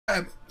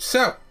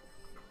So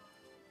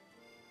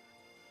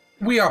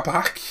we are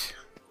back.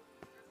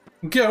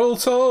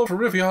 Geralt of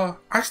Rivia.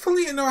 I still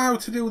need to know how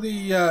to do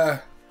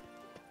the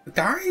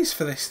dies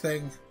for this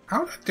thing.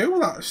 How do I do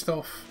that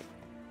stuff?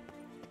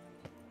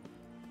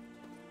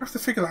 I have to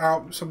figure that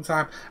out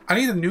sometime. I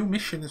need a new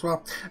mission as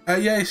well.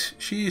 Yes,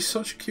 she is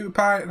such a cute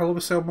pie and I love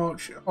her so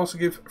much. Also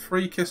give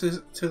free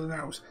kisses to the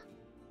nose.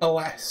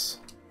 Alas.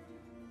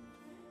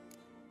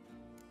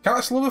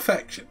 Cats love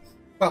affection.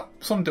 Well,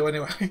 some do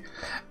anyway.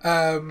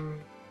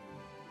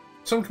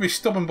 Some can be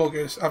stubborn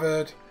buggers, I've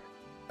heard.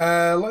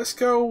 Let's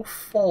go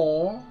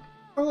for...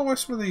 I don't know where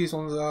some of these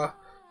ones are.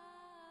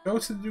 Go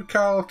to the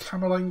Ducal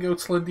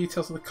Camerlengo to learn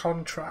details of the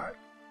contract.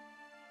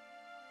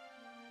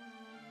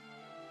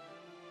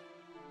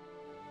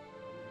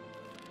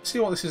 See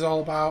what this is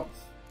all about.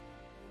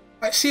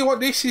 Let's see what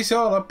this is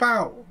all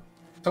about.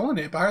 It's all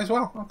nearby as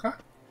well. Okay.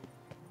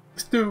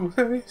 Let's do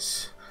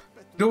this.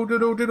 Do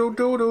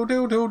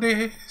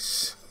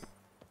this.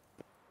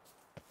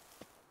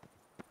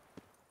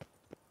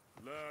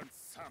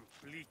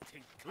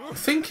 I'm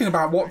thinking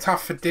about what to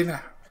have for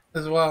dinner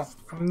as well.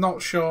 I'm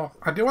not sure.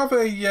 I do have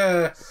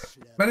a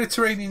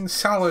Mediterranean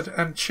salad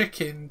and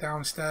chicken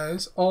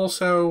downstairs.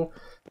 Also,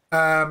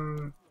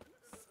 could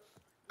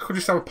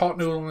just have a pot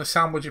noodle and a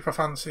sandwich if I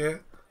fancy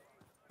it.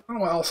 I don't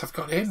know what else I've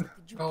got in.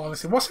 Oh,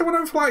 honestly, what's everyone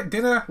having for like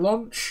dinner,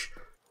 lunch?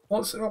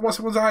 What's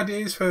everyone's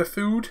ideas for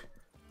food?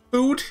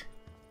 Food.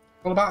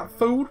 All about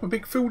food. We're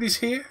big foodies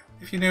here.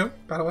 If you knew,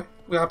 by the way,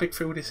 we are big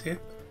foodies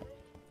here.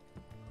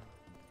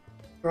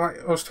 Right,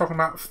 I was talking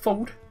about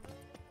food.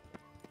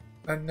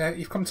 And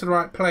you've come to the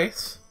right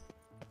place.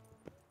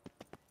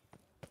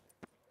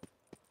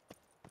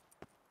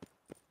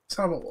 Let's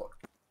have a look.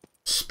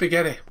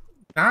 Spaghetti.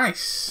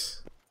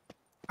 Nice.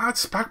 I had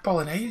spag bol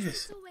in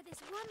ages.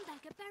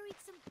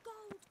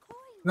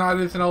 No, I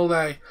lived an all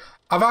day.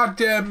 I've had,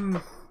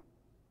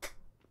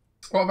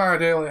 what have I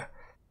had earlier?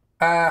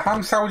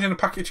 Ham sandwich and a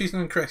packet of cheese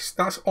and crisps.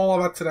 That's all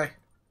I've had today.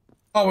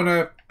 Oh,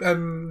 and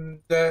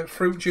a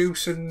fruit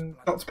juice and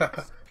Dr.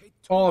 Pepper.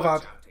 All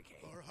I've had.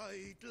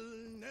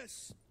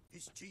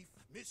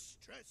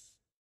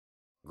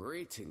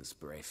 Greetings,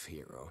 brave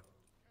hero.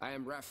 I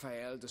am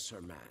Raphael de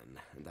Serman,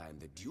 and I am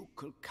the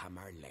Ducal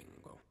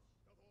Camerlengo.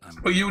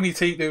 But you need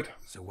to eat, dude.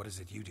 So what is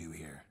it you do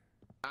here?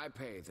 I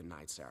pay the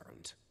knight's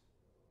errand.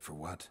 For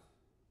what?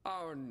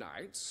 Our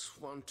knights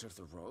wander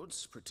the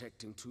roads,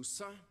 protecting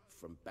Tusa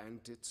from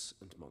bandits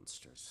and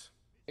monsters.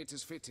 It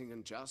is fitting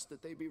and just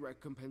that they be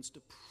recompensed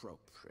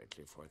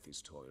appropriately for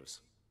these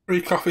toils.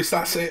 3 coffees,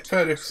 that's it.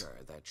 Fair enough.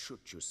 Sir, that should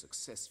you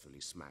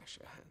successfully smash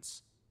a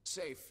hands,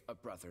 save a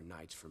brother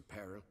knight from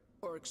peril,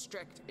 or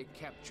extract a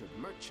captured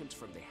merchant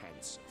from the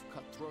hands of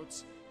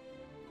cutthroats,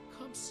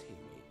 come see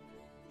me.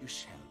 You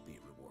shall be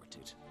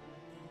rewarded.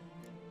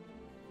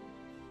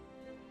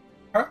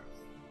 Huh?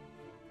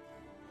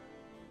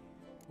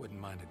 Wouldn't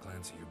mind a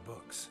glance at your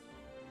books.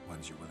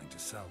 Ones you're willing to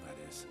sell, that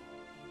is.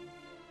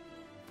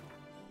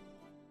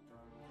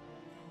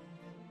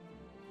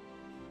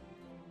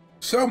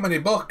 So many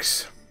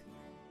books.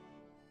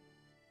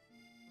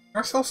 Can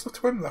I sell stuff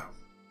to him though?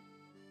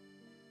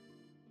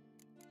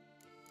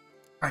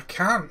 I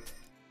can.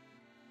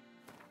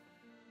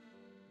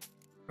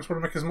 I just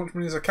want to make as much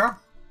money as I can.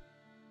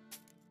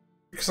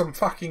 Because I'm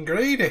fucking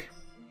greedy.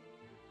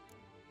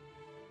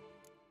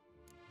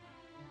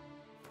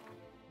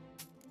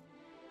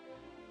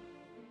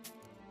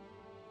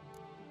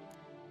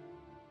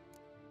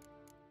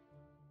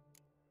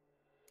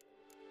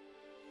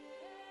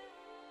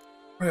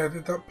 Oh yeah, I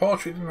did that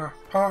portrait, didn't I?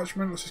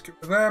 Parchment, let's just get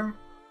rid of them.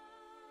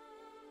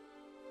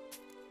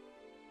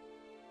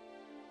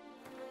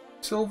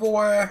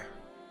 Silverware.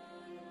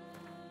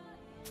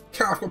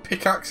 I've got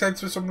pickaxe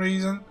heads for some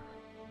reason.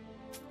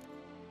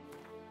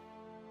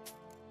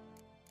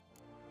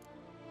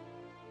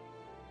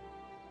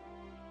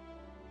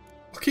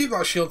 I'll keep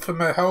that shield for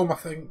my home, I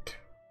think.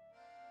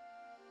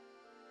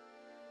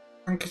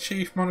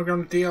 Handkerchief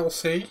monogram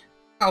DLC.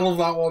 I love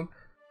that one.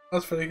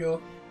 That's pretty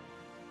cool.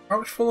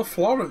 Pouch full of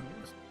florins.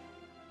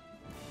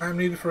 I'm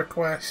needed for a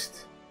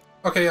quest.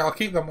 Okay, yeah, I'll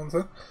keep them ones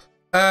then.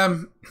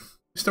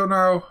 Still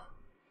now.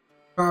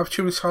 I have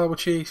chewy salad with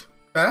cheese.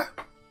 Fair?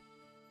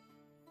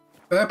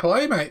 Fair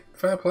play, mate.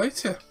 Fair play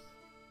to you.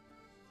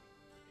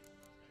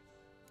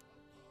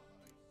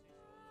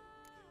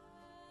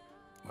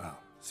 Well,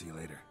 see you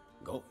later.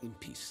 Go in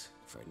peace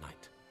for a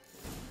night.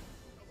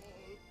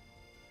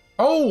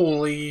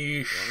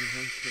 Holy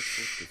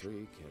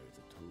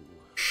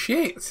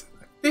shit.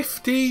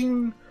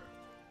 15.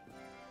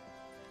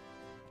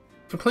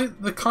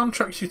 Complete the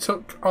contracts you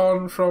took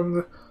on from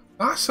the...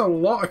 That's a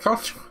lot of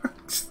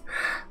contracts.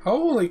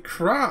 Holy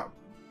crap.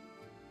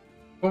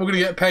 What we're going to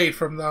get paid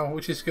from though,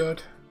 which is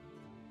good.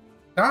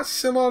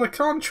 That's a lot of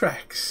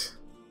contracts.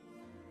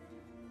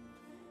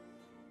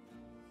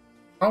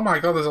 Oh my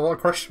god, there's a lot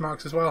of question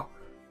marks as well.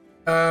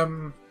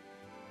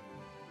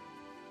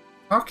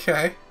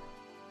 Okay.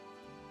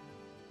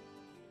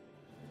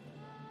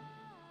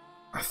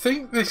 I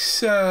think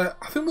this, I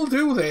think we'll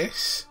do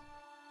this.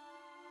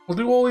 We'll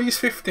do all these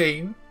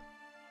 15.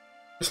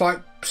 Just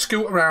like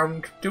scoot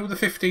around, do the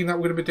 15 that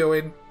we're going to be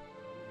doing,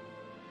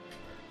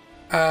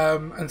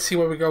 and see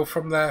where we go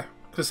from there.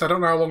 Because I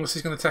don't know how long this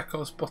is going to take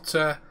us, but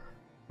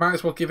might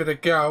as well give it a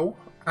go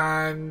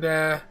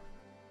and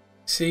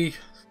see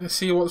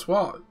what's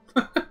what.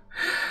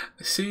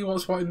 See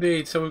what's what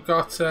indeed. So we've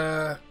got.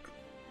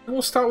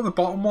 We'll start with the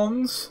bottom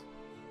ones,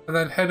 and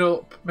then head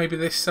up maybe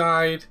this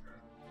side.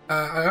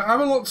 I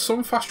have unlocked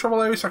some fast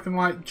travel areas, so I can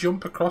like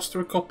jump across to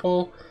a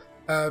couple,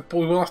 but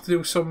we will have to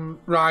do some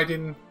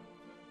riding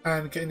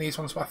and getting these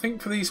ones. But I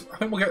think for these, I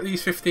think we'll get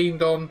these 15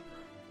 done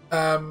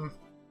now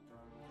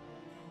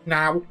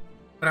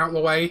and out of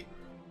the way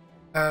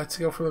to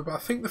go through. But I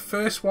think the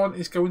first one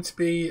is going to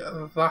be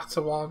that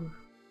one.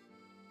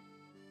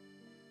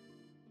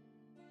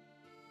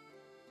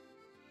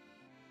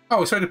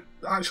 Oh, it's already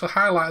actually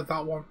highlighted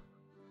that one.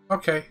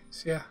 Okay,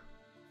 so yeah,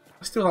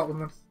 let's do that one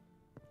then.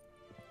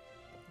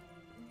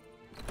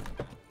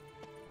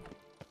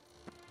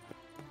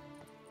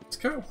 Let's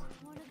go.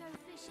 Wanna go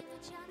fish in the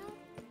channel?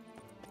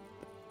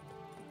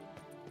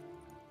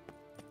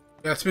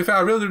 Yeah, to be fair,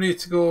 I really do need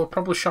to go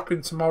probably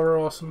shopping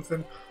tomorrow or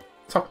something.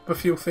 Top up a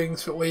few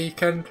things for the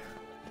weekend.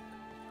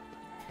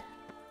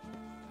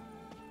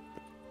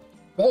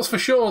 What's for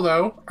sure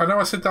though, I know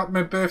I said that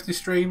my birthday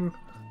stream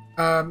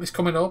is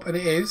coming up, and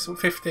it is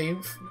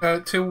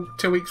 15th,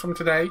 2 weeks from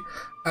today.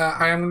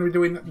 I am going to be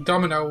doing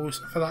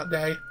dominoes for that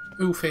day.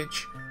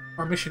 Oofage.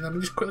 My mission. Let me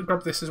just quickly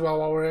grab this as well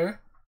while we're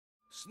here.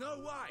 Snow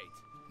White!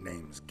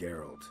 Name's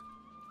Geralt.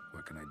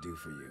 What can I do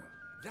for you?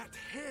 That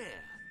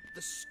hair,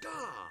 the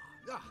scar,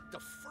 the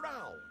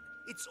frown.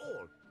 It's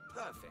all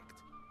perfect.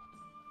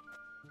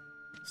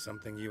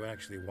 Something you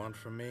actually want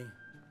from me?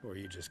 Or are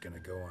you just gonna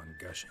go on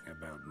gushing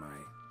about my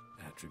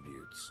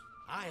attributes?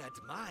 I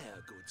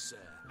admire, good sir.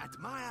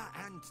 Admire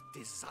and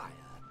desire.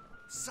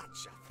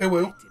 Such a Hey,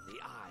 Will. light in the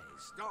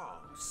eyes. Oh,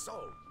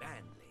 so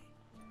manly.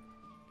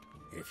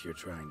 If you're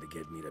trying to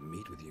get me to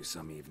meet with you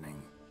some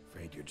evening,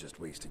 afraid you're just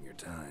wasting your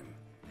time.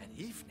 An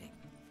evening?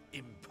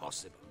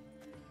 Impossible.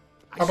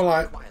 I'll be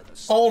like,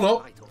 hold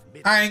up,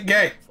 I ain't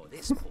gay. For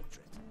this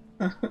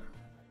portrait.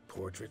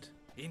 Portrait?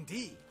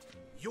 Indeed,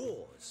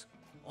 yours,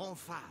 en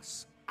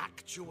face,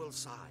 actual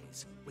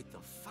size, with the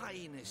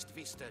finest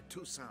Vista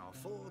Toussaint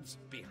Fords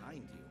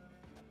behind you.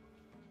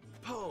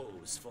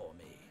 Pose for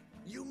me.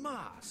 You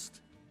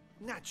must.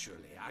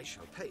 Naturally, I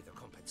shall pay the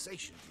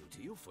compensation due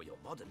to you for your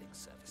modeling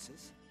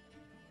services.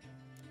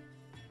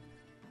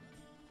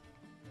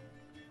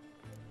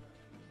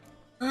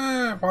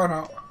 Why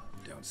not?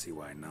 Don't see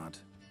why not,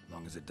 as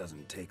long as it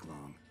doesn't take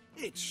long.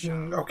 It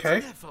shall. Okay.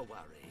 Never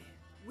worry.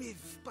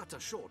 With but a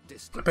short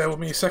distance. Bear with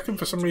me a second,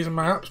 for some reason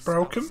my app's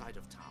broken. Outside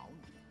of town,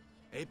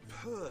 a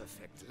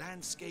perfect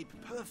landscape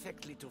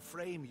perfectly to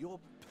frame your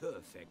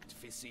perfect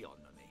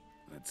physiognomy.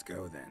 Let's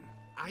go then.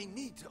 I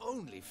need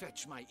only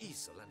fetch my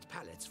easel and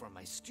palettes from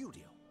my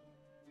studio.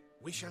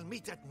 We shall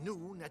meet at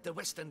noon at the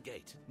western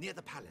gate, near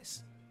the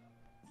palace.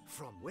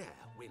 From where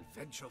we'll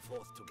venture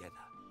forth together.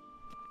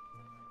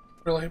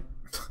 Brilliant.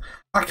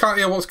 I can't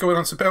hear what's going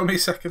on, so bear with me a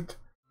second.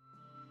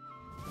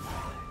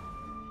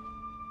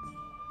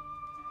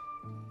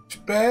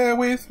 Just bear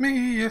with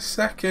me a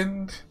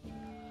second.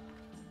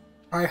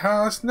 I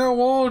has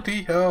no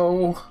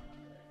audio.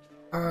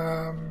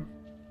 Any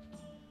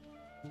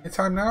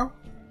time now?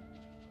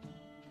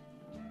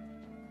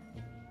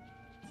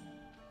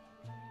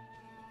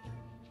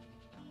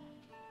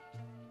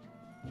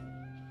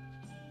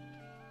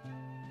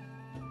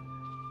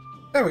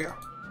 There we go.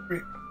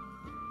 Great.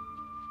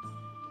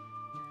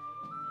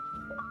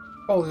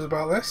 Apologies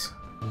about this.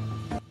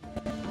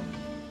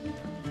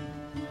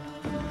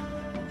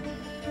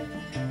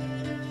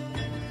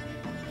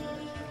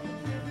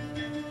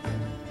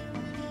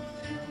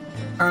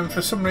 And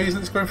for some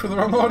reason it's going through the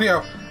wrong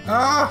audio.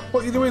 Ah!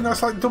 What are you doing?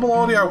 That's like double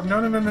audio. No,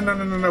 no, no, no, no,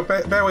 no, no, no.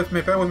 Bear with me,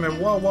 bear with me.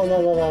 Whoa, whoa,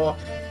 whoa, whoa, whoa, whoa.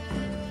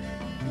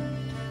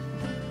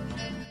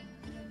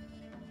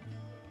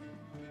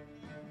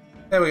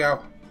 There we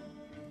go.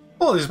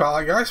 Apologies about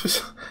that, guys. For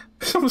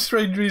some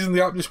strange reason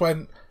the app just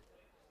went,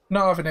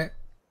 not having it.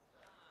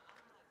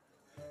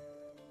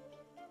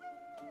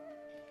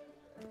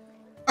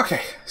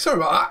 Okay, sorry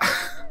about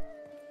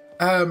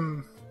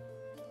that.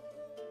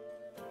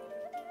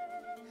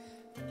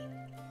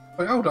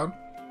 Wait, hold on.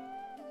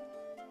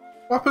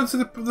 What happened to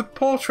the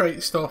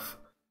portrait stuff?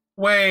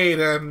 Wait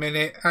a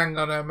minute, hang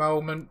on a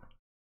moment.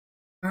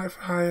 If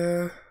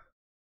I,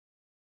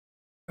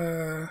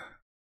 there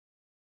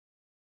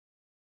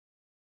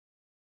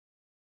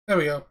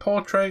we go.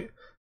 Portrait.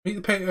 Meet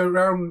the painter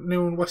around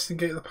noon, Western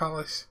Gate of the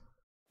Palace.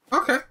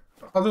 Okay,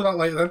 I'll do that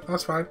later then.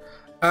 That's fine.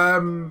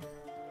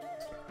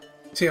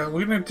 So yeah,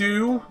 we're gonna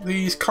do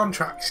these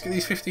contracts. Get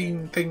these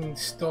 15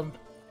 things done.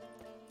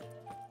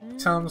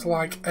 Sounds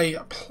like a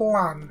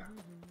plan.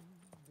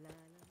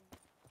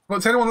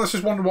 But to anyone that's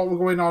just wondering what we're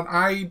going on,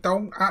 I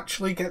don't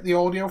actually get the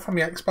audio from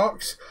the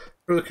Xbox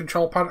through the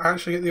control pad. I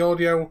actually get the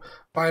audio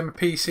via my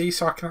PC,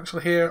 so I can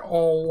actually hear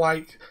all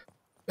like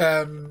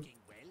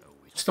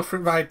stuff for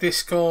it via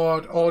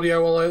Discord,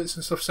 audio alerts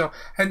and stuff. So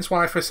hence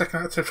why for a second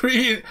I had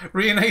to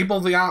re-enable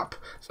the app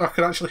so I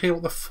could actually hear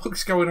what the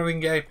fuck's going on in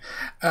game.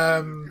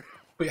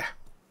 But yeah.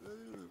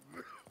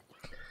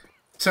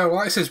 So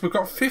like I says, we've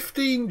got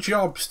 15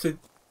 jobs to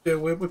do.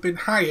 We've been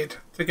hired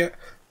to get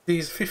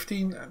these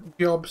 15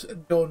 jobs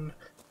done.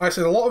 Like I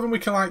said, a lot of them we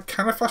can like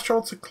kind of fast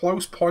travel to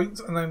close points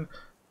and then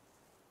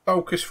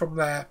focus from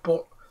there.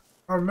 But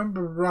if I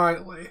remember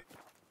rightly,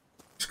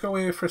 just go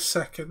here for a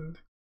second.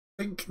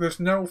 I think there's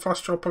no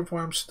fast travel point from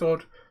where I'm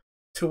stood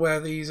to where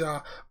these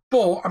are.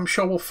 But I'm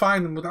sure we'll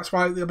find them. But that's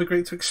why it'll be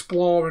great to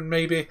explore and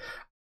maybe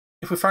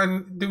if we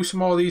do some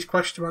more of these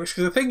question marks.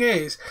 Because the thing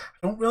is,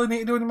 I don't really need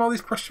to do any more of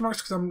these question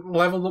marks because I'm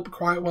leveled up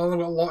quite well and I've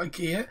got a lot of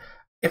gear.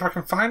 If I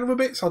can find other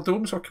bits, I'll do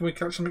them so we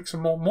can actually make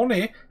some more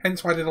money.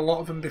 Hence why I did a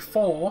lot of them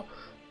before.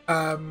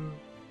 All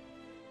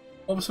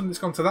of a sudden it's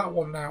gone to that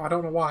one now. I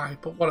don't know why,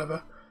 but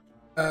whatever.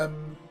 Well,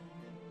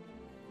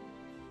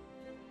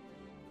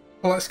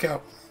 let's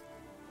go.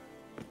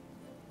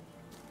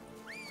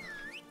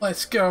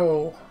 Let's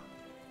go.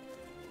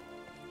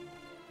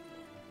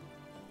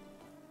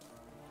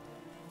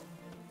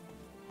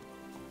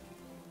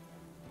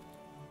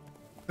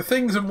 The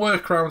things and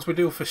workarounds we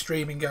do for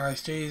streaming,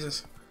 guys.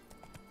 Jesus.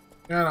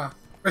 Yeah,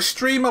 a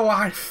streamer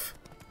life.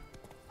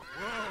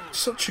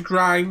 Such a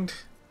grind.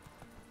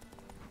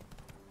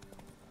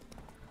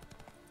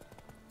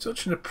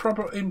 Such an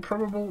improbable.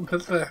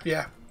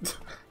 Yeah.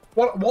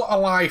 What a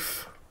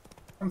life.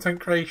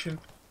 Content creation.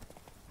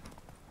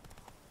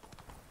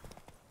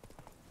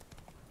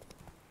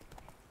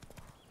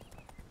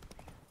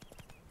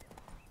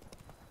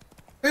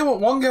 Hey, what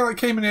one guy that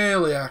came in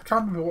earlier, I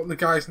can't remember what the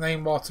guy's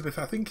name was to be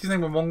fair. I think his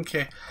name was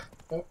Monkey.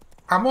 But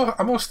I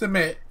must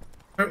admit,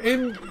 for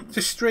him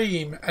to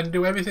stream and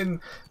do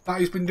everything that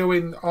he's been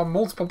doing on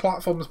multiple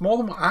platforms, more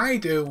than what I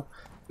do,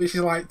 which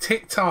is like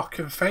TikTok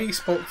and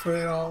Facebook for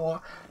it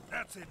all.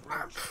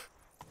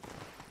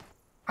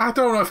 I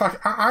don't know if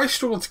I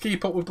struggle to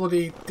keep up with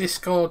bloody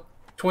Discord,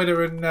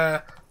 Twitter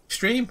and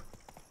stream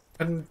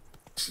and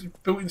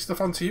booting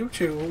stuff onto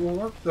YouTube.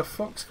 What the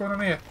fuck's going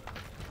on here?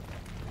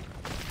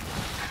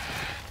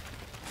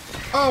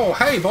 Oh,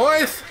 hey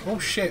boys! Oh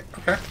shit,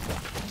 okay.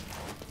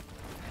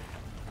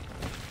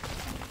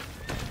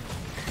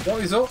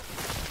 What is up?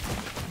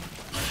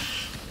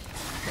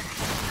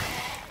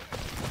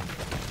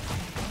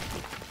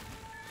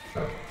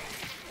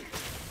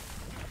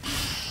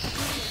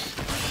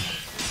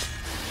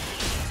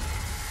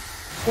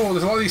 Oh,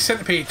 there's a lot of these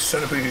centipedes.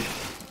 Centipede.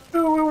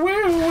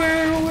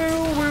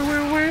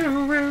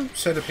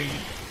 Centipede.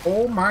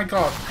 Oh my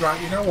god.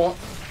 Right, you know what?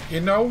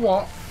 You know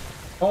what?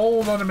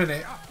 Hold on a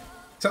minute.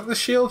 Is that the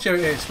shield? Yeah, it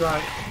is.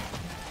 Right.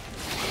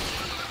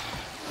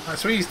 Right,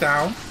 so he's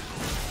down.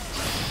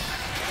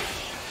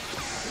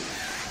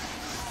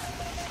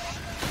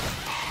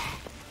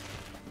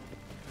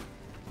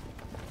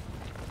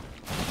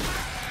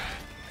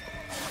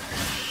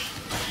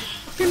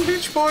 Fucking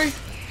bitch boy.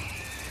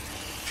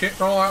 Shit,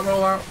 roll out,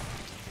 roll out.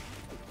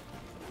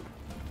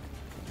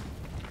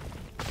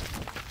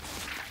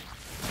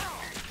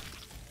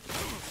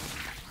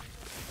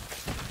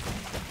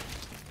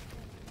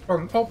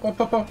 Come on, up,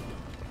 up, up, up.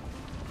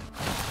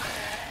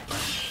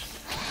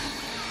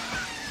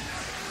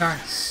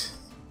 Nice.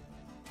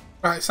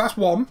 Right, so that's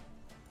one.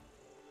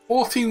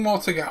 14 more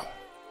to go.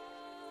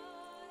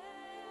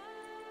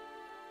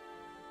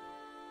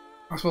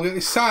 So we'll get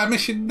this side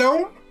mission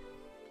done.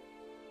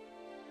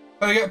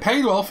 Better get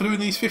paid well for doing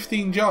these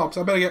 15 jobs.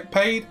 I better get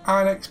paid,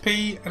 earn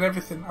XP and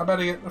everything. I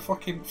better get the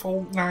fucking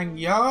full 9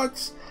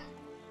 yards.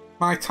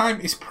 My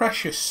time is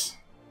precious.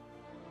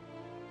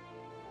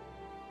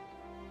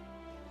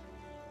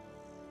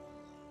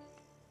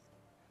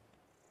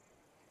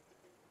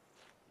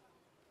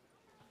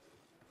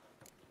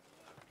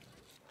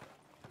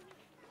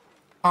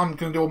 I'm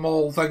going to do them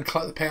all, then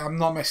collect the pay. I'm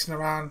not messing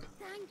around.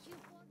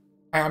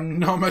 I am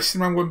not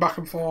messing around going back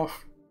and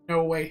forth.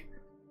 No way.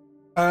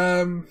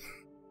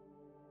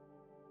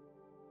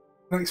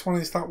 Next one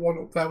is that one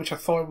up there, which I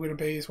thought it was going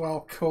to be as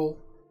well. Cool.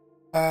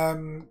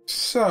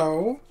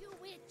 So...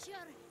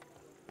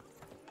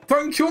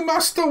 Thank you,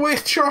 Master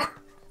Witcher!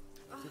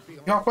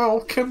 You're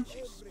welcome.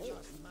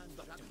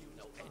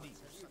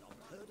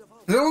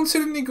 Has anyone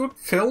seen any good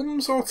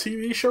films or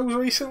TV shows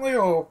recently,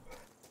 or...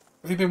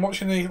 Have you been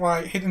watching any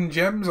like hidden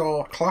gems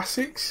or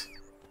classics?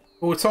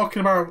 We were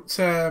talking about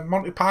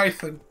Monty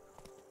Python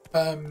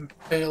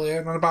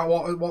earlier, and about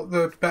what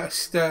the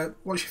best,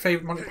 what's your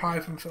favourite Monty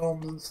Python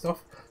films and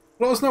stuff.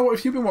 Let us know what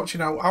if you've been watching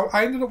now.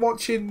 I ended up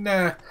watching.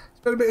 Spent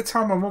a bit of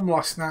time with my mum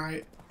last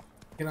night,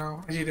 you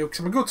know, as you do, because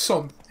I'm a good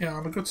son. You know,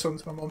 I'm a good son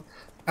to my mum,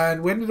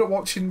 and we ended up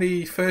watching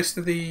the first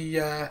of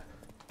the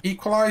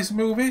Equalizer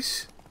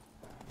movies,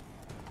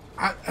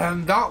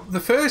 and the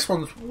first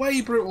one's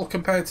way brutal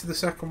compared to the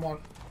second one.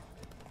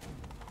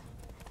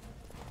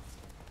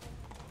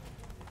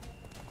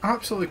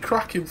 Absolutely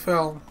cracking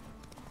film.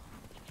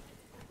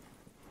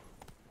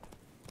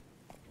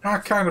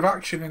 That kind of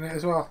action in it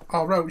as well.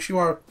 Oh, Roach, you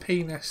are a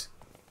penis.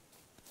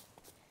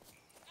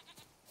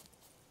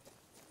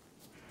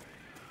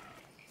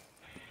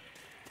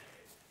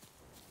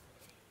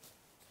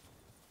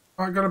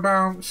 I'm gonna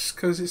bounce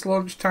because it's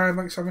lunchtime.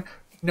 Thanks, Sammy.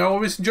 No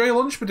worries. Enjoy your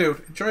lunch, my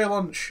dude. Enjoy your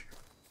lunch.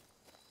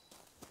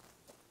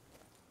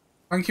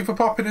 Thank you for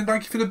popping in.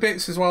 Thank you for the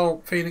bits as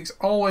well, Phoenix.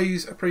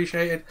 Always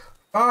appreciated.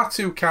 Far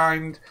too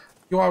kind.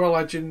 You are a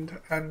legend.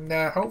 And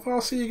hopefully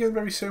I'll see you again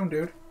very soon,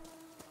 dude.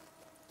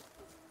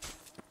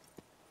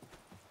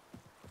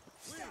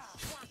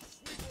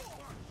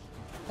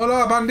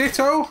 Hola,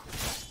 bandito.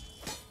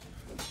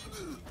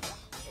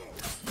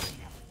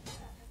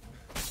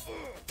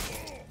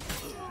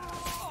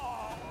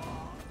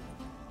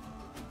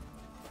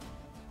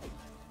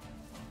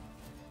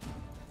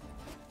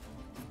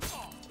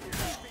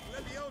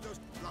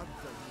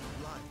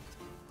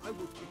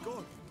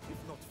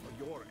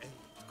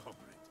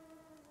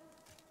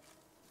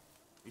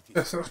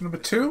 Yes, that's number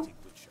 2.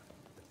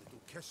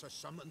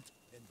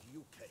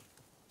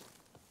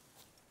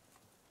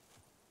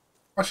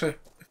 Actually,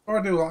 before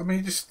I do that, let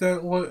me just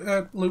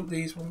loot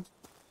these ones.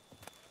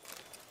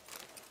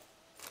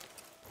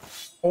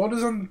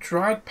 Orders on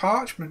dried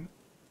parchment.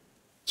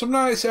 Some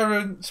nights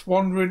errants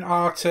wandering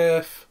our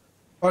turf.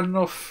 Bad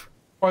enough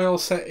foil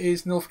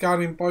setties,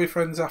 Nilfgaardian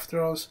boyfriends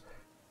after us.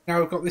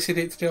 Now we've got this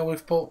idiot to deal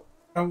with, but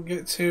don't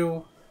get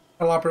too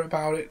elaborate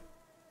about it.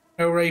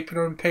 No raping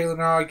or impaling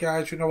our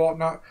guys, you know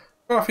whatnot.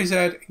 Go off his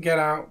head and get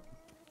out.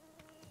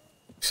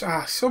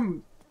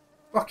 Some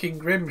fucking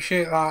grim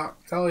shit that, I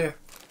tell you.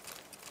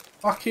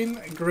 Fucking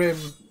grim.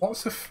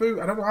 Lots of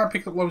fruit. I don't know how I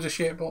picked up loads of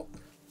shit, but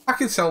I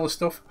can sell the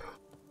stuff.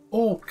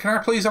 Oh, can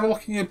I please have a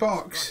look in your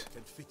box?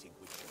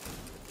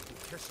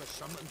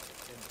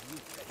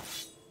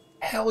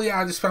 Hell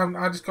yeah, I just got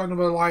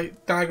another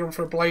like diagram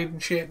for a blade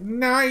and shit.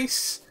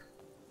 Nice!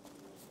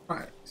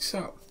 Right,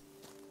 so.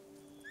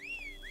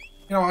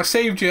 You know, I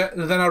saved you,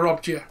 then I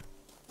robbed you.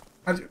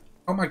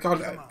 Oh my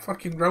god,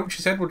 fucking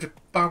Roach's head was just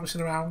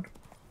bouncing around.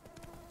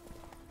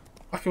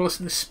 Like I was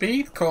listening to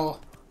Speed Core.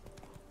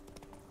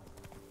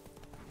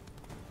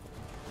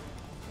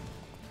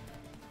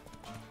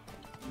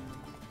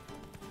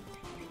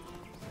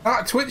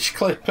 That Twitch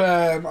clip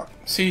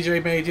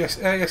CJ made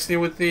yesterday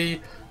with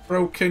the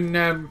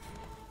broken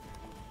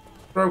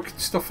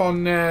stuff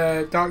on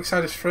Dark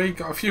Side is Free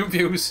got a few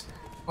views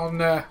on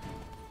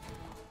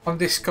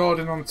Discord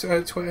and on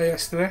Twitter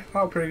yesterday.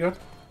 That was pretty good.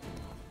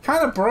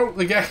 Kind of broke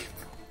the game.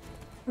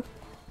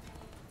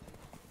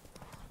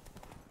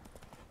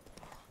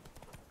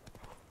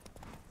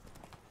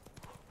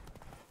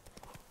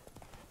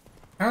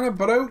 Kind of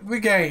broke the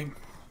game.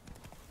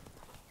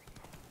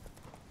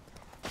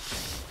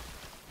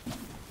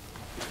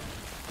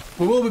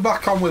 We will be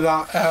back on with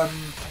that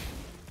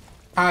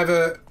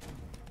either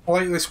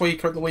late this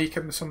week or at the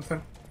weekend or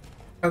something.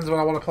 Depends when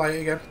I want to play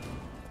it again.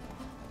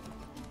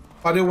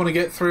 I do want to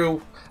get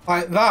through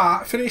like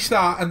that, finish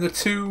that, and the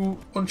 2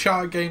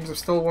 Uncharted games I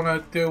still want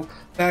to do.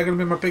 They're going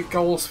to be my big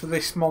goals for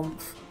this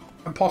month,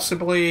 and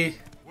possibly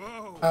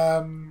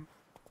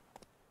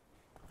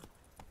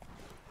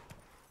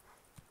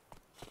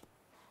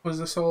what is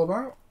this all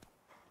about?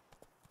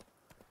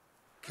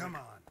 Come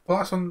on. Well,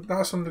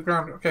 that's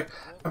underground. Okay,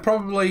 and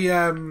probably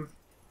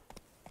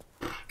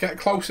get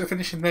closer to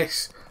finishing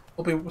this.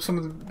 Will be some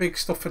of the big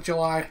stuff for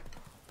July.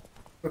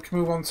 We can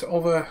move on to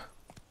other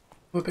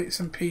bits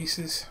and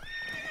pieces.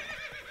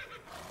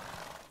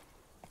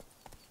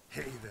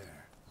 Hey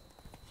there.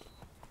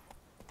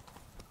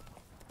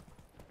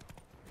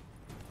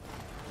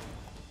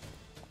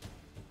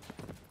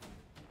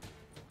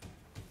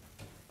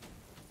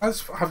 I've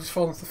just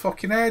fallen off the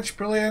fucking edge.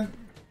 Brilliant.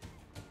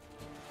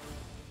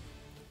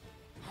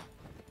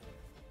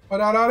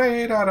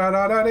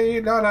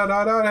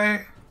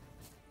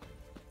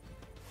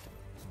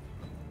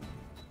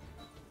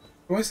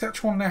 Where's the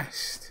actual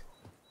nest?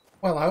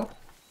 Well, hello.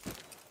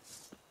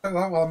 Take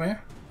that while I'm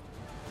here.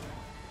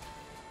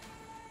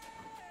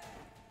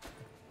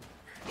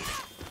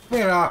 Come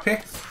here, harpy.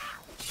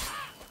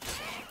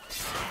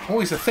 Oh,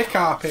 he's a thick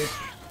harpy.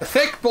 A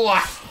thick boy!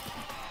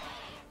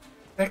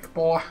 Thick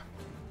boy.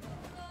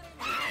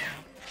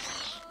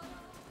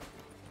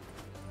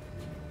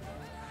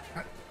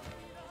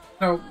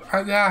 No,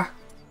 yeah.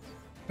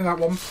 That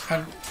one.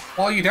 And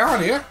while you're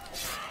down here,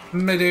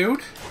 my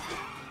dude,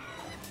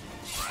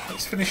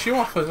 let's finish you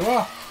off as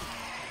well.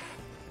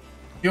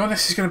 Your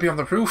nest is going to be on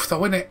the roof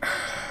though, isn't it?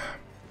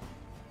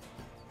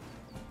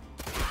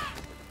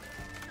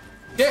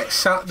 Get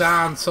sat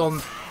down, son.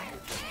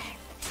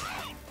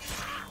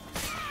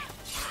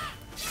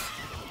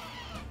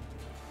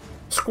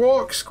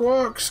 Squawk,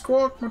 squawk,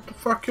 squawk,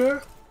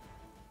 motherfucker.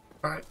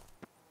 Right.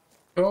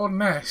 Your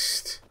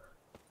nest.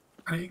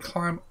 I need to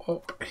climb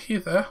up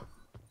hither.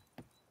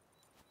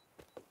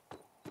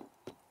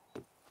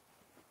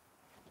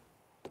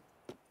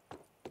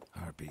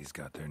 Harpies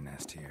got their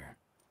nest here.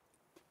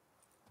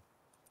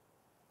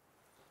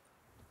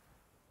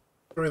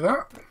 Through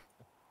that.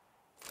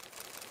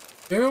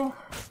 You.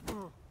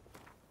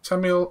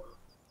 Samuel.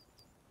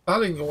 That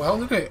didn't go well,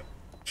 did it?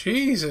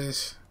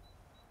 Jesus.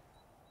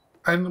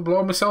 I didn't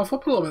blow myself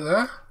up a little bit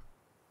there.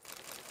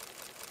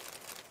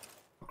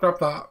 Grab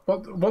that.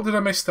 What did I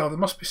miss though? There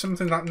must be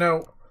something that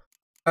note.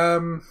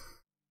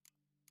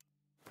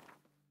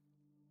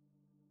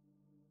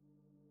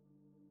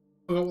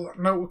 forgot what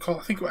that note was called.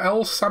 I think it was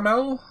El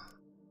Samel.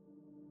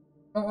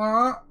 Something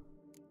like that.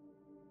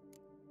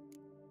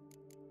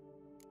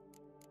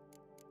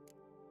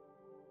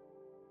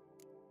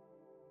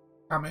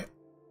 Damn it.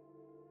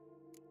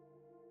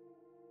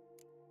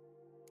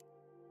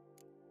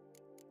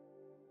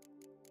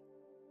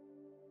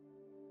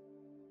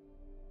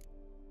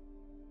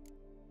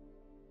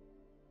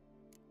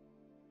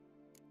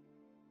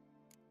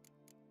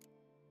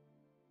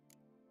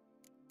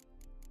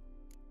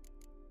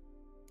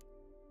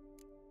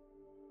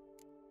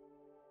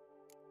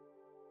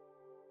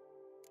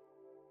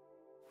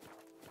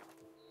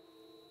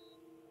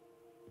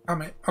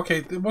 Damn it. Okay,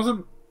 it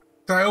wasn't...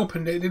 I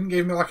opened it, it didn't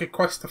give me like a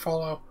quest to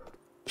follow.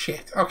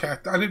 Shit. Okay,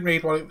 I didn't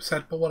read what it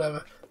said, but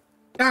whatever.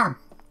 Damn.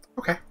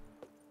 Okay.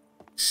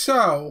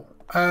 So,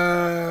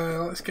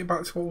 let's get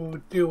back to what we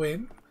were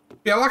doing.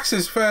 Yeah, like I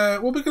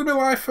said, we'll be going to be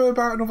live for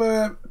about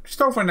another,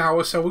 just over an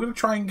hour, so we're going to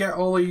try and get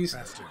all these,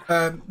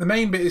 the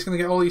main bit is going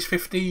to get all these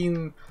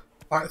 15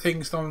 like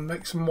things done,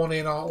 make some money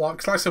and all that.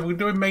 Because like I said, we're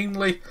doing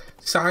mainly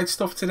side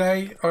stuff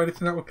today, or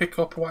anything that we pick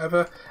up or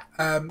whatever.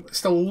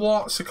 Still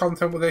lots of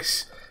content with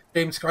this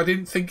game to go. I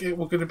didn't think it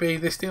was going to be,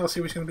 this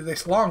DLC was going to be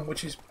this long,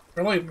 which is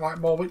brilliant. Like,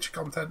 more Witcher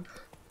content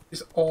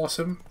is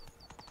awesome.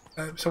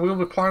 So we'll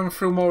be plowing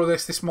through more of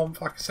this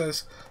month, like I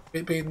says,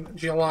 it being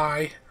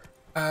July.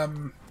 But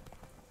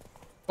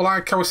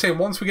like I was saying,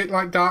 once we get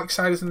like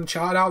Darksiders and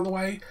Uncharted out of the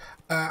way,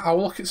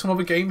 I'll look at some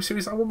other game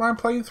series I wouldn't mind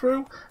playing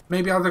through.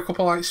 Maybe add a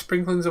couple like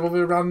sprinklings of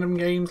other random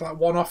games, like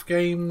one-off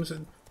games,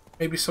 and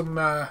maybe some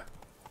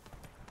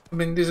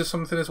indies or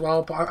something as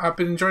well. But I've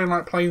been enjoying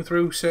like playing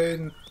through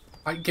certain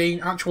like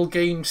actual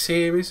game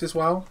series as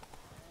well.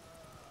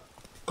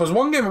 Because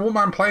one game I wouldn't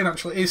mind playing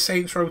actually is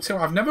Saints Row 2.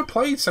 I've never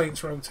played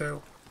Saints Row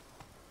 2.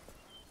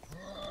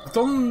 I've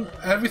done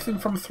everything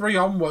from 3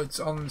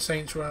 onwards on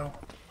Saints Row.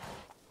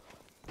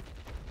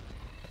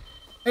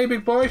 Hey,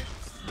 big boy.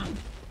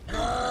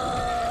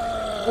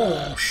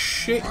 Oh,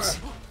 shit.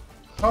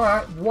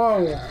 Alright,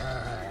 whoa.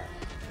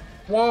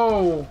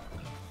 Whoa.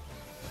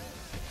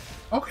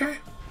 Okay.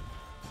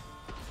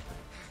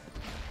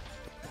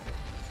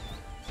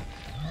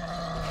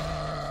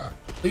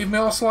 Leave me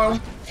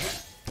alone.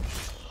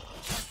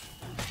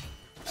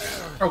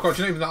 Oh god,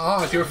 you're not even that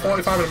hard. You're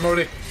 45 and I'm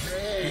already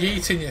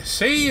yeeting you.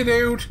 See you,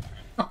 dude.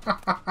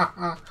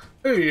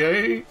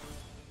 Hey.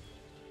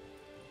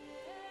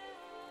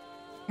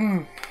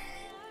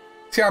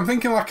 See, I'm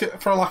thinking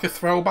for a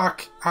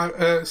throwback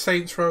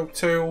Saints Row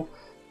 2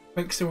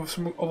 mixed in with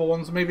some other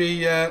ones.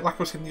 Maybe like I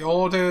was in the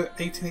Order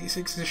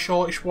 1886 is a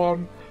shortish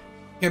one.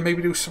 Yeah,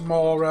 maybe do some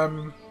more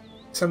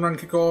Senran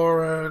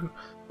Kagura, and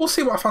we'll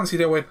see what I fancy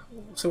doing.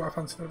 There's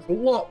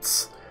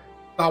lots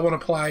that I want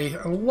to play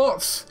and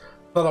lots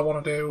that I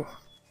want to do.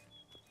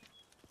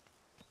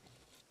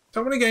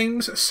 So many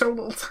games, so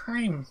little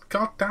time.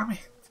 God damn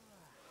it.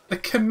 The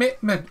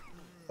commitment,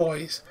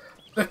 boys.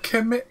 The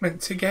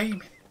commitment to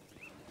gaming.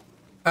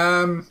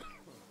 Is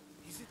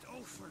it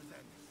over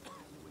then?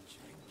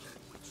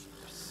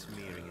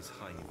 Smearing his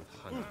honey with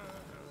honey.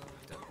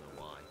 I don't know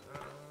why.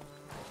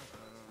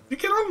 You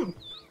get on,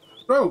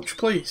 Roach,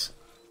 please.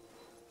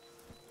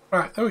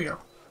 Right, there we go.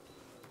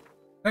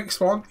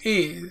 Next one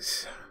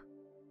is...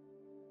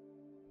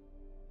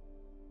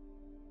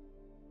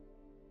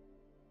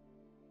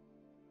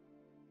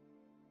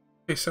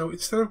 Okay, so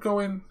instead of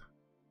going...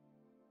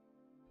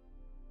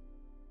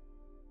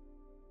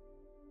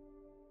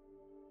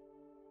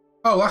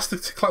 Oh, that's to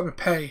collect my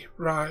pay,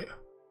 right.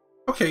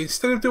 Okay,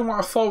 instead of doing what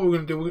I thought we were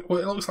going to do, it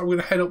looks like we're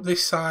going to head up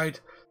this side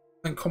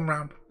and come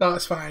round.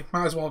 That's fine,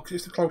 might as well, because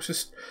it's the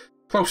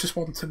closest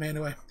one to me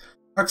anyway.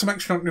 Add some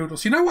extra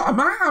noodles. You know what, I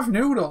might have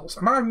noodles.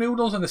 I might have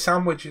noodles and a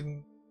sandwich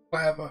and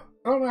whatever.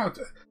 I don't know.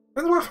 Depends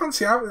what I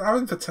fancy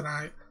having for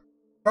tonight.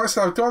 Like I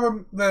said, I do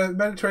have the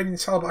Mediterranean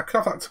salad, but I could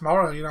have that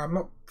tomorrow, you know, I'm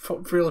not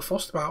really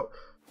fussed about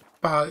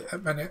it at the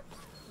minute.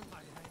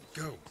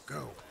 Go.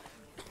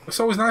 It's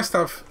always nice to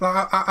have,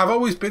 like, I've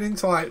always been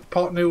into like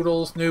pot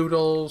noodles,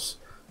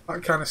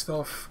 that kind of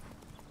stuff.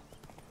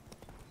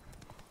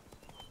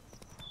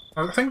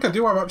 I think I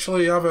do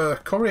actually have a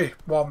curry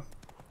one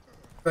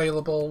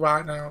available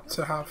right now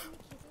to have.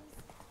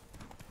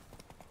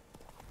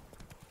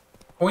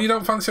 When you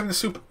don't fancy having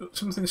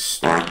something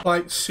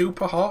like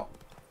super hot,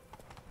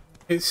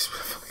 it's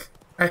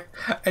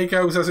hey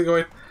goes, how's it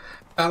going?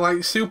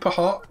 Like super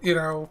hot, you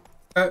know,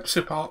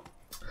 super hot.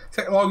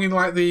 Take long in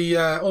like the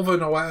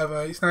oven or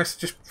whatever. It's nice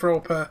to just throw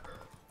up a...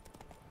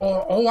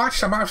 Oh,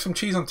 actually, I might have some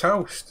cheese on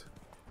toast.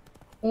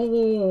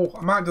 Oh, I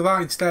might do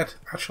that instead,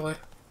 actually.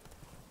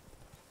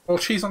 Or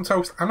cheese on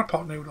toast and a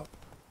pot noodle.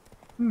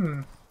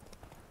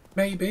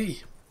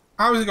 Maybe.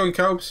 How's it going,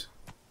 Cobes?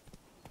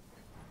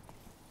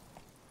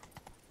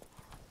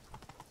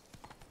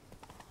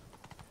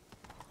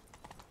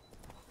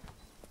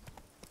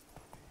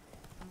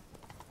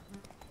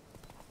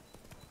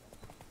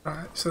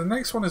 Right, so the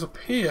next one is up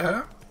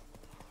here.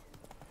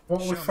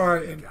 What are we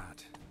fighting?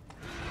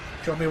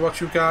 Show me what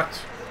you got.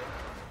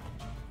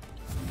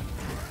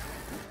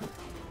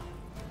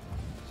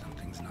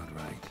 Something's not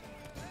right.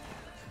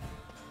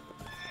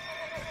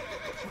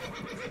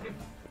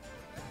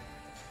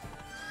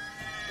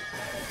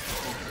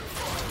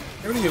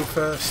 Get rid of you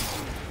first.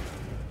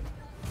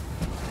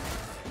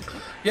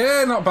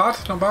 Yeah, not bad,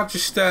 not bad.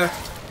 Just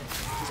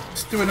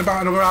doing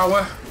about another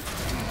hour.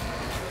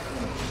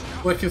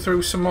 Working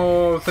through some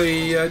more of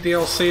the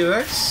DLC of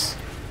this.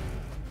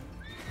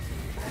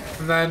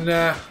 And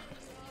then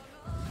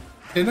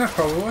dinner,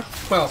 probably.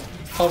 Well,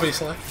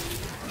 obviously.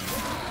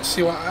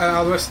 See what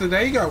how the rest of the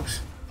day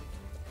goes.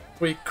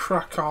 We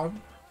crack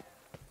on.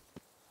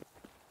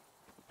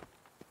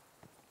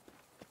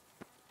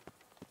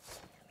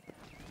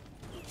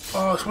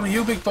 Oh, it's one of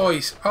you big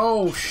boys.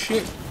 Oh,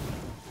 shit.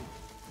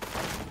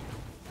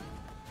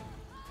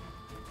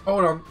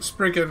 Hold on,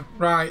 Spriggan,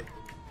 right.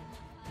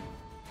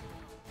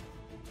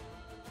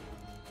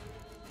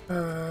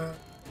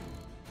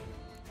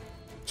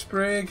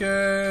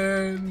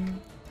 Spriggan.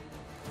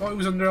 Thought he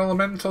was under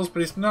elementals, but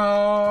he's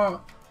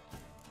not.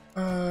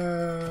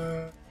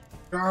 How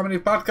many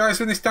bad guys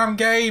are in this damn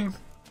game?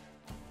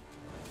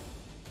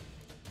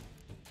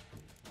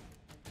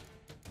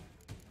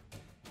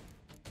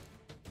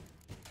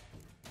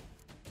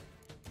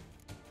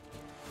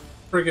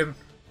 Spriggan.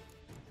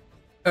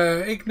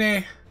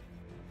 Igni.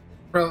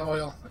 Relic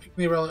oil.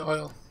 Igni relic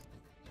oil.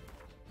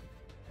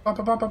 Bam,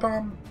 bam, bam, bam,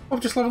 bam. Oh,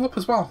 just leveled up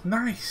as well.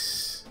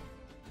 Nice.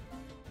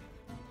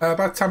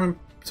 Bad timing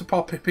to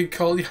pop it. Big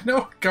call.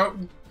 No, go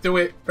do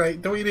it.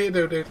 Right, do what you need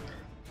to do, dude.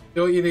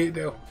 Do what you need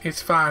to do.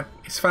 It's fine.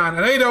 It's fine. I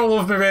know you don't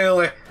love me,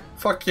 really.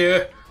 Fuck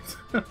you.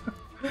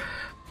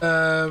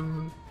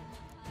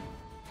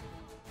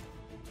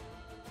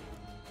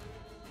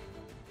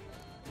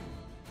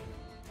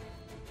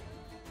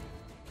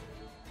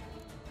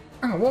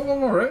 Hang on, what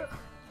were it?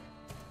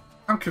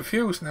 I'm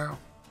confused now.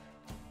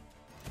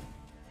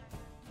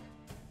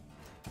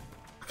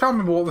 I can't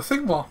remember what the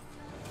thing was.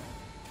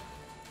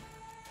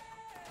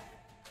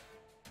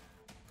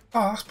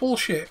 Oh, that's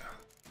bullshit.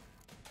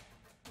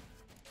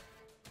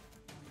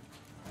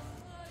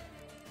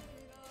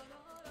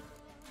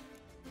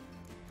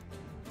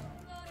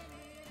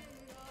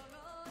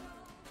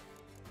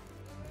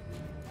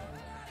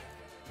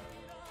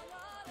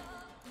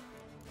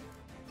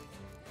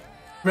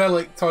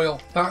 Relic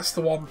oil, that's the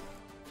one.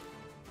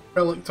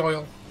 Relic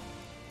oil.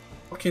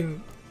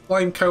 Fucking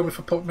blame Kobe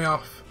for putting me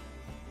off.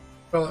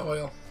 Relic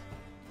oil.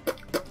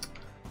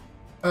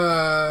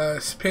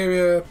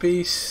 Superior,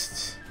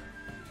 beast,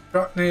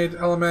 arachnid,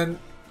 element,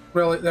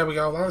 relic, there we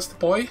go, that's the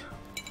boy.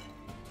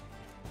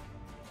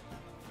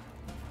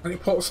 And he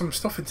put some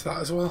stuff into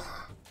that as well.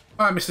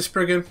 Alright, Mr.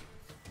 Spriggan.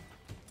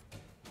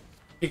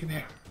 You can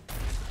hear.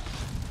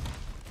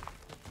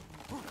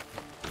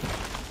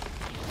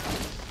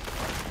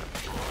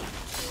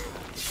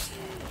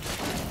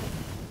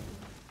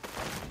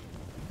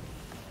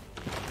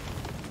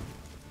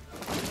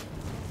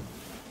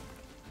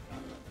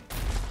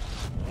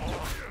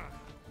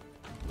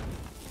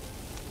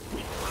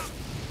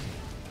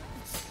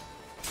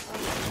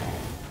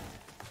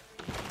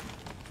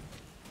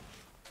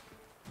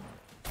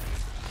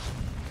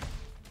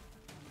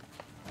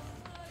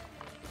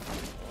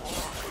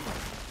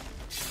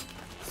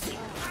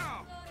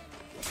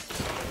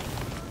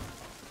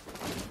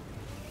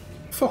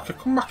 Fucker,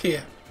 come back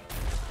here.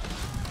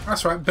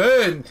 That's right,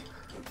 burn!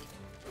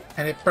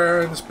 And it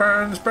burns,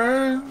 burns,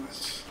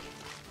 burns.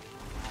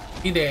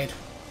 He dead.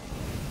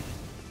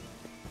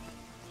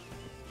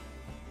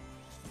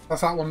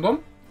 That's that one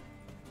done.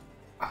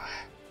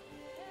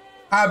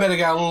 I better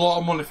get a lot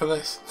of money for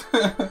this.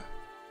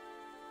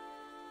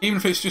 Even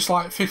if it's just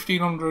like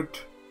 1,500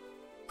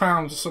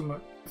 pounds or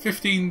something.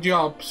 15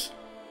 jobs.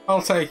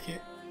 I'll take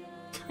it.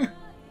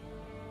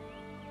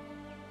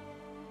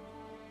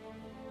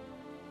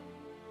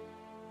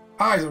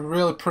 That is a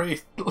really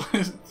pretty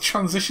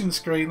transition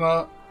screen,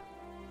 that.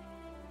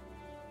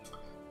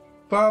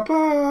 Ba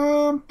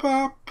ba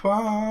ba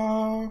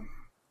ba.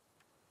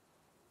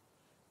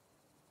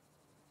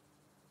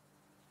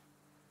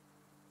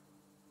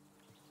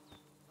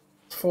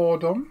 Four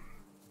done.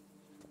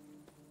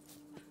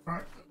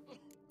 Right.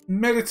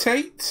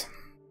 Meditate.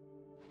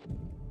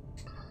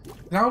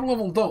 Now I've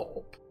leveled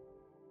up.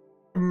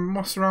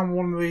 Must around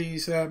one of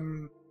these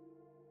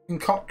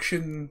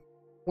concoction,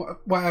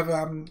 whatever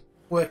I'm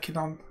working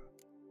on.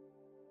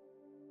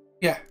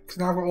 Yeah, because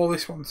now I've got all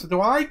this one. So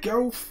do I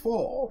go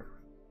for...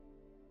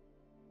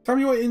 Time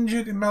you are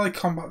injured in melee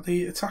combat,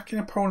 the attacking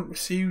opponent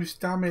receives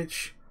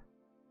damage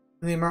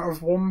in the amount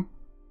of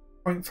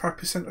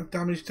 1.5% of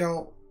damage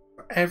dealt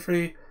for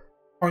every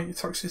point your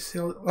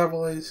toxicity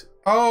level is.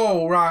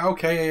 Oh, right,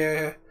 okay,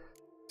 yeah.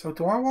 So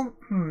do I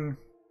want...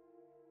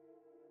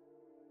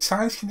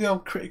 Signs can deal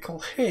critical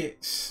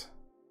hits.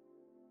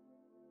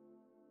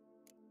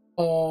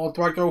 Or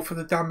do I go for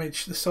the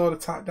damage, the sword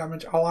attack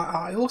damage? I like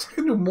that. It looks like I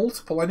can do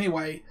multiple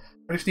anyway.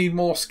 I just need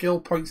more skill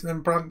points and then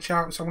branch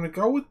out. So I'm going to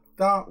go with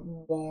that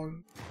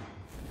one.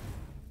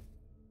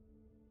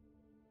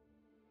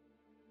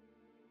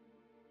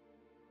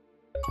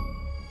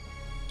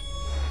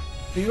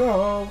 Here you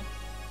go.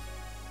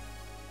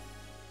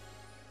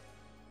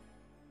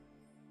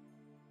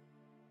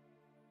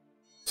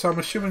 So I'm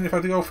assuming if I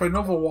go for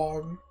another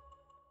one,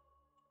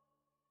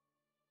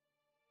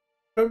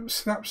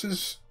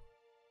 synapses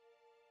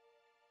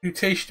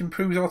Mutation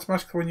improves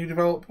automatically when you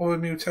develop other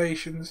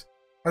mutations.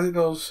 As it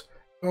does,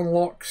 it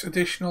unlocks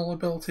additional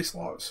ability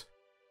slots.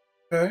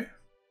 Okay.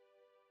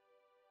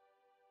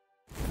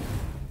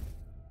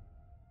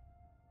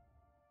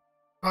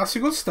 That's a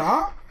good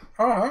start.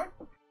 Alright.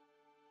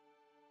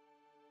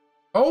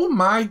 Oh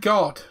my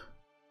god.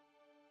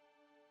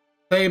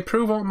 They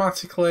improve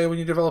automatically when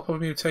you develop other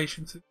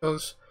mutations. It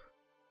does.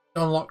 It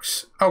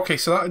unlocks. Okay,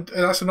 so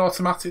that's an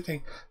automatic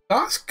thing.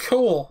 That's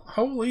cool.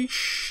 Holy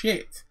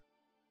shit.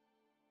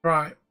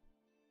 Right.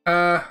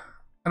 I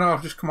know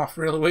I've just come off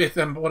really weird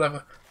then, but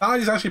whatever. That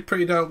is actually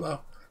pretty dope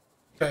though.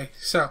 Okay,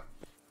 so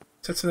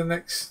to the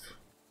next.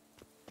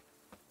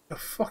 The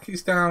fuck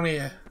is down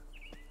here?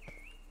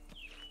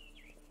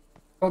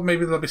 Or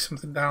maybe there'll be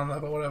something down there,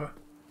 but whatever.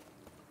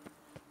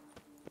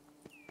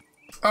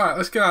 Alright,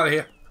 let's get out of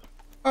here.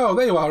 Oh,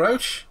 there you are,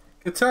 Roach.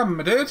 Good time,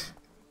 my dude.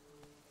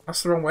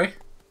 That's the wrong way.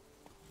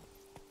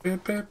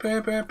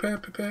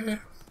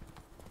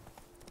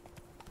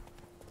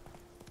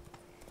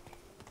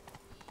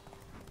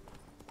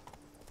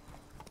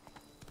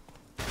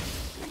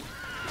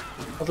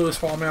 I'll do this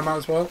for me, I might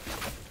as well.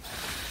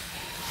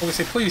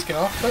 Obviously, please get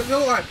off. They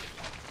look like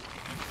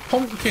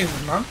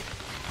pumpkins, man.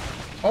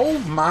 Oh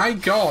my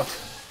god.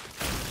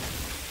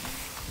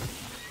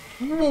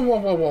 Whoa, whoa,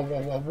 whoa, whoa,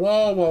 whoa, whoa,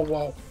 whoa, whoa,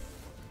 whoa.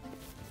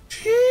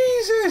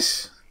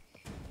 Jesus!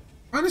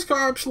 I just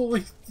got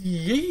absolutely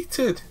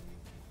yeeted.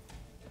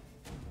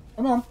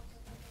 Come on.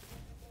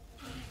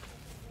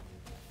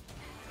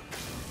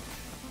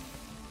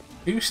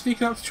 Are you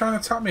sneaking out to try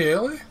and attack me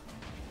early?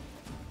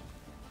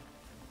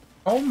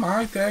 Oh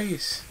my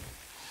days.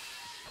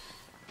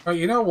 Right,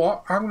 you know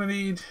what? I'm going to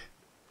need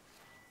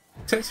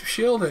protective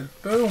shielding.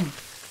 Boom.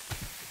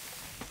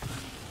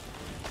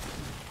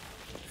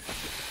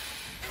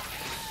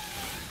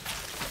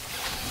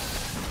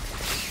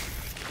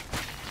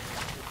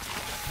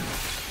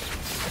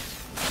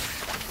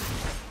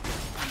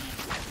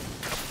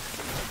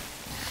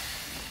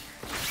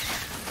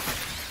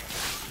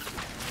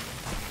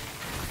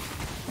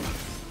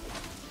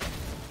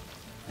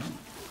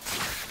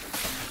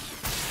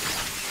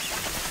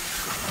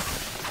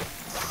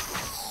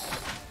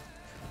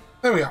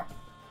 There we are.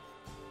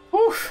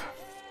 Oof.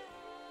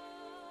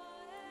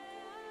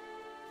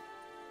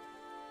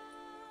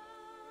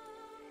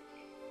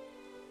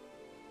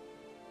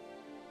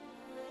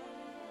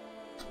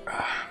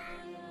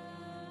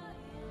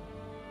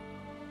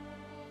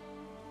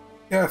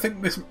 Yeah, I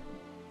think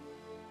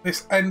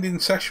this ending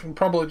session will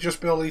probably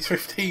just be all these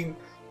 15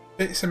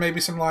 bits and maybe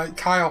some like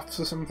tie-offs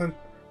or something.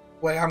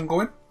 Where I'm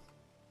going.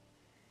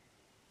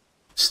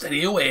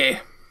 Steady away.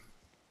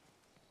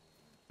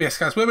 Yes,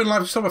 guys, we've been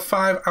live just over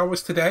 5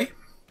 hours today.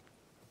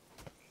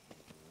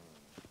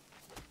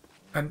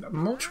 And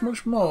much,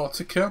 much more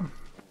to come.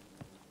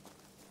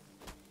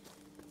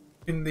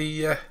 In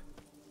the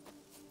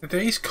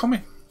days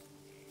coming.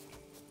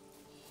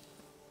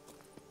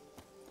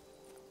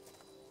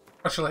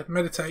 Actually,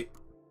 meditate.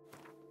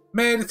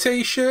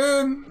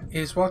 Meditation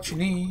is what you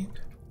need.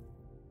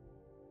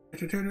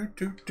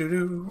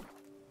 Do-do-do-do-do-do.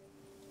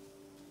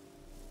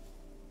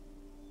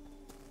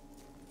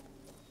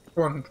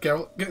 Go on,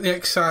 Geralt, get the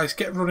exercise,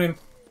 get running.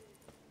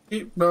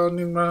 Keep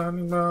running,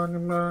 running,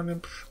 running,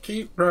 running,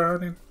 keep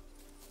running.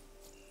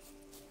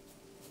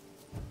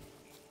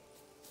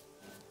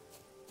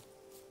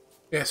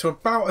 Yeah, so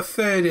about a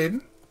third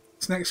in.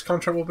 This next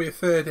contract will be a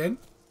third in.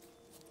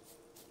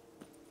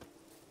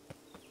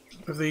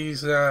 Of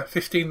these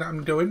 15 that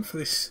I'm doing for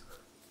this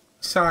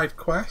side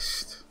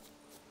quest.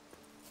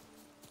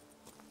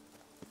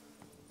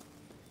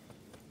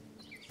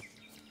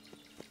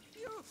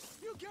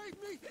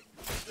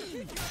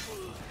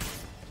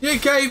 You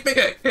gave me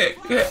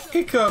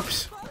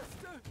hiccups.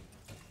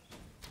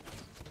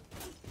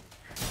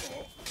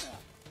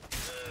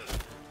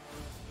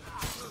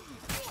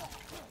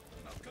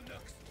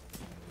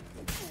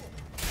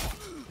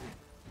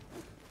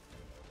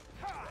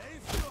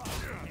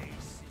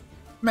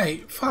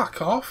 Mate,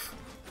 fuck off.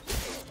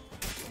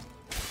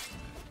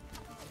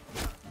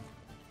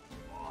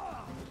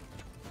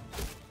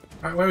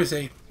 Right, where is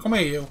he? Come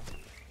here, you.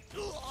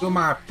 Do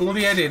my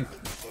bloody head in.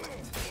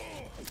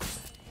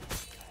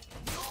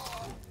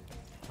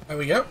 There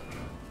we go.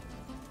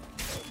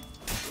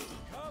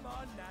 Come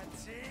on,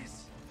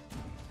 Nazis.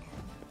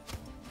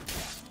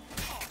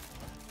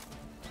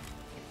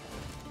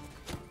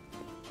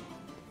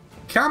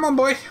 Come on,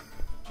 boy.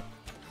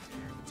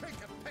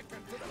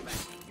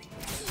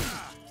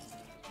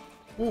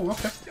 Oh,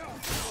 okay.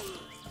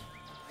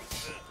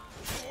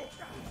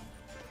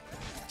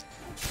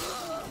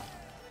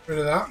 Rid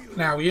of that.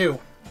 Now you.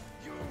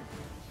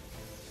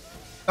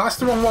 That's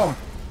the wrong one.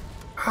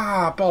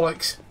 Ah,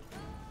 bollocks.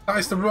 That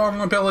is the wrong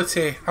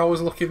ability I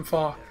was looking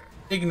for.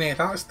 Igni,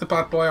 that's the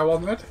bad boy I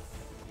wanted.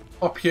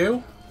 Pop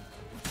you.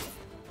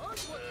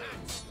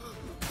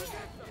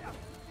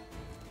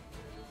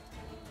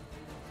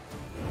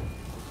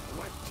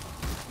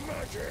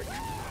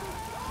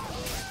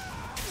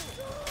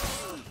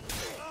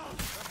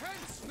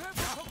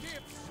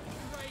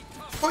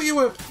 What you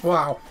were...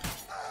 Wow.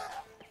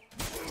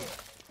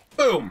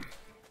 Boom.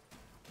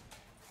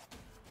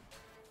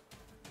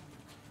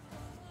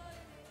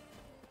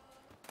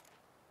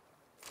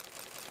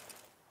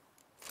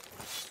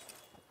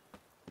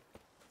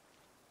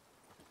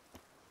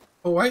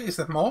 Oh wait, is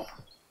there more?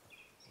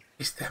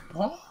 Is there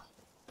more?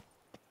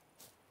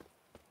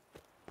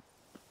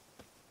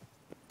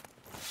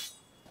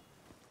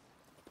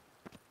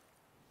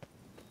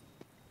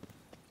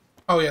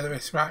 Oh yeah, there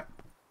is, right.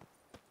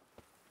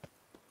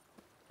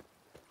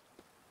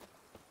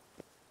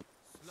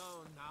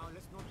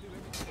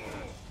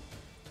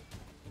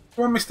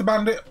 Come on, Mr.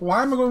 Bandit.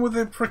 Why am I going with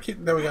the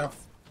frickin'... There we go.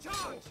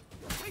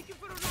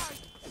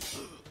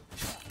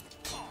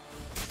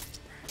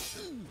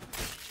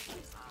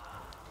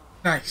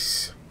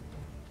 Nice.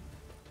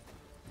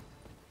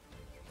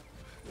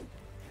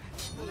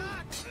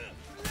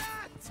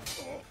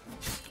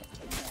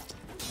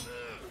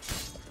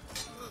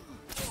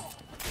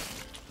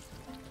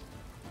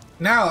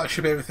 Now that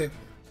should be everything.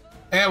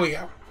 There we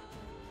go.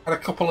 And a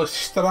couple of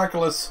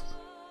stragglers.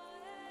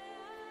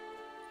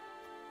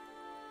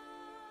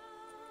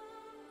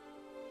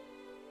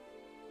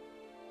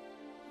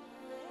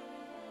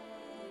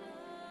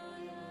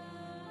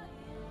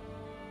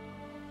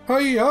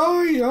 Hi.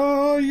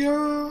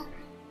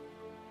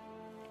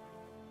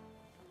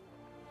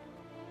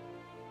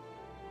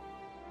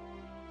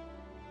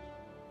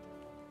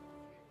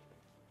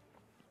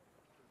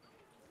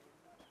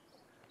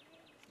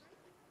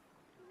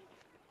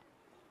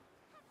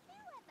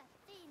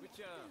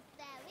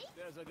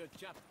 There's a good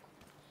chap.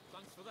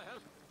 Thanks for the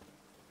help.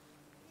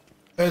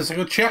 There's a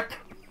good chap.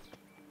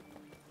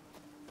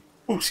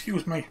 Oh,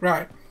 excuse me.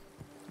 Right.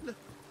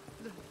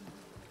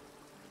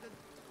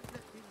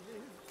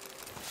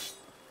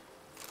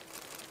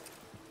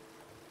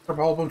 Grab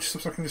a whole bunch of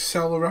stuff so I can just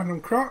sell the random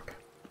crap.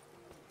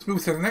 Let's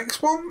move to the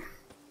next one.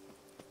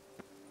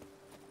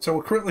 So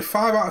we're currently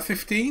 5 out of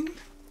 15.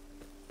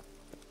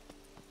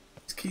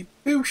 Let's keep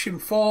pushing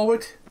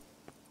forward.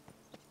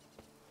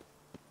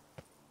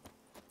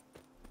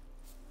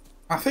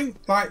 I think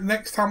like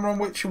next time we're on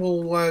Witcher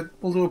we'll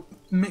do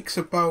a mix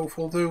of both.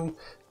 We'll do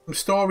some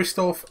story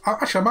stuff.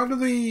 Actually, I might do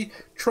the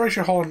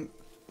treasure hunt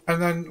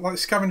and then like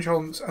scavenger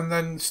hunts and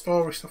then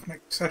story stuff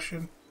next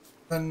session.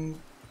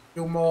 Then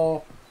do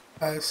more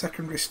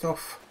secondary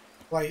stuff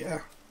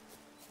later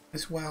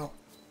as well.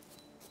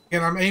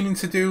 Again, I'm aiming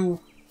to do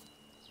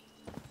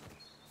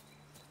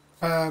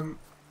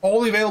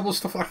all the available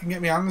stuff that I can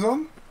get my hands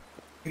on.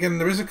 Again,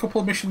 there is a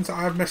couple of missions that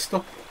I've messed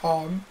up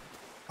on.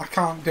 I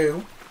can't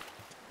do.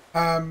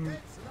 Hance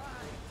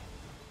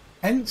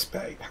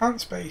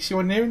base. You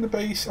are nearing the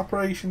base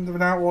operations of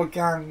an outlaw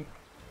gang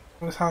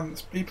known as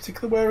Hance. Be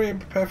particularly wary and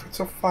prepare for a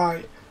tough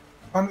fight.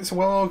 Bandits are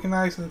well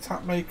organised and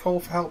attack may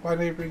call for help by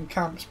neighbouring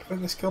camps.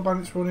 Prevent the skill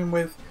bandits running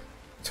with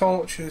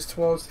torches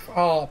towards the...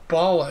 Oh,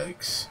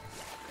 bollocks.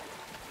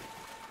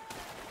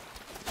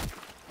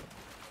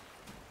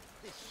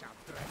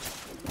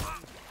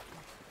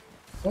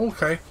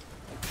 Okay.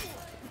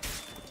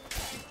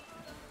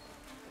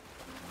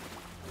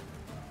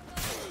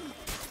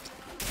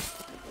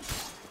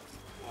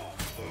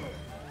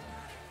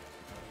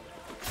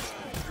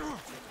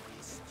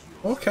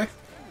 Okay.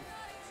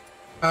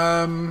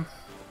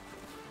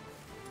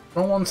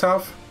 Wrong one,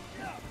 Tav.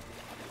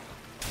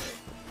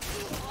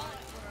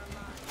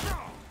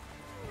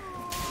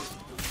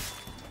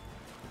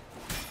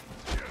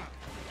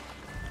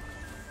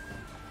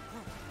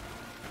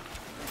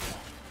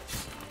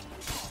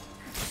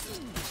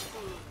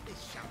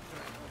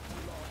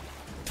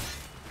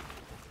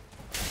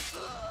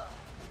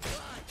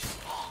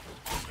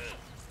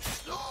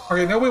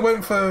 Okay, now we're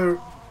waiting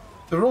for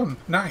the run.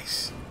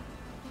 Nice.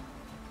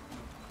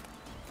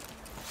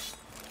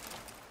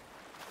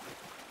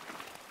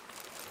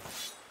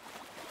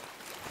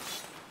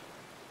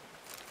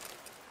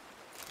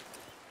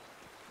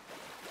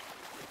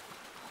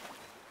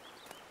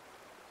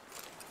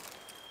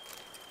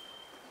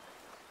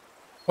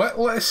 Wet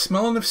lettuce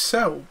smelling of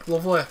soap.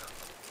 Lovely.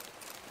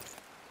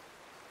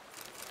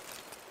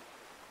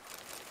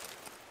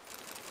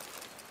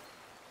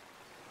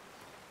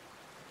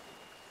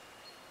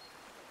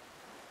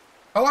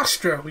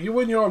 Alastro, you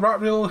and your rat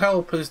reel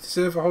helpers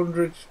deserve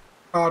 100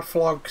 hard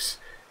flogs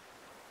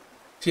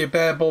to your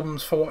bare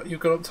bums for what you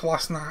got up to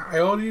last night. I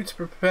order you to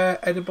prepare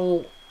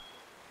edible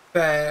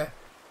fare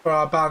for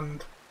our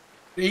band.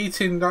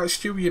 Eating that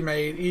stew you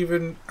made,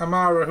 even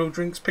Amara, who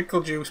drinks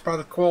pickle juice by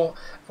the quart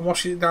and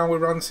washes it down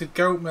with rancid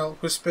goat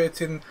milk, was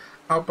spurting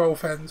out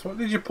both ends. What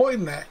did you put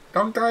in there?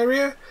 Dog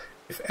diarrhea?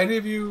 If any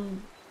of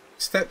you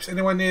steps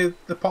anywhere near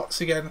the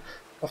pots again,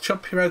 I'll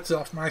chop your heads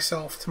off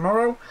myself.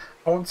 Tomorrow,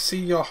 I want to see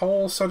your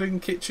whole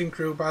sodding kitchen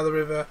crew by the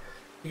river.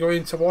 You're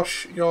going to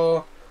wash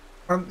your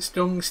ants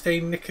dung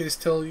stained knickers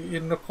till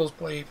your knuckles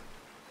bleed.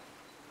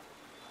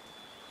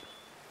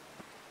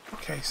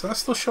 Okay, so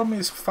that's still showing me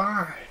as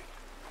 5.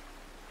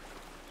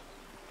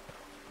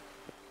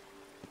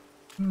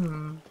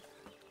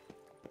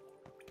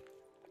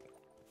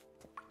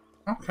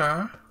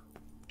 Okay.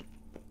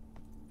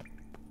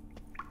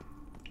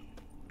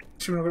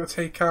 So we're going to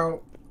take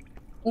out...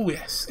 Oh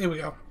yes, here we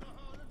go.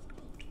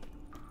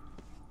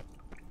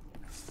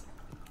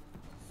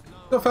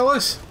 So,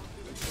 fellas.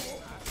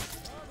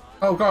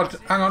 Oh god,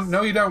 hang on.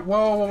 No, you don't.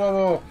 Whoa, whoa, whoa,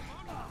 whoa.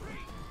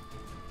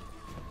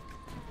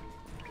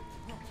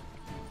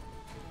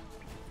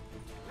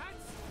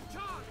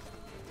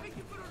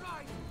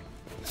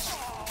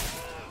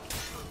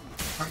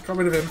 Right, got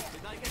rid of him.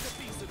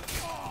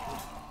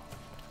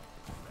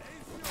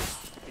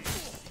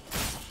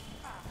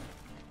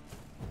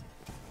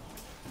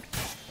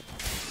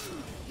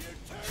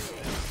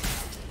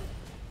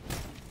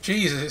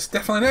 Jesus, it's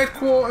definitely in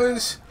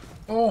headquarters.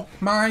 Oh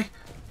my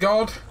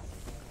god.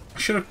 I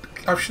should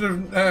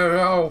have,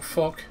 oh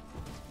fuck.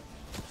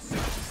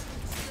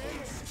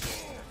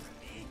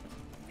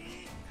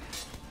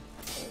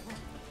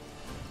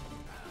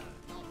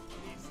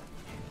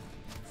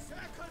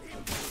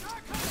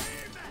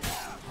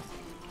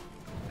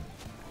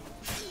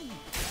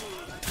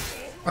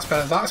 That's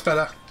better, that's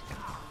better.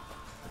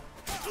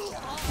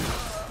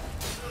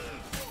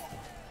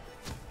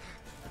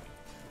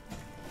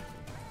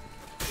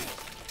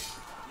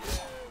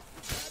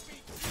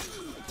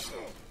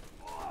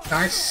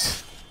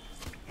 Nice.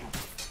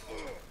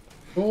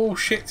 Oh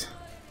shit.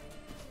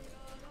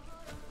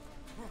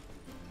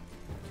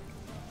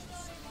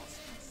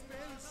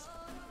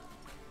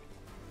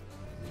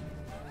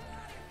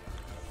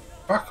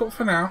 Back up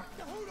for now.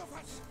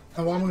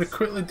 And what I'm going to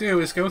quickly do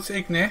is go to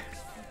Igni.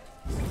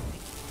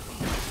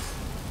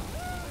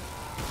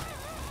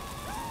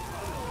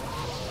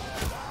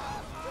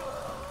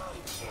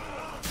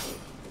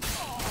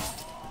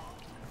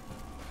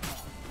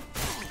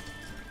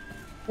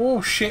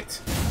 Oh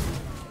shit.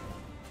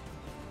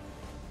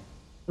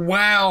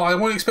 Wow, I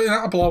wasn't expecting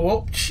that to blow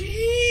up.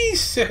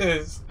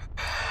 Jesus!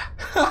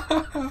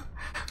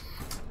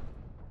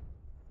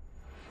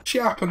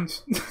 Shit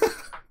happens.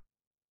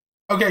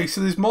 Okay,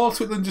 so there's more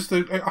to it than just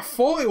a... I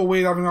thought it was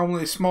weird having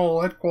only a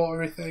small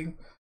headquarter thing.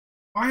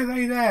 Why are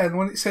they there? And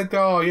when it said,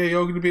 oh yeah,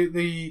 you're going to be at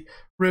the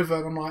river,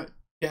 and I'm like,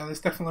 yeah,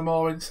 there's definitely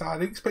more inside. I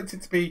didn't expect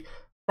it to be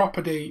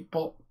proper deep,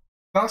 but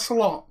that's a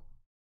lot.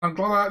 I'm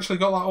glad I actually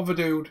got that other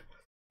dude,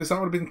 because that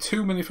would have been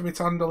too many for me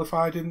to handle if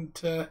I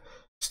didn't...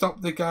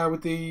 stop the guy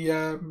with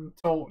the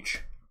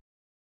torch.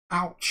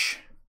 Ouch.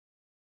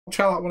 I'll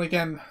try that one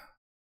again.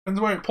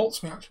 Depends where it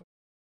puts me, actually.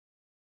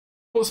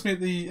 Puts me at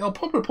the... It'll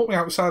probably put me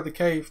outside the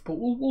cave, but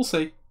we'll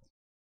see.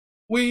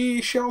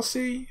 We shall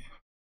see.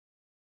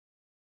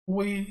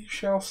 We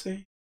shall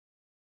see.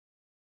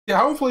 Yeah,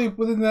 hopefully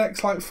within the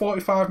next like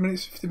 45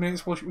 minutes, 50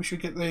 minutes, we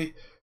should get the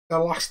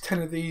last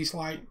 10 of these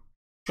like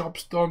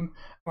jobs done.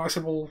 Like I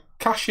said, we'll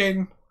cash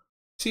in,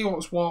 see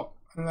what's what,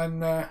 and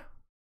then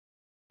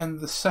end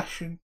the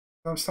session.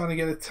 I'm starting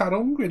to get a tad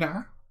hungry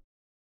now.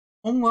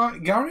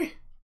 Unlike Gary.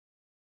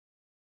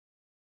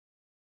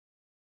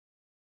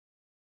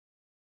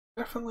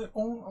 Definitely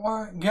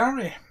unlike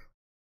Gary.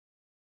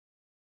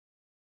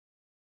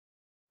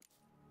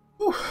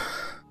 Whew.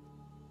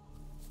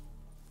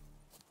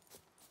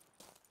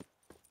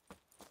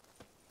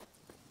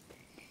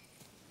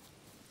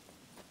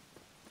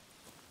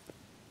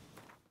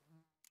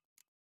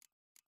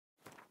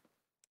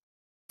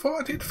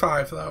 Thought I did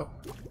 5 though.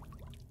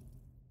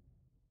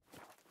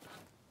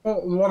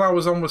 Oh, the one I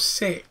was on was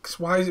 6.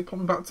 Why is it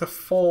putting me back to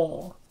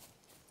 4?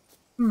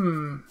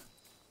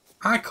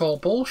 I call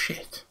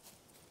bullshit.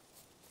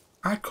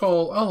 I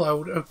call a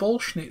load of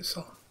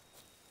bullschnitzel.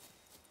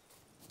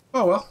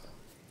 Oh well.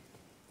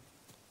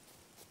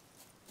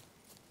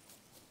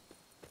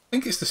 I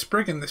think it's the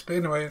sprig in this bit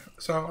anyway,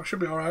 so I should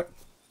be alright.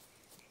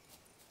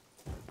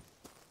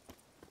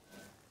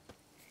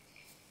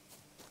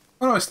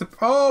 Oh no, it's the...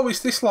 Oh, it's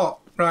this lot.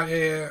 Right,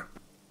 yeah.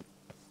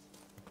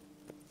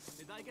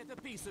 Did I get a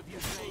piece of you,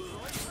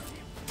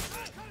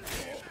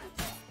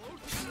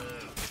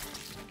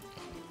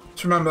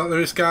 Just remember that there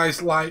is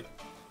guys like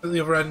at the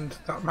other end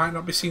that might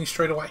not be seen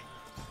straight away.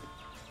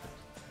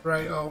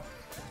 Right, oh.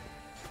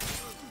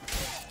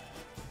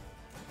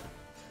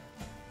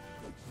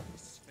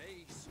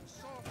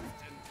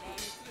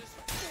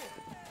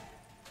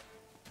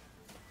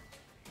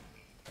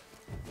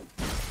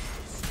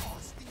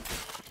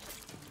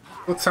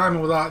 Good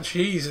timing with that,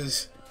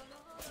 Jesus.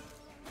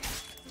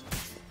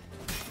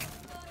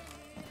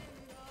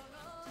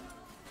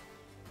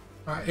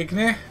 Right,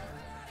 Igni.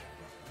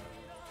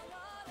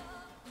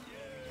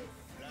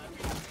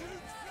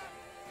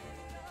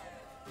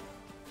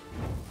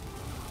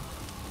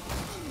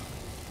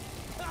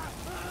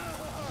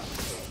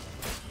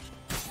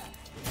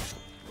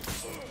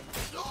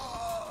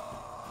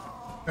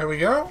 There we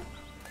go.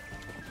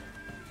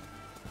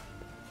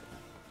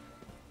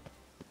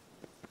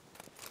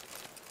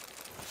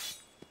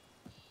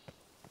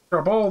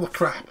 Grab all the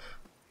crap.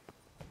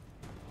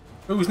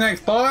 Who's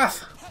next,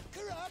 Barth?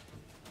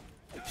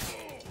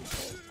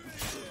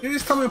 You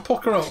just come and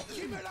pucker up.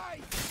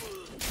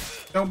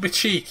 Don't be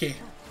cheeky.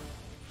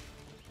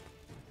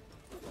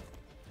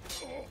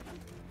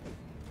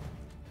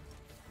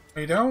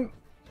 We don't.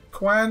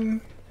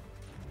 Quen.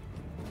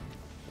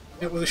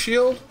 Hit with a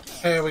shield.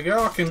 There we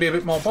go. I can be a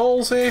bit more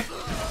ballsy.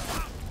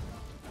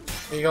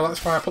 There you go.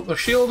 That's why I put the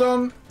shield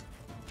on.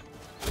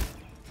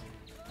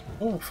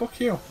 Oh, fuck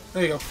you.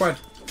 There you go, Quen.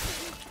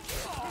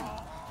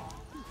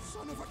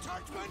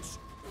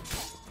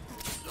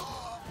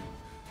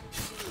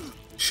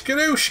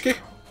 Skadooshki.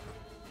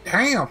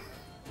 Damn.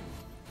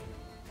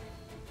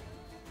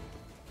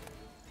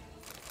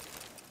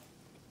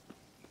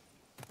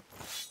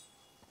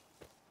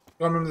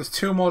 Remember, there's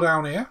 2 more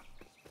down here.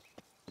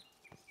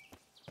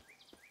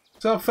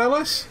 What's up,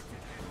 fellas?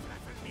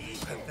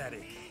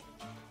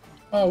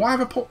 Oh, why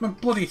have I put my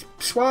bloody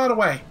sword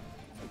away?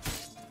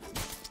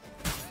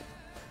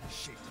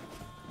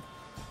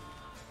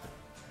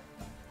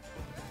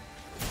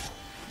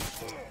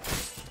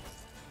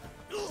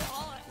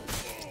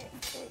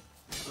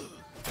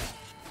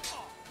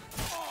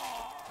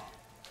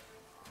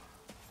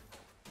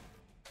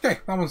 Okay,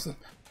 that one's the...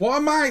 What I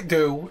might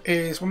do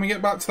is, when we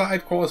get back to that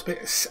headquarters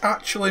bit,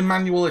 actually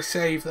manually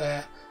save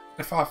there.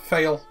 If I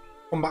fail,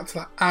 come back to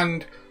that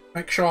and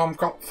make sure I've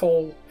got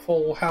full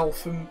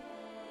health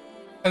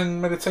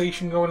and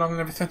meditation going on and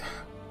everything,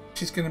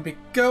 which is going to be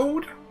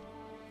gold.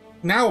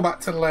 Now we're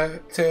back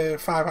to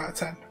 5 out of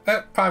 10.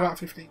 5 out of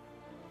 15.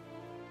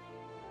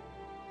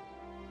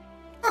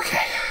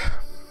 Okay.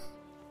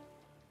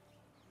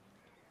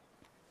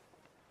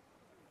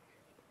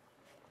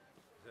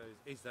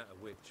 Is that a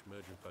witch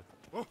murdering folk?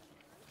 Oh,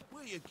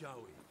 where you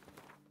going?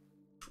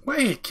 Where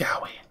you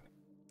going?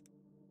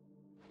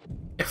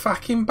 You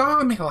fucking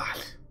barmy lad.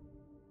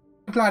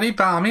 You bloody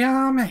barmy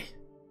army.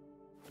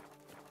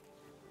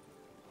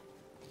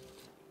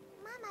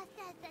 Mama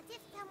says that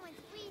if someone's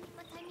really,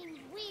 but I mean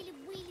really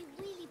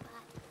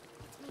bad,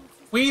 it means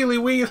he's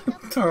Wheelie.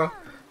 Oh,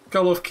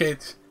 go love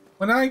kids.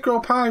 When I grow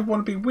up, I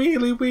want to be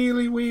really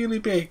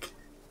big.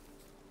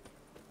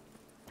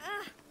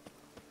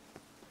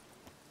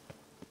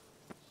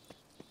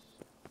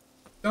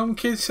 Some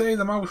kids say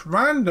the most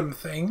random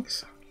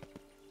things.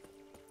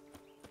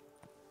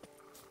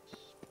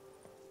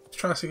 Let's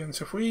try this again.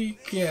 So if we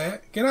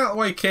get out of the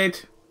way,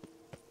 kid.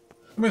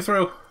 Coming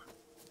through.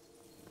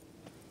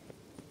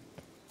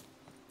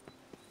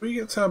 If we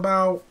get to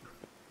about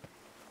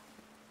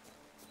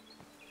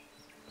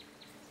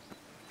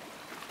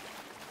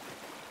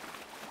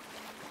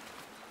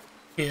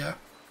here.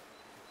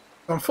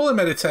 So I'm fully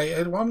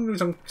meditated. What I'm going to do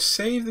is I'm going to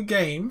save the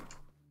game.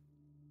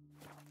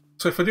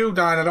 So if I do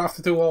die, I don't have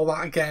to do all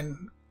that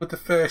again with the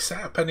first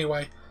setup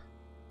anyway.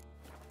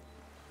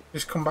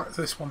 Just come back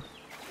to this one.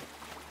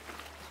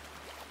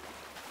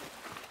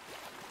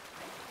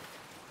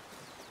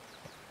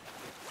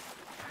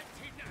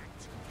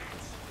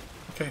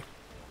 Okay.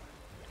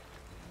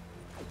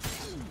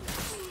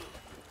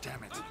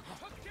 Damn it.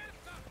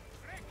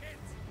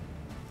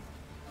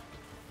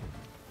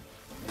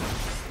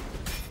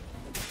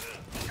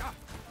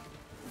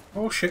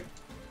 Oh shit.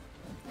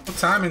 Good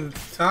timing,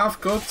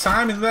 Tav. Good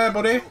timing there,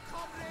 buddy.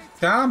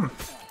 Damn.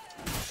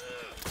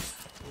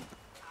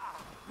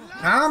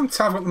 Damn,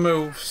 Tav got the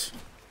moves.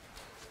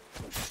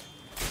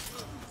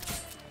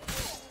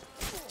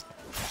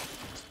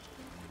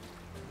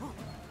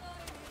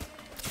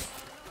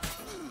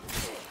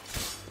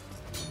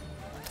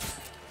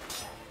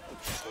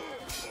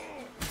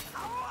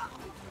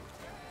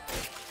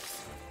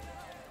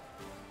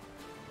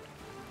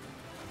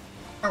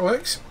 That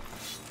works.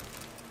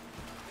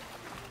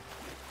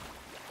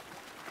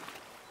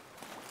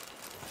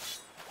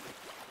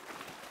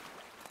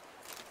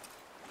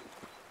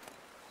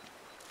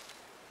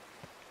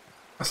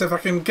 So if I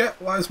can get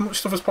as much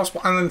stuff as possible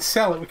and then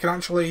sell it, we can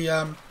actually,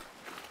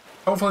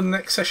 hopefully in the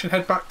next session,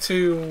 head back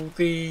to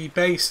the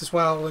base as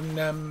well and,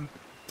 I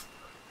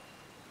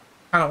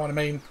know what I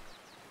mean.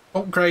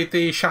 Upgrade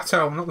the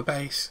chateau, not the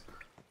base.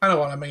 I know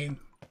what I mean.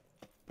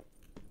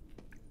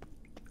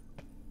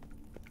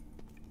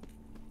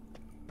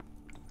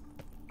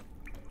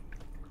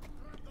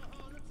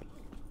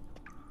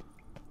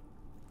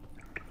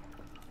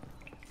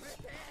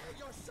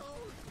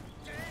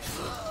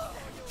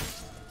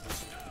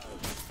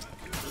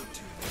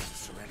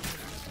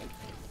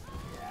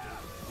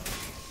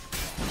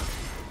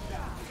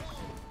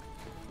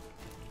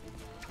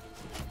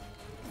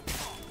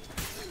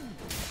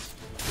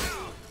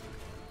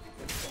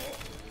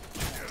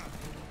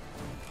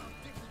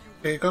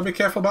 Okay, gotta be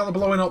careful about the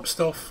blowing up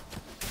stuff.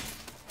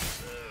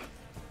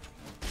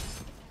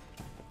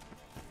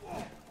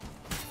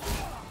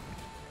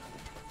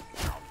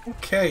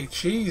 Okay,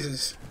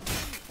 Jesus.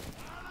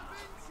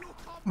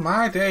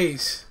 My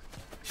days.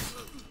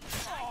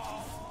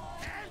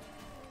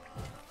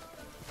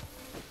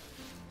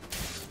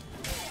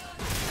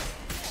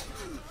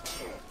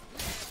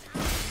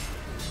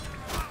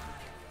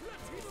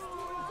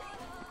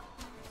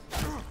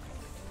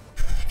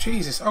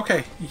 Jesus,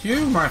 okay,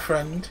 you, my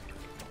friend,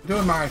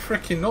 doing my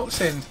freaking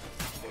nuts in.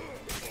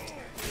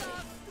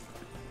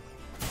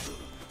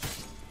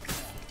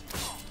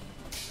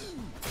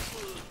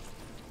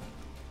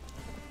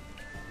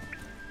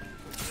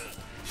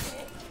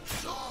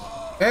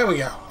 There we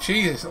go.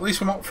 Jesus, at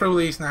least we're not through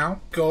these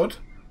now. Good.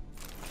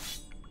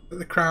 Get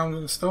the crowns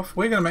and stuff.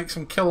 We're going to make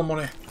some killer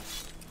money.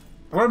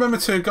 I want to remember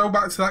to go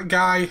back to that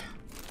guy. I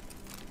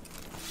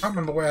can't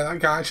remember where that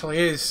guy actually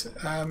is.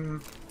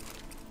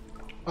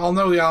 I'll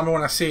know the armor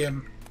when I see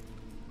him.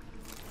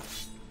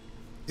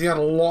 He had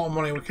a lot of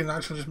money. We can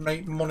actually just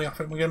make money off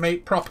it. We're going to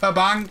make proper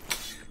bank.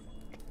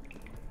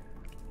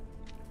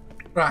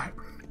 Right.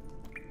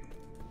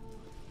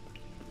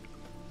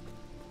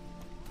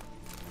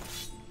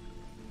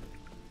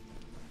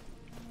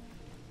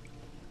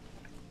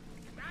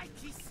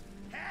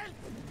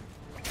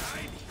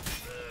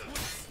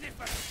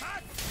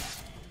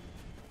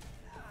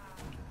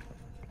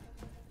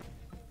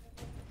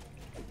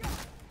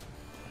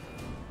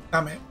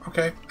 Damn it.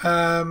 Okay.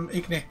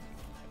 Igni.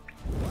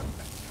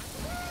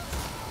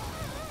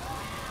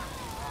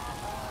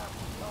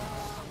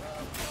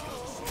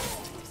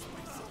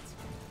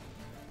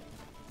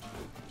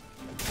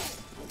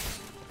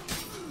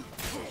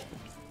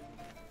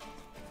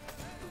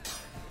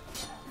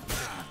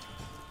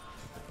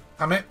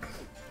 Damn it.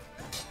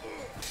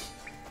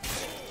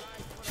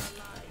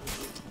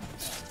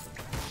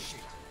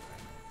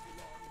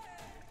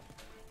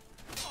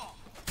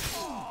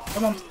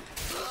 Come on.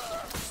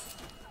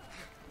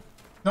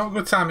 Not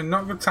good timing,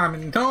 not good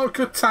timing, not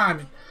good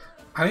timing.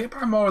 I need to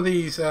buy more of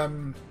these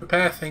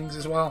repair things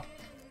as well.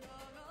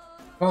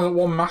 I've only got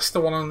one master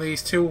one on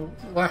these, two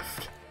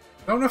left.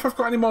 I don't know if I've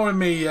got any more in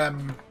me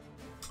in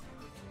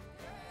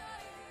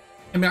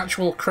the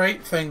actual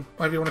crate thing,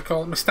 whatever you want to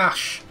call it, my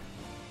stash.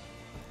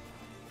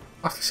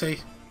 I'll have to see.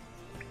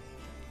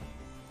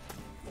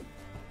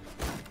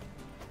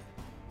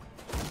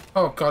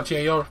 Oh god, yeah,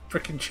 you're a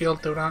freaking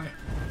shield dude, aren't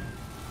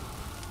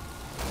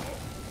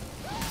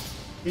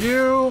you?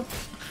 You!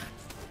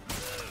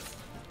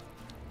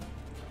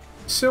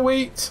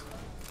 Sweet!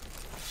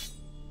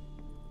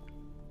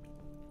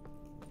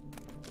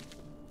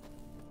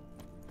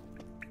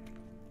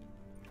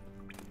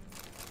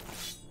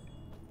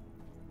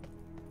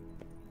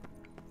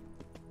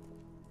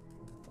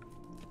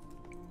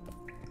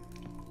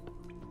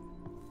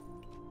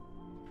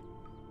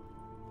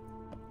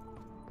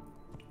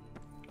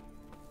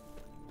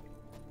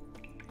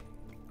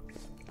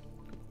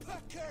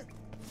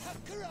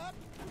 Pack her up!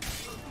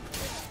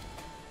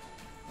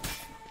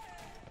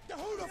 The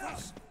whole of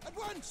us! At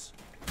once!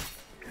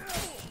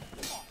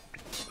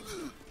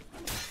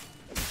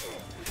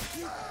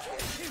 You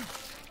killed him!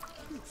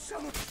 You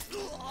son of...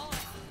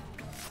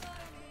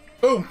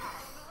 Boom!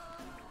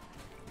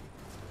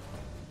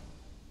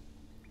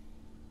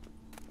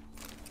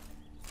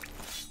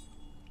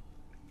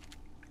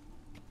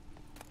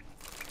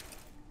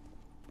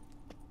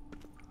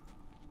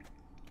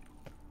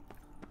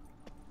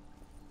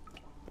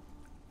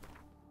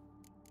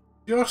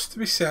 Just to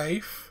be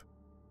safe.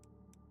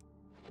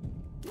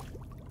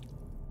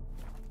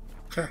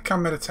 Okay, I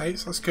can meditate,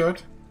 so that's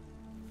good.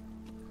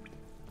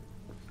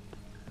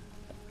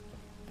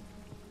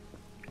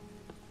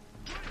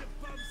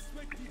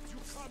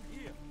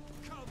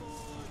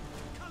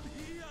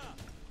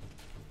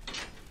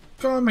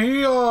 Come here!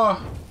 You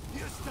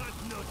stand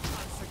no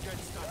chance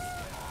against us!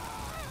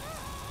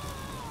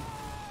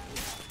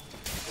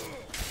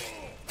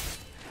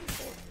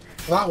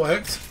 Well, that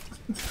worked.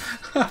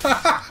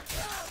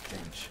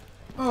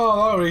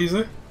 Oh, that was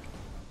easy.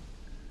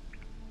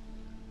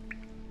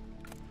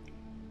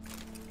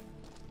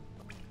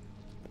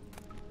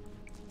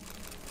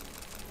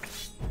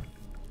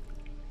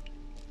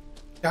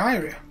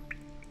 Diarrhea.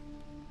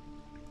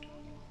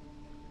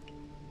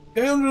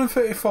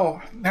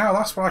 834. Now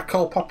that's what I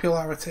call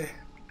popularity.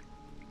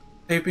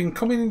 They've been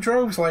coming in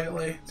droves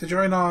lately to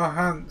join our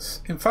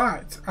hands. In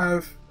fact,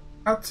 I've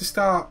had to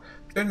start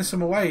turning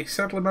some away.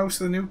 Sadly, most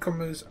of the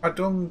newcomers are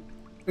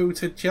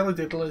dung-booted jelly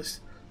diddlers.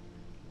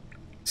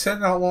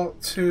 Sent that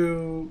lot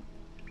to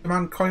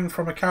demand coin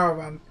from a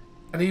caravan,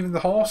 and even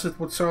the horses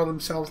would saw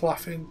themselves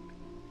laughing.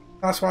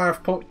 That's why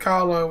I've put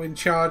Carlo in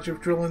charge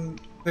of drilling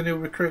the new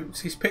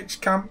recruits. He's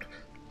pitched camp to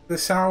the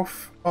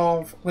south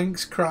of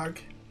Lynx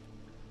Crag,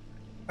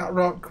 that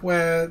rock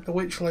where the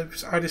witch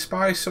lives. I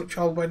despise such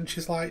old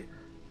wenches like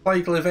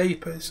plaguely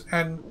vapours,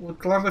 and would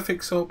gladly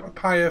fix up a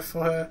pyre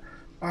for her,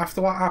 but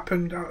after what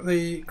happened at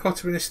the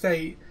Cluttering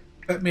estate,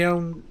 let me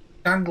own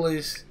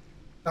danglies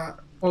that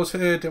was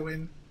her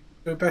doing.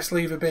 So best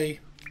leave her be.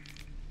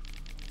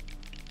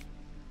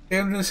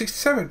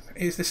 867.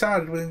 It's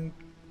decided within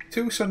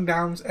 2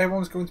 sundowns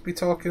everyone's going to be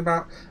talking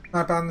about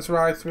my band's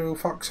ride through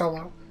Fox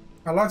Hollow.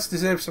 My lads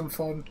deserve some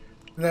fun,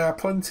 and there are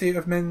plenty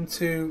of men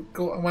to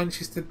gut and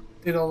wenches to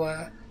diddle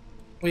there.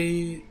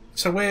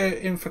 So we're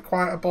in for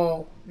quite a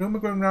ball.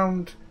 Rumour going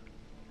round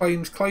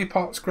claims clay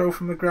pots grow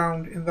from the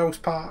ground in those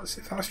parts.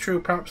 If that's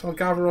true, perhaps I'll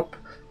gather up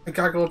a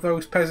gaggle of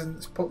those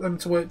peasants, put them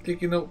to work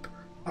digging up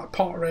that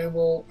pottery, and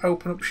we'll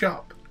open up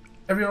shop.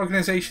 Every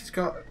organisation's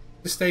got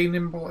to stay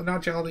nimble and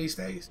agile these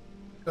days,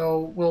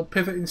 so we'll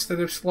pivot. Instead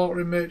of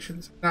slaughtering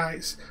merchants at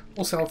nights,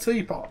 we'll sell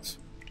teapots.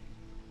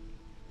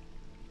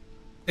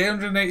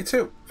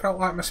 882. Felt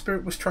like my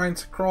spirit was trying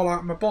to crawl out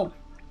of my bum.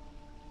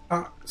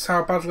 That's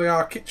how badly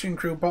our kitchen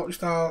crew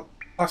botched our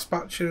last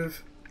batch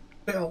of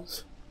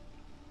victuals.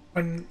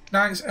 When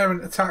knights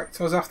errant attacked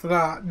us after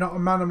that, not a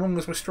man among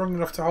us was strong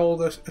enough to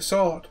hold a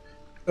sword,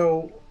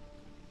 so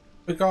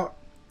we got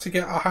to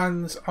get our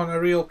hands on a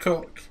real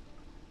cook.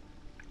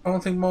 I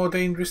don't think more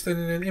dangerous than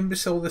an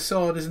imbecile with a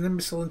sword is an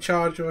imbecile in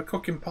charge of a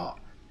cooking pot.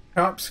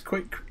 Perhaps a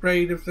quick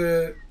raid of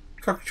the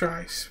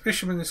cockatrice,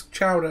 fisherman's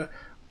chowder,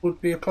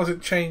 would be a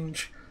pleasant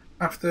change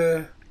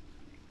after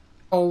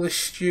all this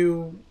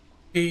stew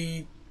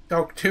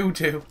dog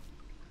do.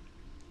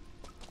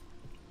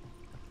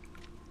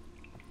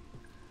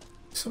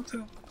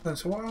 Something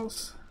else. So what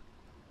else?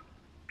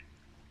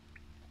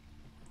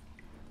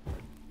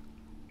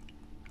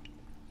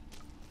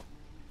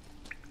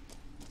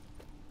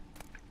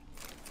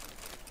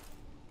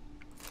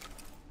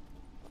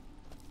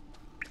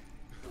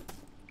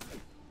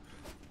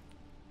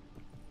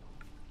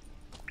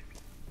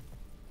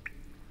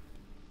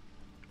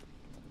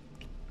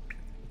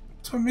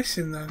 What's I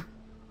missing then?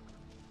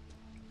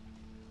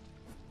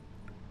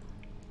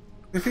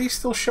 If he's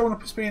still showing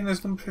up as being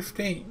as number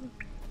 15.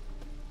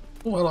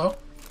 Oh, hello.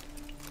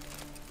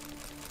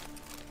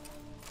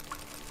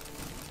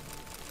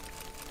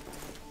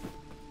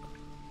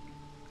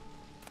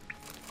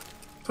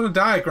 For the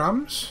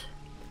diagrams.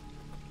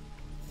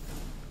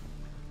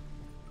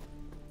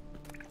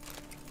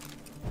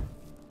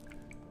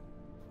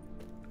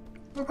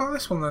 What about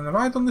this one then? Have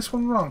I done this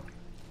one wrong?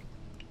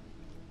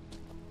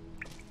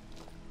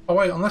 Oh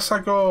wait, unless I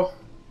go...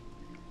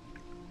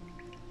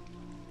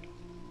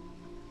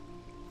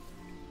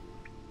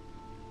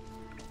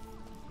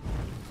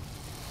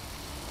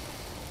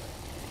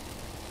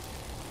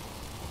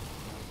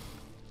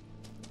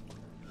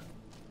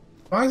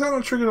 Why is that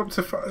not triggered up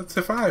to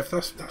 5?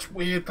 That's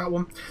weird, that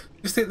one.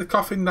 Just take the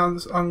coffin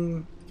dance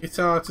on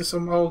guitar to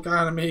some old guy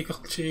on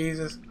Omegle.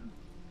 Jesus.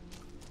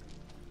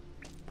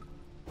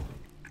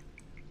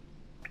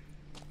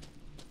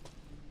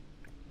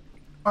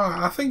 Oh,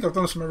 I think I've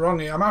done something wrong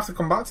here. I might have to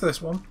come back to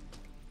this one.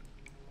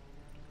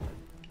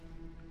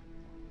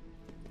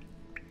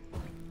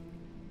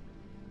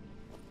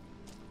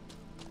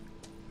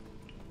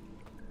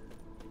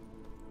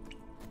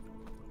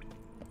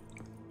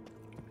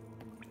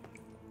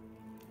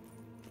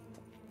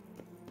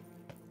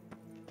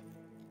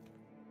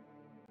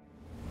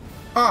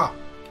 Ah!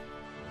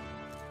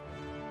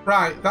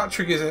 Right, that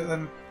triggers it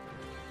then.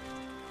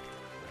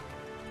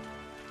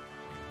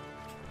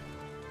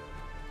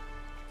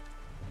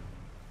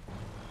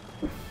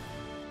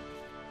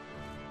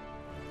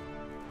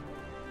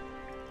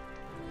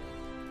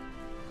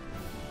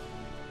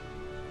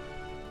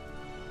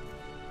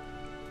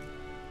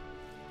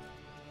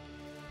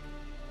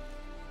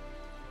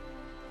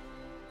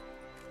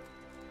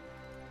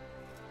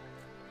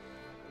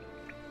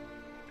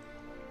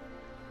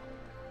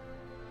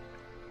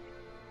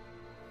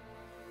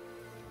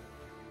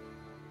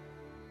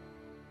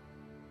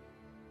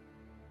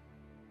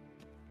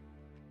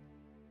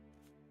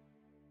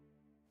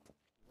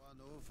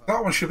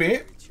 That one should be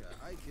it.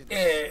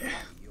 Yeah.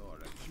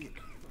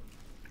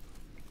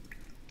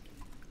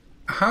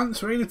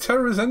 Hans, reign of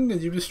terror has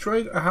ended. You've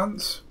destroyed a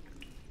Hans.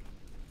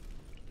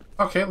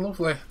 Okay,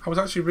 lovely. I was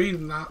actually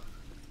reading that.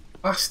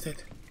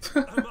 Bastard.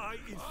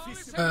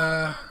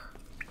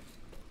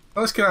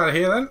 Let's get out of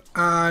here then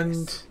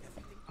and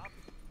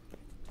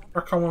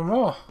work on one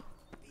more.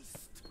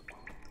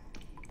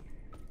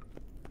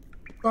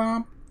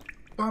 Bum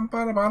bum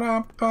ba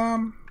ba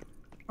bum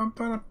bum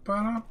ba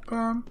ba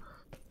bum.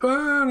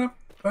 Oh,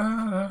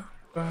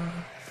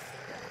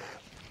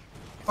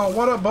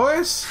 what up,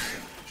 boys?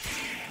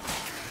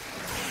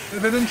 Bit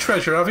of hidden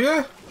treasure, have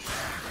you?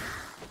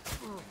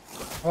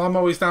 Well, I'm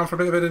always down for a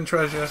bit of hidden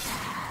treasure.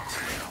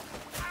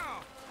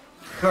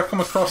 If I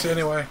come across it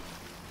anyway.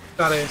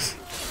 That is.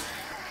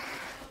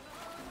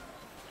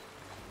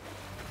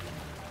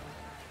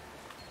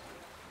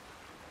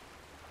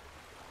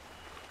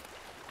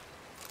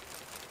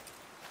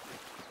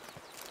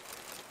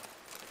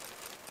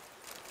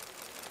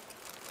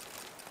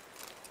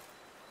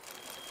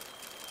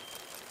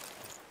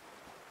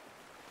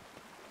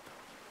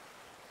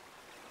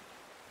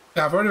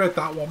 Yeah, I've already read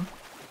that one.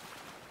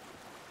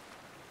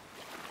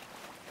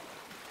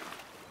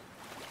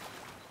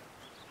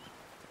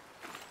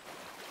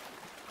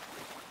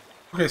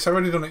 Okay, so I've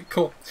already done it.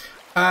 Cool.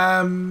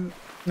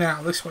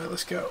 Now, this way,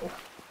 let's go.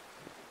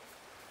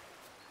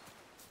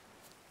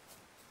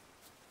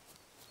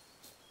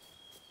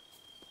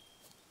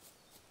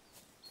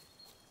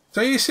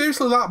 So are you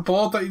seriously that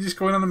bored that you're just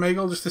going on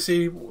Omegle just to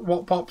see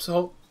what pops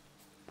up?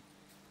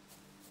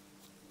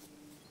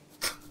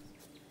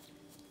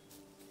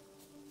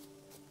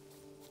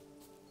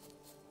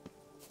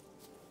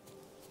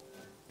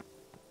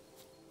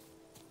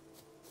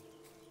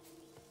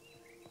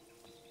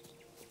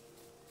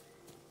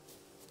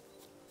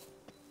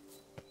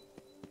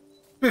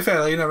 To be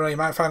fair, you never know, you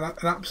might find an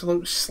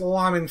absolute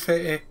slamming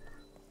fitty.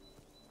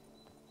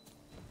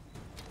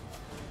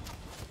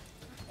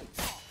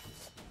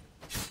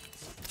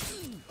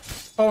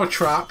 Oh, a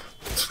trap.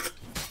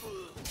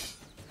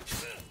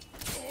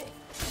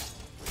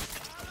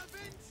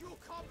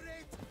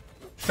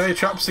 Okay,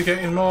 traps are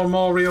getting more and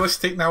more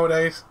realistic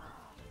nowadays.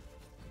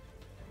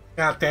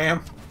 God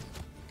damn.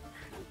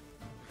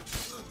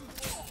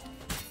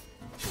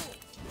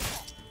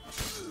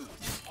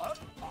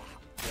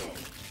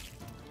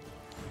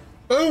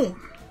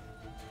 Boom!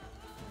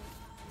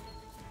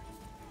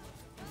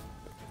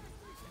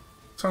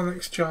 What's our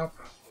next job?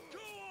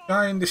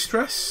 Guy in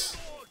distress.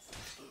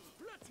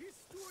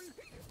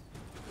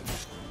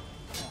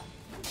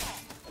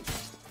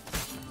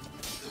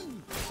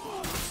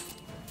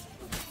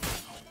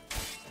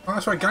 Oh,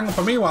 that's right, gang up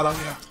on me, why don't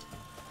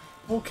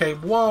you? Okay,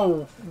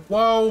 whoa.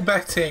 Whoa,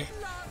 Betty.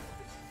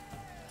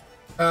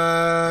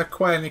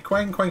 Quen.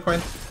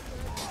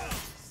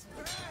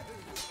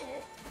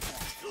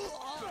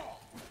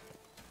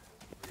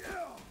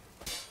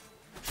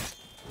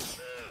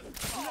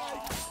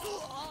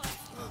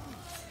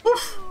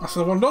 Oof, that's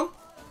another one done.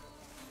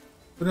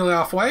 We're nearly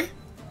halfway.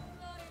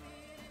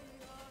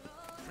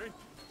 Friend,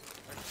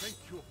 I thank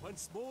you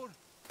once more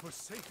for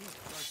saving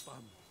my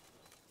bum.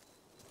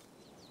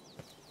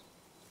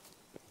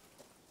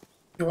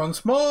 You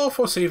once more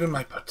for saving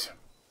my butt.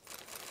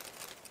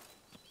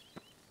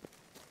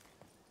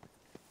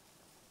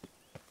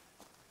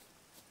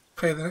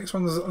 Okay, the next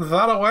one's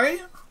that away.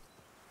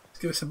 Let's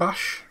give this a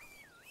bash.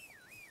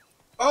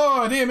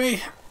 Oh, dear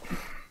me.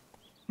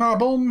 My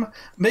bum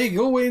may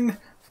going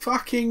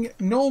fucking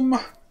numb.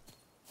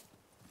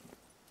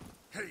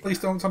 Please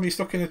don't tell me you're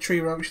stuck in a tree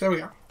roach. There we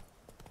go.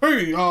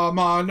 Hey, oh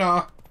man.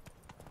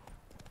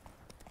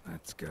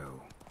 Let's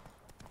go.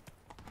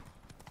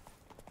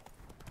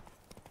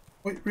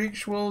 Wait,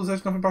 reach walls,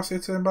 there's nothing past here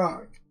to turn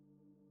back.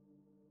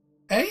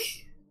 Eh?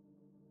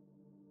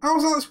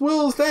 How's that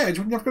world's edge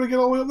when you've got to get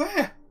all the way up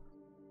there?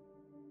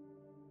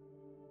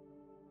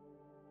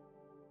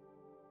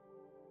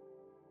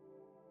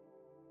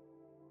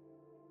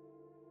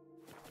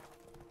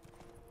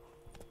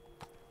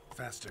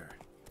 Faster.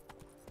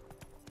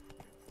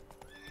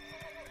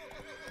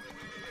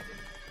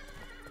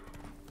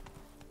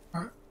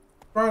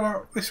 Right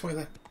out this way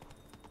then.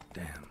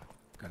 Damn.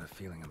 Got a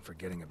feeling I'm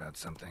forgetting about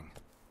something.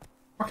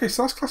 Okay,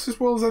 so that's classed as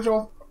world's edge.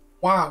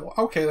 Wow.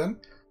 Okay then.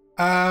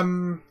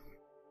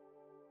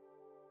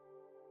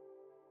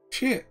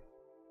 Shit.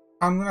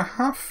 I'm gonna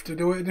have to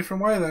do it a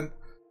different way then.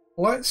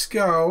 Let's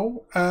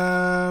go.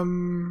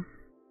 I'm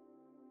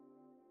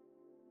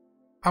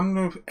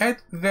gonna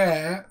head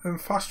there, then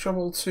fast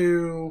travel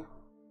to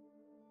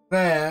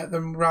there,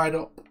 then ride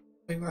up. I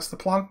think that's the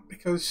plan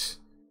because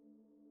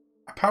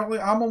apparently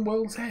I'm on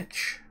world's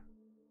edge.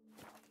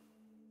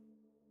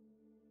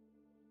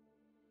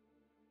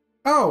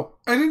 Oh,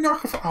 I didn't know I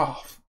could.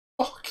 Oh,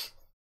 fuck.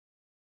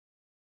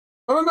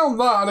 I don't know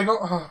that, and I got.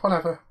 Oh,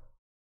 whatever.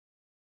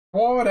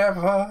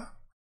 Whatever.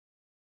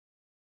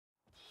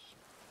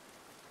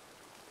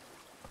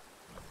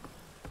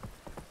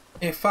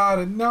 If I'd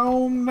have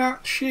known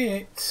that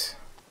shit.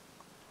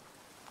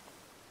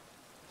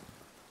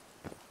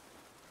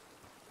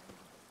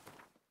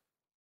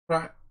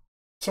 Right.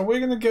 So we're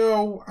going to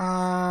go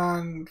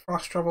and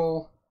fast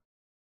travel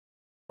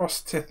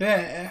across to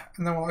there,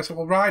 and then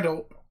we'll ride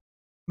up,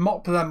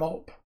 mop them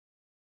up.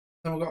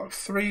 Then we've got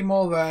 3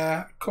 more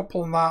there, a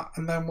couple on that,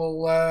 and then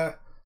we'll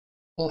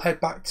head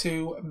back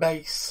to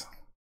base.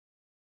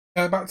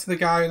 Back to the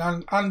guy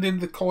and in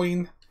the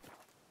coin.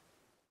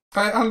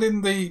 And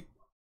in the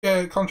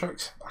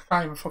contracts. I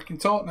can't even fucking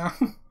talk now.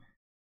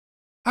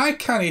 I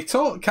can't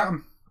talk,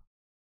 Captain.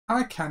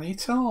 I can't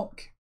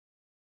talk.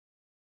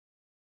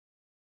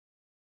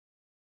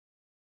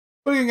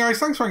 But again, guys,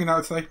 thanks for hanging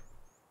out today.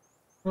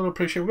 Really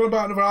appreciate it. We've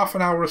got about another half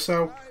an hour or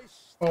so,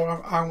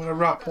 or I'm going to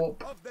wrap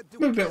up.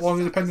 Maybe a bit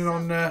longer, depending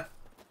on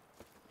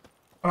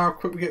how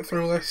quick we get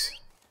through this.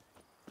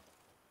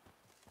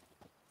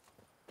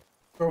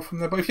 Go from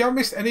there. But if you haven't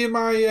missed any of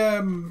my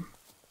oh,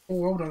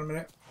 hold on a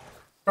minute.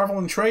 Travel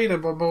and trader,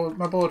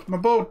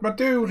 my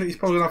dude, he's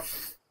probably gonna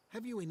have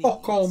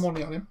fuck all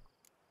money on him.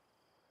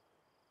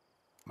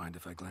 Mind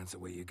if I glance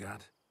at what you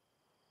got?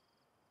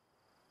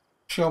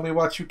 Show me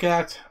what you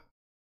got.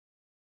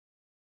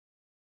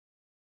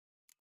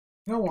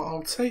 You know what?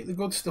 I'll take the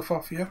good stuff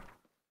off you.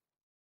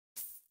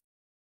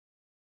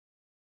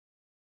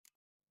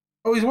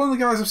 Oh, he's one of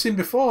the guys I've seen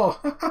before.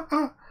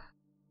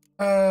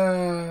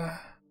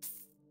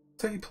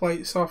 Take your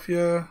plates off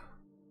you.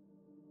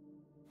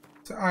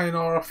 Take iron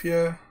ore off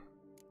you.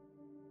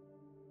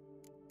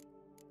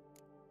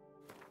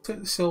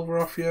 Take the silver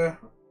off you.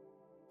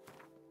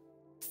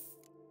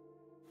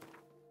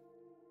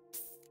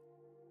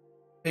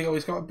 There you go,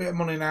 he's got a bit of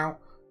money now.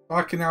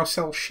 I can now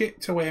sell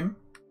shit to him.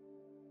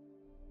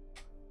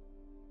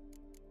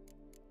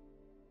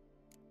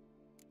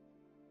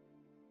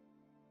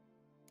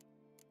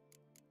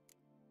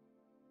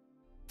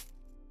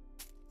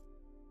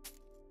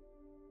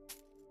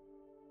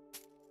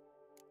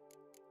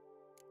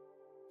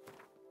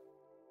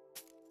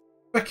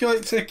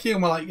 Speculate to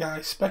accumulate,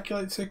 guys.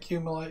 Speculate to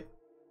accumulate.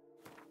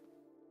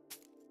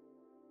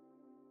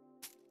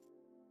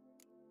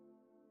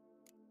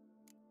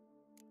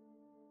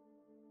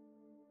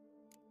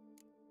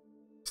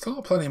 Still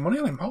got plenty of money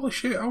on him. Holy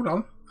shit, hold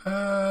on.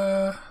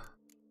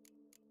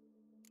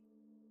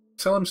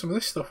 Sell him some of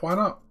this stuff, why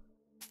not?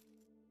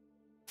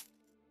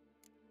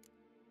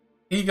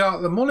 He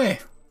got the money.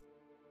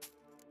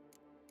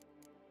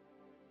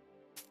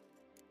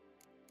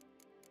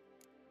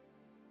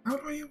 How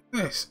do I use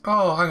this?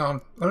 Oh, hang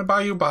on. Let me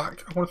buy you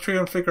back. I want to try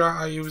and figure out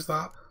how to use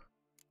that.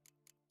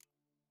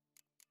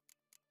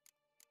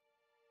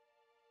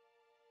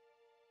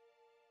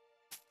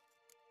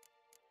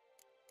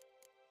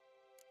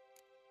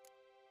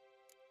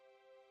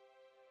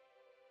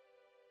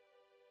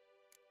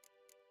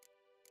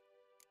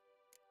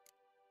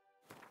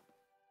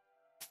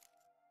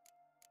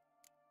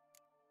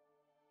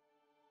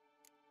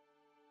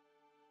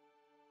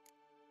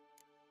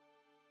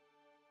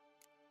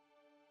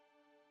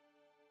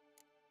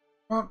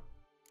 Come on.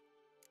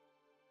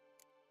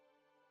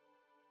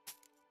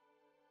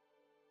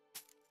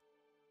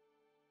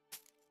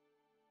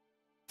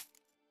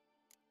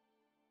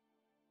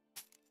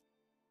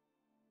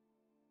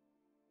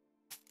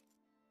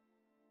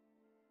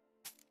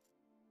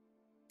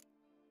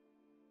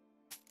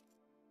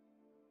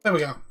 There we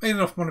go. Ain't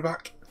enough money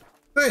back.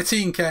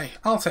 13k.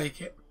 I'll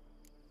take it.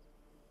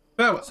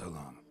 Farewell. So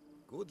long.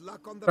 Good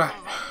luck on the Right.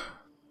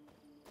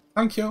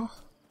 Thank you.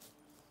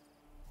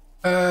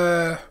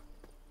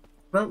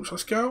 Ropes,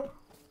 let's go.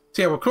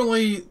 So yeah, we're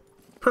currently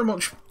pretty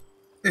much,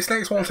 this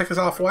next one will take us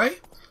halfway. And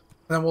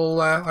then we'll,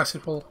 like I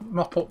said, we'll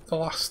mop up the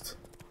last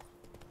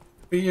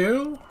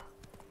few.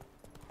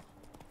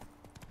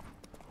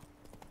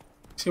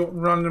 See what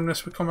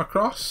randomness we come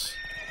across.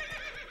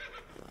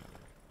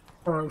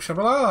 Or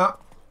something like that.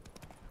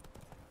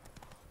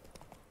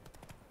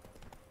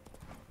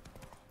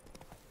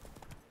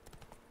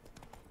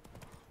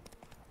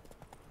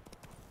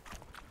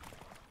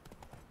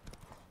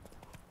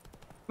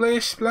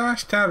 Splish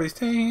splash, Taavi's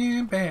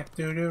stand back.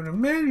 Was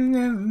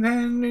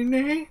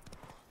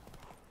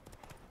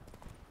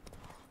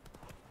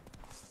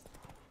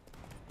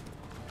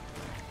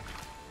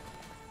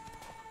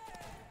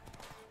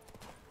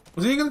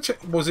he gonna?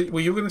 Were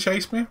you gonna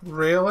chase me?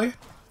 Really?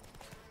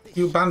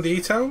 You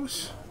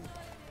banditos?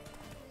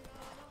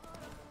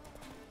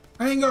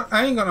 I ain't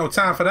got no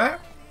time for that.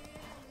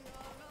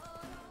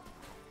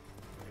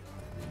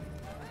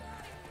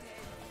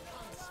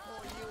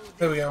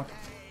 There we go.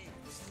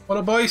 What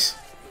up, boys?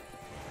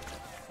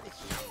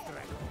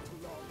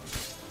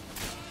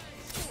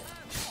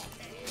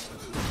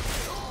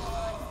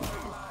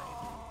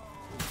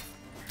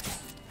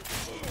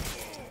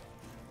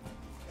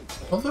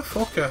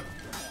 Motherfucker.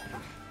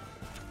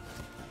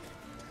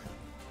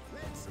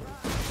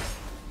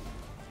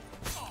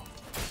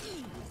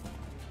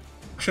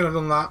 I should have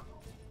done that.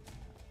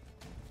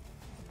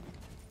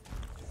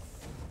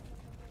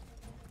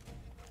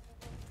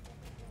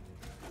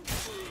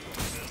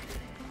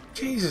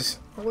 Jesus,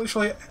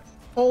 literally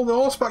all the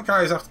horseback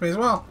guys after me as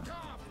well.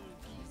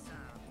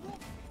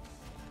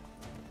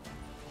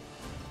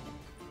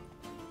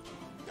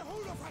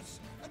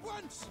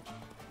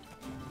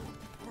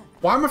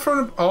 Why am I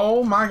throwing a...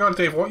 Oh my god,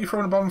 Dave, what are you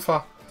throwing a bomb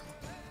for?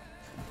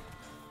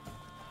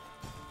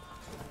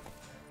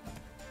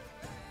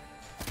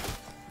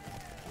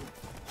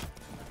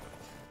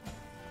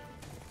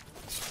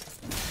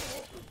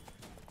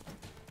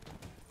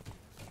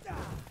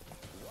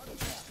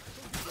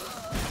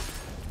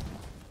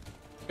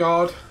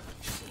 God.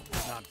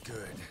 Not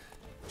good.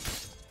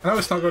 I know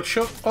it's not good.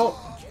 Shut up,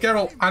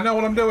 Geralt. I know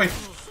what I'm doing.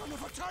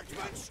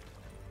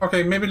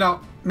 Okay, maybe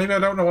not. Maybe I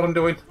don't know what I'm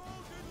doing.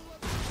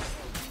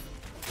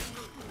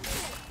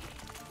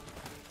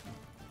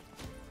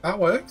 That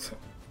worked.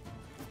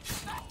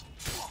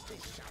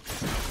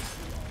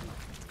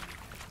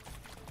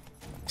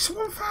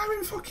 Someone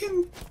firing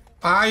fucking...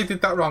 I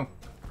did that wrong.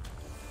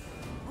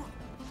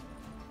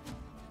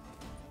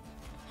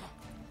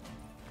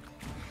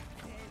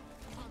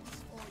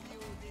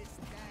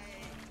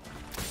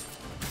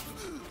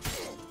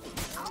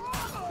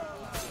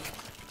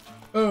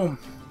 Boom.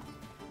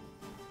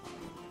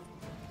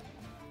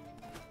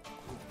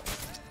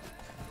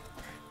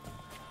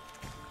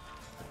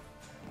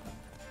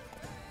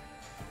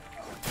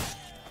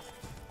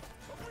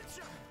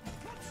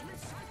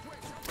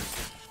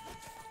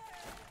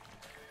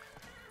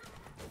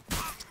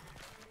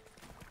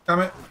 Damn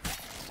it.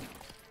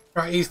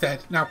 Right, he's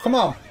dead. Now, come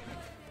on.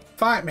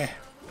 Fight me.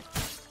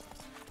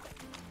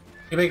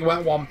 You big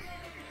wet one.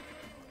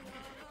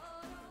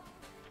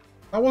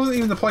 That wasn't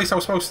even the place I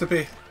was supposed to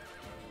be.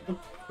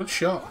 Good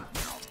shot.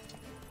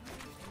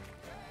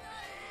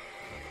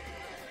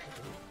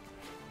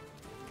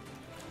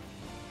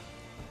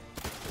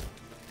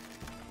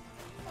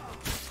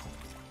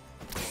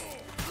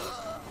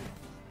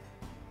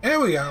 Here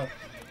we go.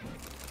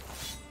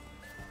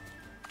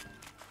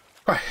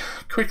 Right,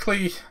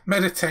 quickly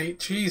meditate.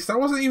 Jeez, that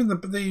wasn't even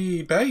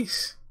the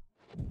base.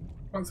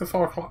 Went to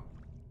 4 o'clock.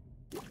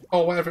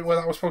 Or whatever where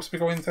that was supposed to be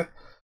going to.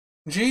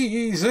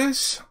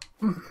 Jesus.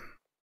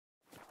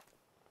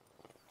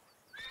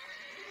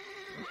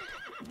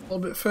 A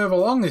little bit further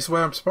along is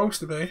where I'm supposed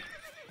to be.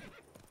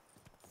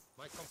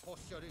 My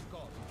composture is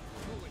gone.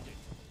 Ruined it.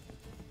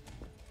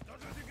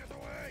 Don't let him get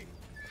away.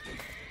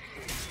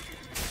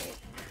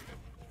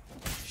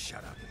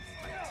 Shut up.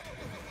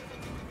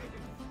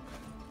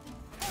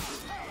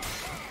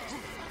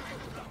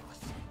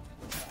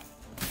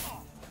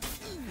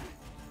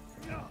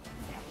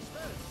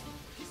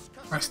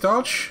 Nice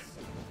dodge.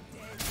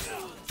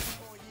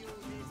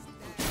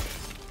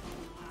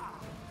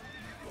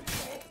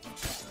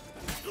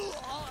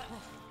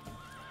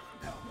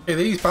 Okay,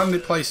 these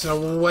bandit places are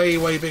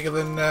way bigger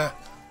than the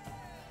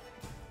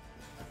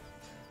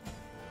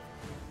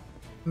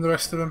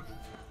rest of them.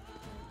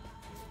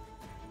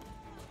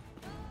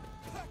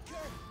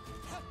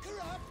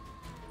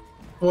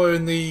 Or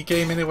in the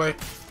game anyway.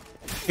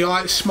 You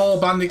like small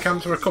bandit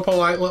camps or a couple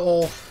like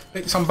little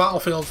bits on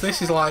battlefields.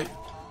 This is like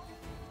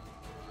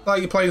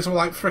like you're playing something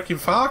like freaking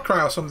Far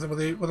Cry or something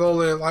with all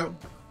the like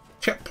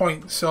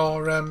checkpoints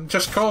or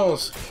Just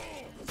Cause.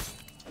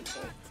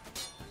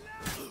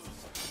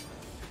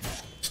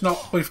 It's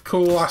not with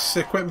cool ass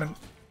equipment.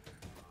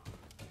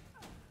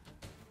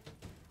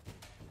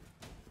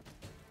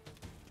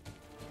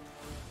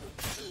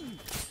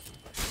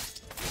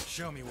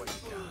 Show me what you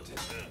got.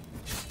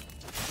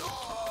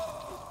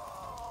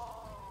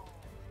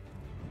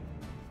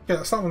 Yeah,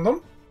 that's that one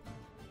done.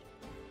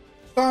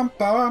 Bam,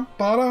 bam,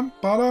 bam,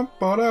 bam,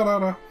 bam,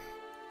 bam.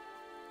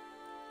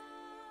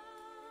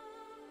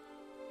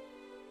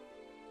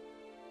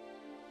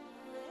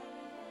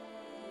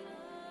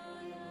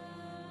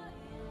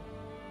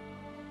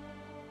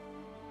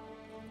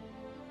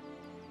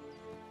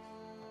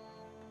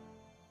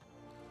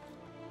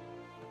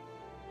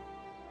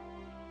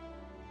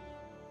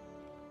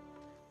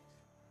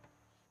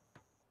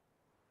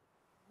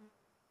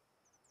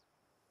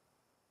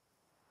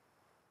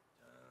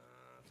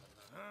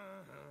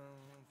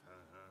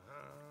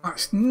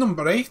 That's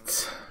number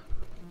 8.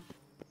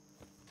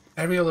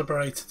 Area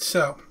liberated.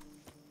 So,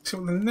 see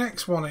what the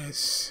next one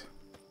is.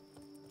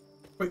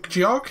 Quick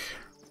jog.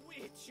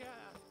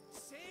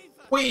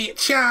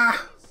 Witcher!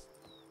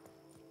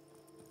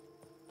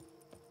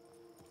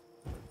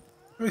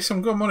 There's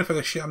some good money for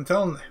this shit, I'm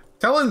telling you.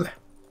 Telling you!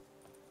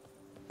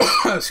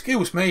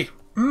 Excuse me.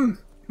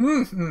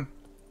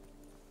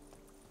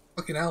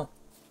 Fucking hell.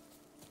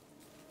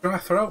 Dry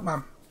throat,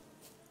 man.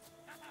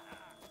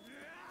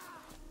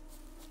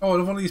 Oh,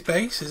 another one of these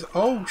bases.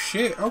 Oh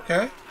shit,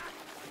 okay.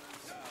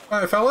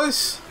 Right,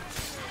 fellas.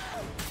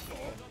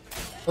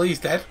 Well, he's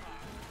dead.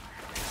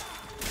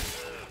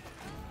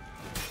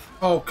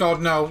 Oh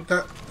god, no.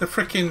 The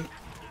freaking...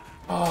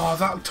 Oh,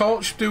 that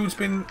torch dude's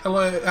been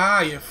alert.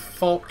 Ah, you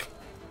fuck.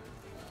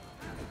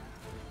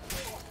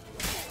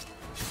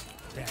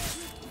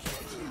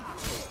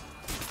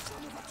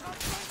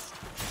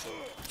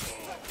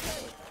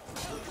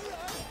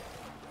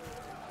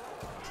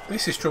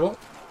 This is trouble.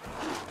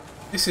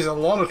 This is a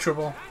lot of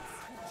trouble.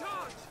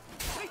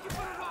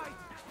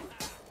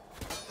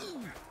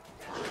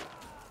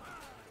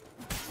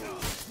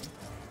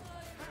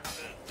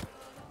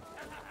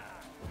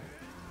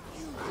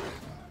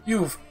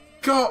 You've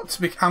got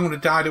to be... I'm going to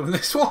die doing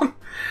this one.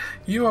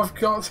 You have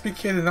got to be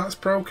kidding. That's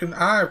broken.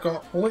 I've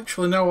got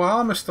literally no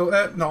armour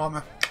stuff. No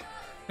armour.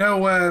 No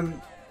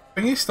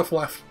thingy stuff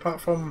left apart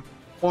from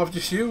what I've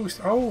just used.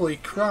 Holy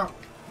crap.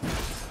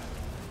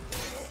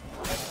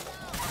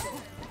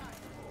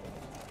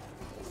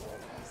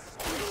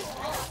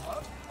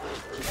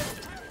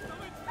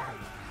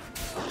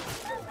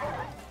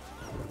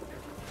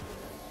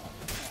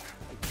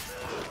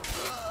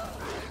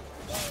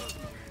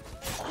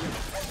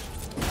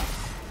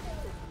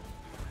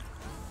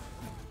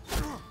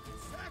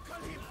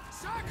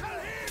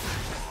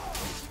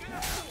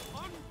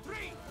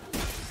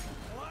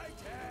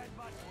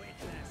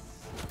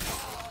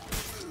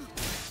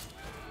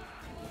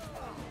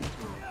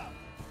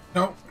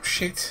 No,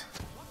 shit.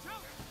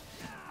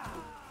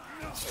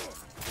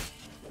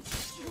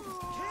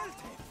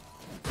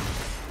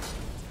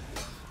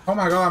 Oh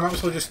my god, I'm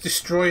absolutely just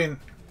destroying.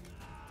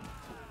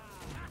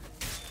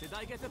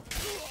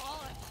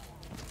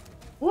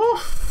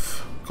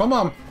 Woof! Come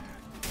on.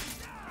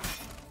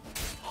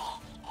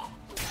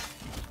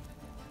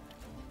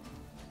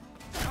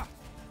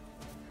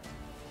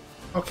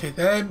 Okay,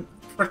 them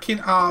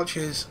freaking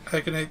archers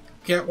are gonna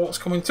get what's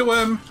coming to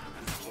them.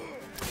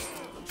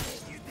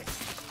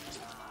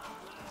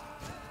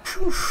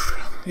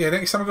 Yeah,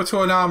 next time I go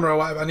to an armour or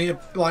whatever, I need to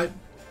like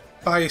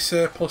buy a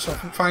surplus or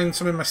find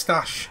some in my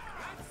stash.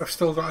 I've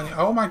still got any.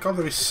 Oh my god,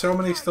 there is so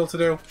many still to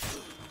do.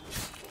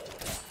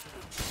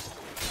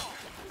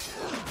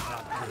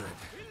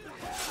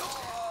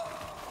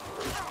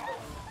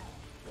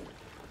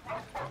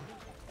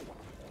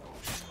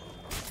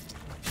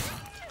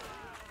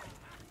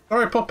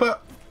 Sorry, puppet.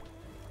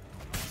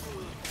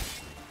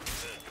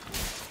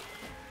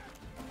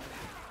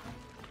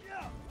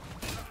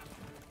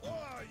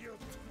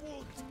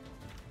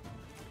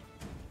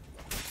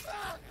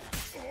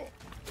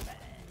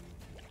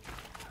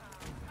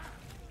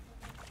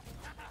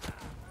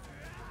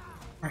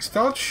 Nice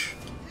dodge.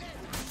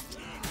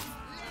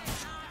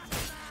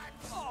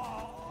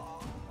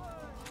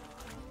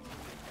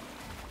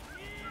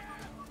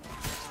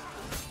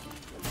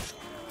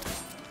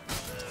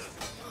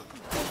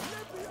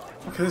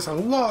 Okay, there's a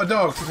lot of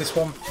dogs in this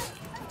one.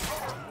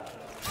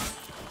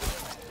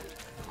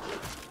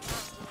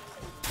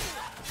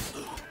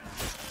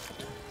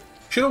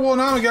 Should have worn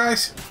armor,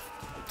 guys.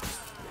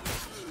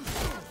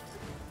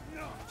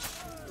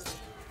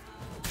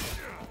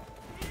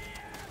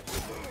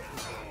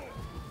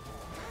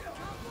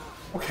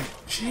 Okay,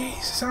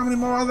 Jesus, how many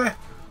more are there?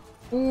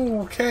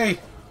 Oh, okay.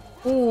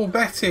 Oh,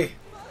 Betty.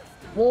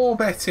 War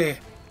Betty.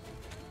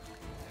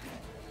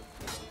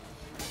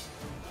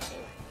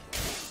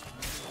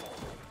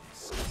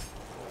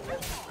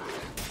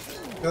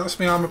 Yeah, that's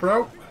my armor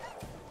broke.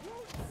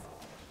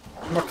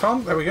 Knock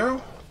on, there we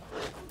go.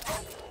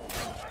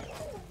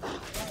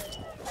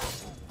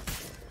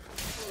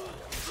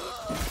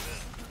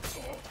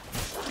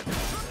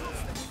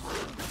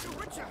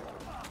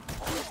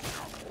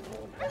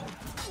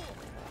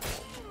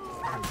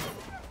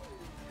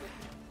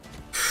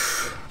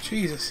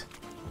 Jesus.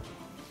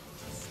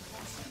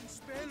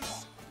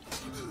 Spells.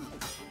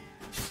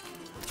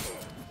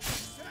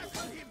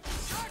 Circle him!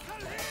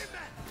 Circle him!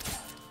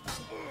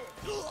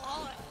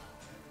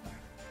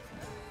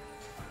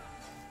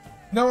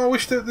 No, I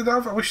wish that they'd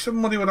have. I wish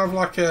somebody would have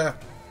like an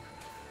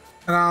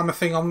armor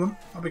thing on them.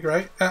 That'd be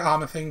great.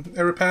 Armor thing,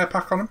 a repair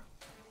pack on them.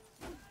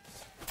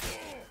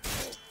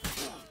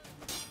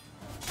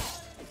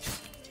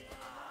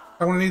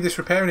 I'm gonna need this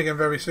repairing again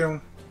very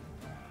soon.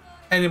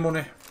 Any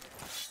money.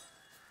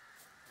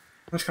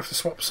 I'm just gonna have to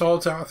swap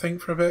swords out, I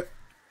think, for a bit.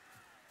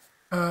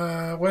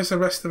 Where's the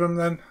rest of them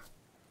then?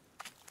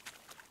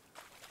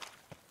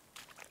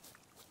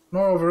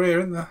 More over here,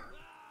 isn't there?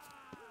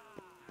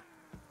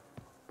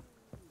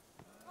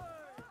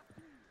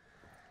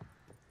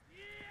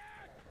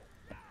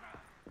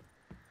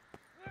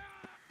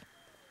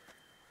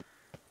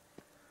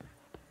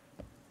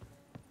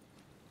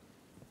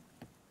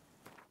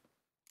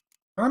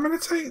 Can I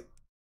meditate?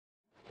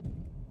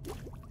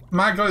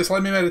 My god, it's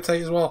letting me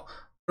meditate as well.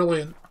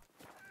 Brilliant.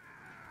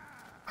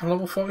 I'm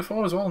level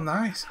 44 as well,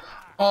 nice.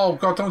 Oh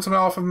god, don't tell me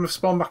half of them have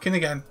spawned back in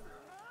again.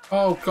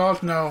 Oh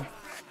god, no.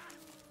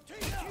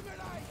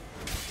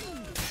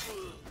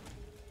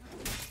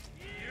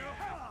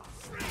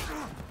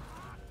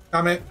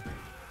 Damn it.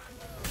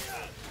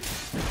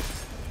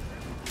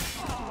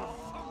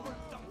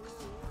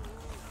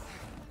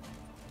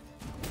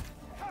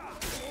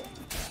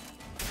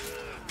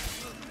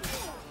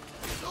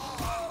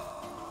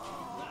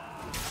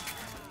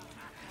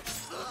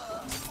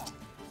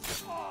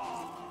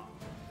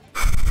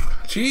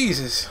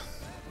 Jesus.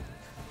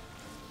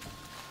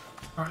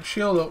 Alright,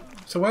 shield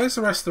up. So where's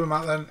the rest of them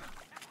at then?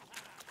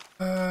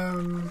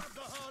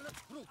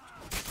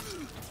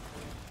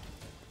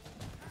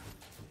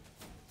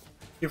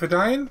 You for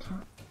dying?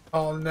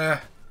 On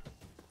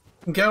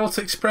Geralt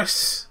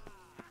Express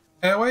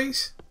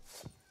Airways?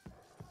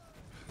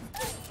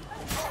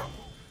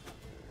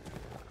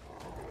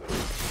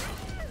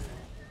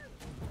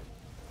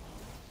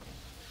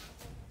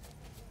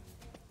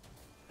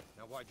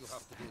 Now why'd you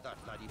have to do that,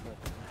 laddie boy?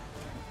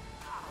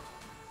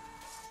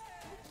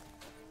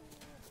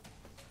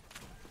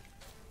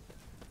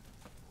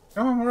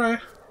 Come on, we're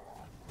here.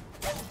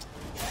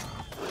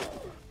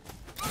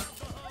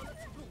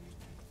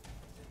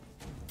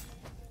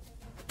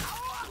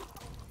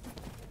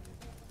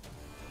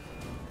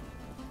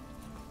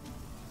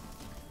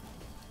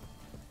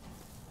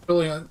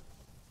 Brilliant.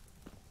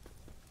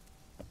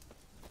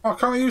 Oh,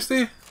 can't I use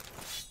the...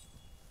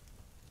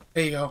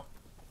 There you go.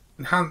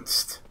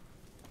 Enhanced.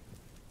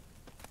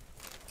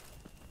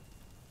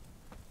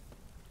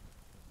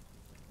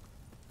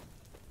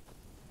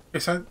 Okay,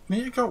 so I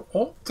need to go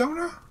up, don't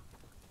I?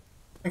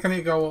 I think I need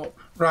to go up.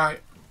 Right.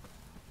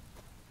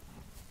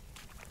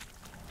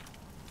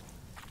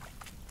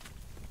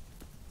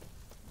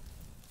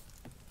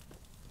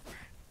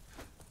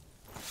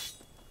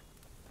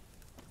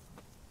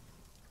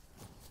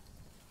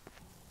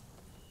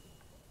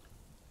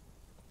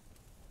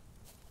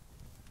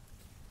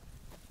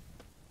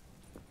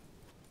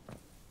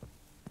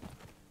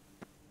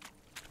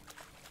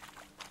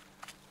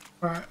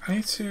 Right, I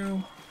need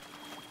to...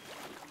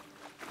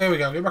 There we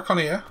go, get back on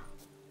here.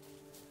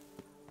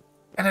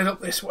 And head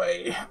up this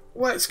way.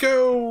 Let's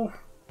go!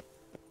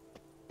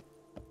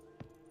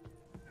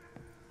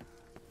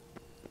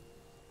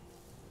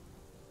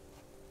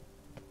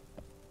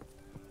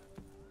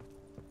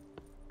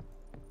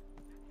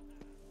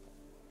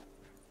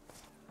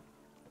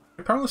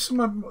 Apparently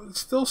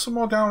still some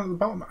more down at the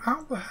bottom.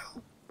 How the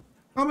hell?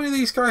 How many of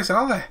these guys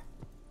are there?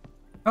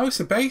 I know it's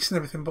a base and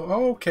everything, but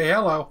oh, okay,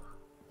 hello.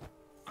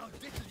 I'll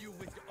diddle you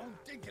with your own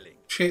dinkling.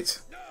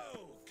 Shit. No!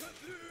 Cut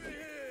through him!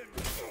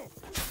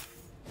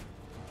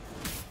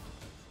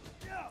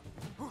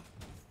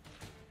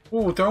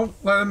 Oh, don't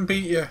let them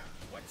beat you.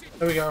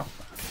 There we go.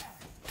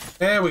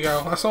 There we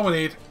go. That's all we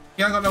need.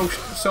 He ain't got no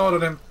sword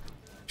on him.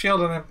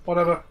 Shield on him.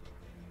 Whatever.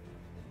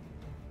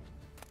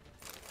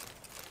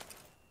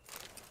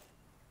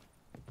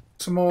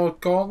 Some more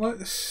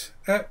gauntlets.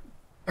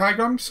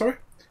 Diagrams, sorry.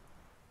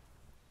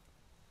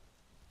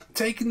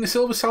 Taking the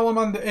Silver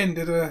Salamander in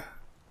did a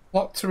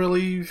lot to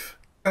relieve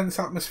tense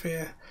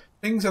atmosphere.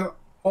 Things are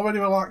already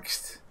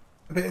relaxed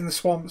a bit in the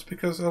swamps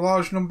because a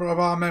large number of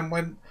our men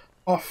went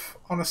off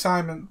on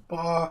assignment, but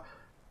our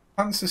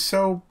pants are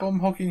so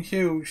bum-hugging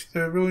huge,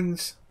 the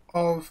ruins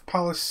of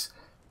Palace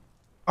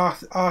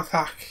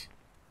Arthak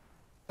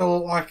still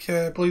look like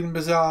a bleeding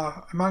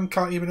bazaar. A man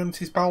can't even empty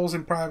his bowels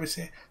in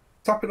privacy.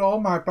 To top it all,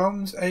 my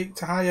bones ache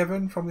to high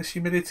heaven from this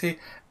humidity,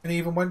 and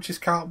even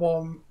wenches can't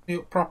warm me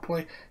up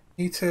properly.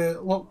 Need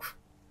to look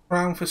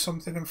around for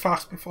something and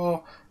fast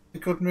before the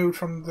good mood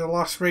from the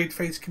last raid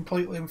fades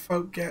completely and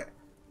folk get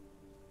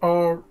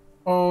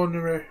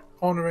ornery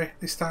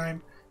this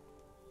time.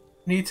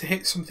 Need to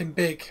hit something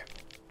big.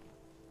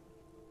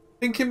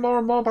 Thinking more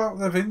and more about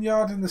the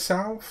vineyard in the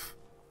south,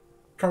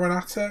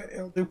 Coronata,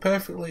 it'll do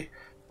perfectly.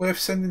 Worth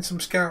sending some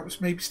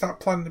scouts, maybe start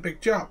planning a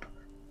big job.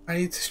 I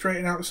need to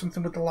straighten out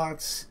something with the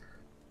lads.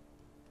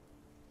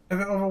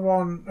 Every other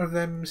one of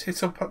them's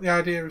hit up at the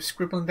idea of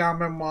scribbling down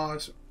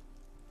memoirs.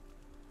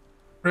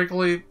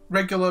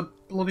 Regular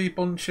bloody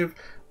bunch of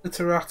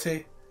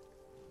literati.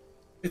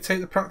 They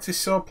take the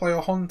practice swordplay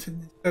or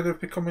hunting instead of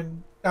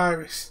becoming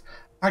diarists.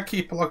 I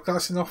keep a log,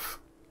 that's enough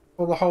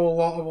for the whole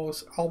lot of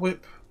us. I'll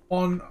whip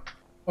one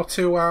or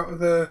two out of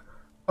the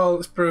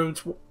Helpless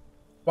broods,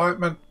 wipe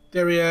my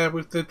derriere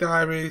with the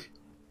diary,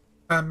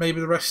 and maybe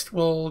the rest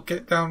will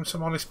get down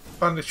some honest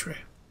banditry.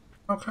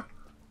 Okay.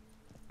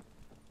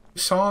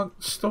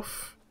 Silent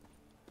stuff.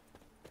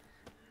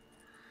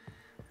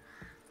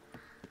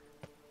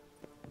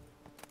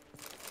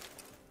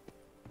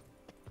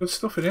 Good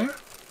stuff in here.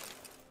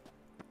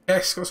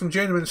 Yes, got some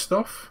genuine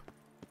stuff.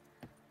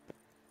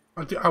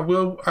 I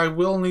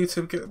will need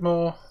to get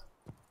more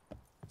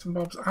some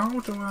bobs. How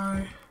do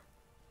I?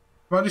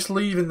 Am I just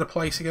leaving the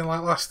place again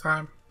like last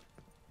time?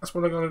 That's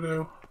what I gotta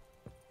do.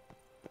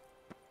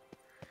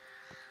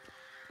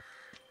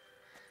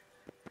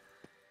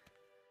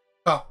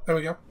 Oh, there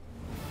we go.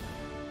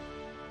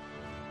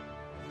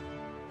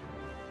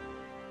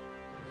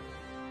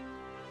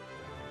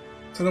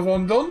 It's another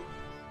one done.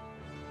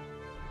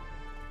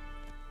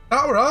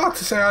 That were hard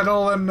to say I had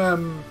all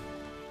them,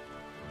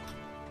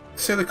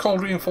 say the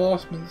cold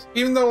reinforcements.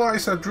 Even though, like I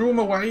said, I drew them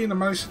away and I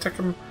managed to take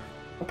them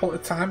up at the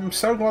time. I'm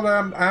so glad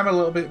I am a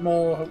little bit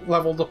more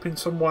leveled up in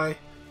some way.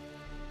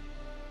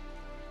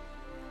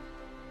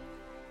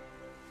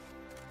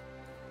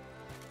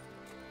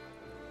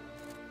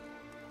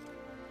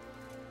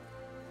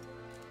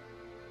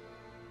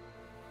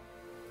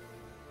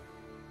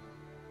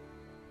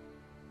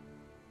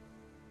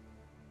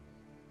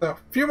 So, a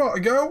few more to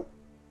go.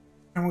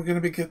 And we're going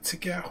to be good to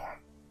go.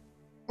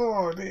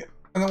 Oh dear.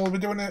 And then we'll be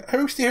doing a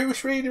hosty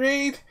host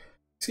read.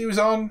 See who's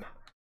on.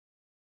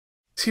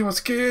 See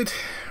what's good.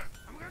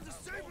 I'm going to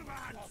save my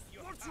hands.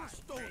 What's your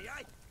story?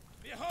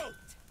 Behold,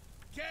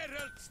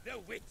 Geralt the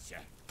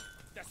Witcher,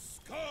 the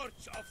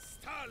scourge of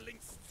Starling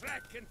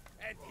Straken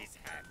and his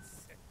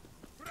hands.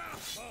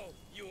 Bravo,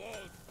 you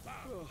old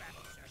barbarian.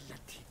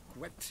 Bloody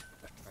gwent.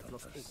 I've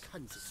lost all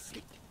kinds of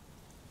sleep.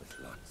 With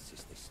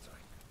lances they strike.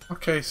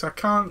 Okay, so I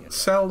can't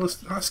sell this.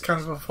 That's kind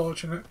of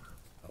unfortunate.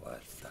 A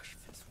wild flash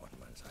fills one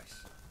man's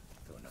eyes,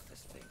 though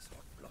another's veins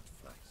what blood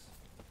flies.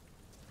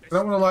 I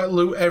don't want to like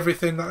loot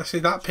everything that I see.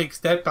 That pig's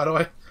dead, by the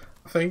way.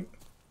 I think.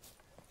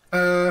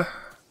 I'm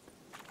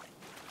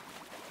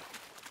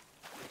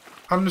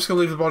just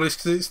gonna leave the bodies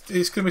because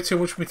it's gonna be too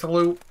much for me to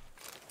loot.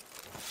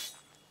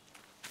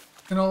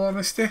 In all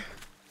honesty,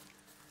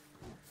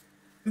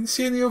 didn't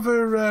see any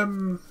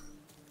other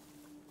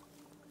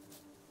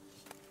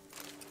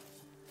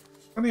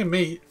Plenty of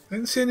meat.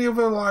 Didn't see any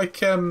other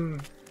like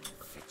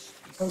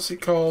what's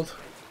it called?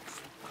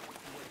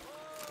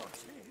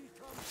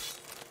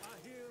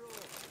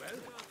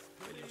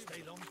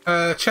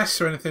 Chests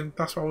or anything.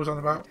 That's what I was on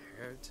about.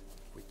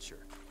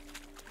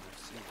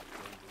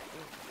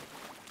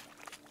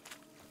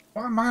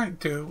 What I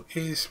might do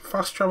is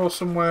fast travel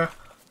somewhere.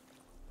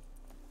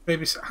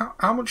 Maybe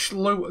how much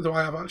loot do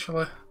I have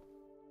actually?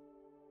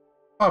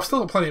 Oh, I've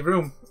still got plenty of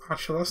room.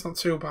 Actually, that's not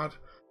too bad.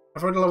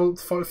 I've already leveled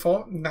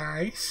 44.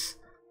 Nice.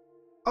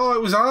 Oh,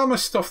 it was armour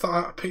stuff that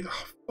I picked.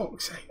 Oh,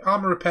 fuck's sake.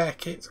 Armour repair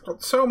kits. I've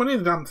got so many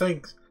of the damn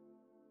things.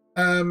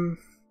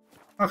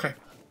 Okay.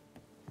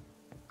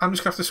 I'm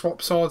just going to have to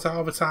swap swords out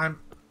over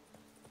time.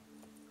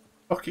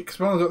 Fuck it, because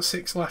we've only got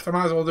 6 left. I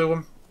might as well do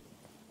them.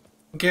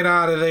 Get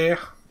out of there.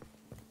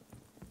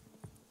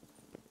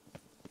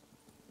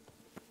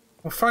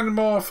 We're finding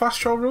more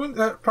fast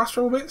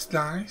travel bits.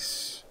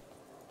 Nice.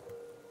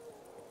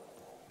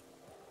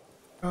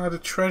 I had a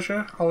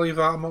treasure. I'll leave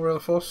that. I'm not really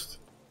fussed.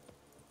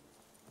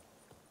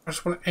 I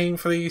just want to aim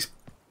for these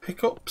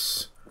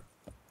pickups,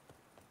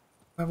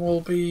 and we'll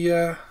be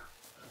good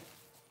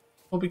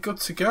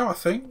to go, I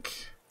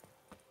think.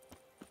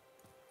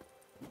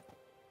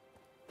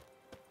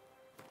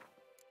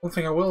 One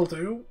thing I will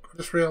do, I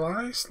just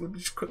realised. Let me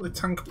just quickly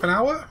tank up an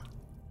hour.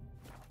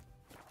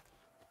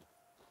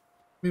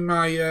 With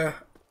my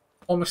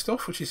all my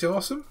stuff, which is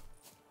awesome.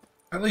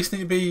 At least need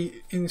to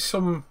be in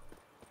some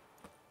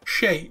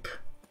shape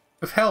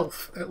of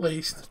health, at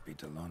least. Must be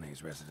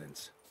Delonne's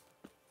residence.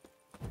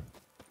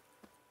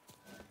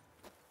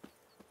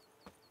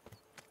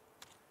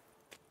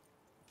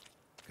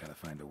 Gotta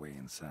find a way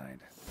inside.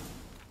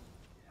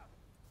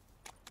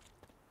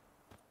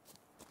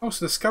 Oh,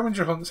 so the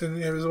scavenger hunt's in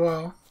here as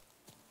well.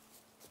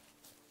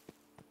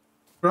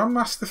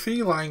 Grandmaster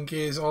Feline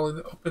gear's all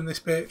up in this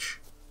bitch.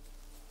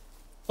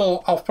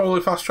 But I'll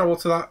probably fast travel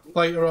to that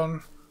later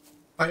on,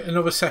 like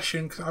another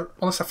session,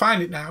 unless I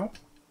find it now.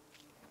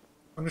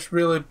 I'm just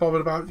really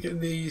bothered about getting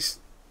these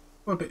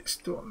other bits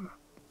done.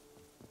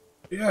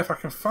 But yeah, if I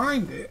can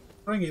find it,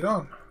 bring it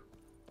on.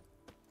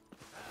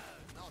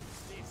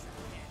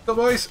 What's up,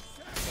 boys?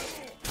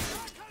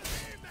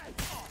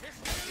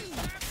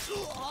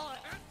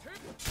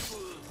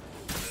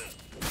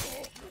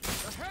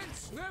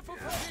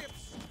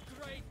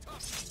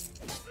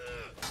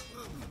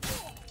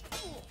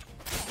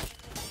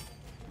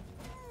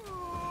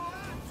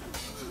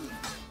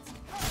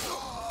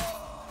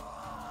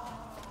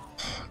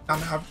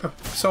 And our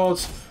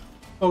sword's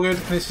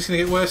buggered, and it's just going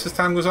to get worse as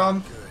time goes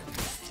on.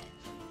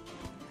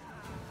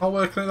 Not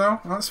working it though,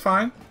 that's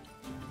fine.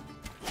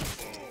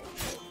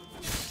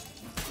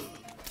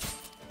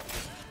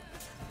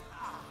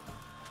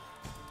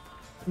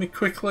 Let me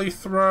quickly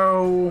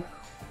throw...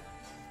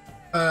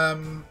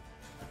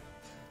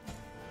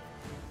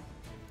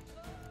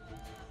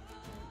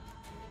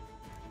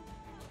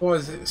 what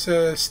is it? It's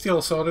a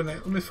steel sword, isn't it?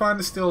 Let me find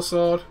the steel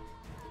sword.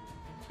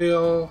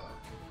 Steel...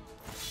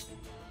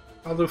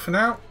 I'll do for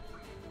now.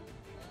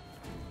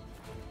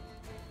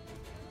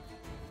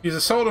 Use the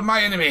sword of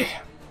my enemy.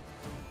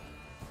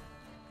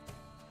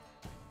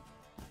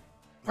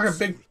 Like a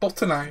big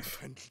butter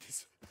knife.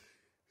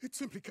 It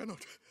simply cannot.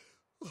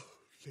 Oh,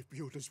 let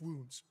Yoda's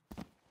wounds.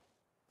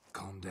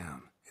 Calm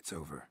down. It's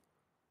over.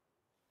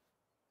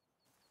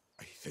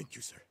 I thank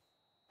you, sir.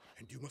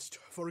 And you must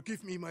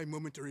forgive me my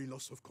momentary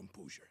loss of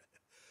composure.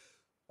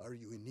 Are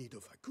you in need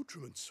of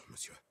accoutrements,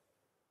 monsieur?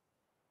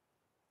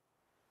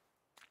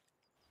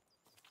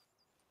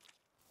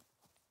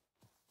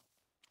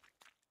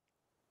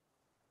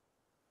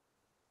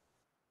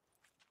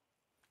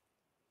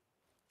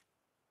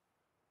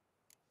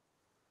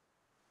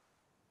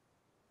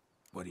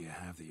 What do you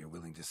have that you're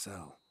willing to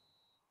sell?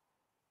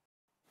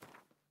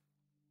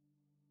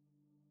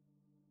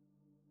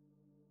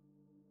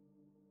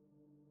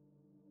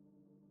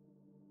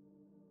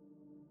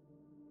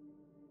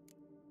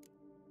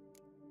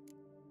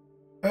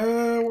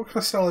 What can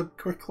I sell him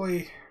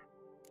quickly?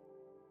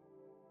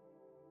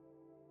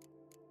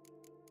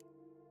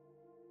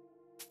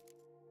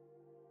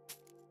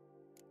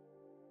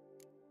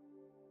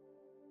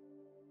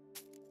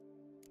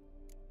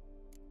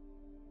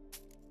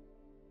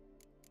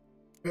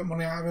 Bit of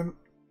money out of him.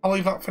 I'll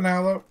leave that for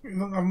now though. We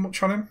don't have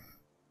much on him.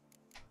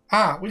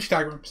 Ah, witch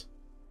diagrams.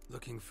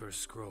 Looking for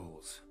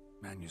scrolls,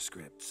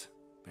 manuscripts,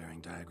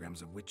 bearing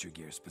diagrams of Witcher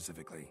gear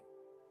specifically.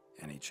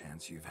 Any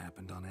chance you've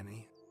happened on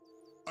any?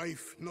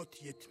 I've not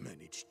yet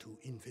managed to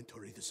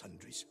inventory the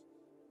sundries.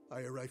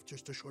 I arrived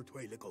just a short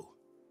while ago.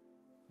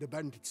 The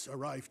bandits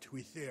arrived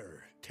with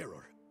their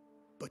terror,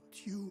 but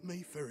you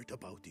may ferret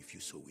about if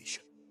you so wish.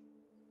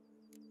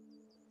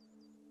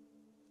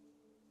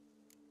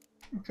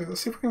 Okay,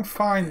 let's see if we can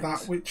find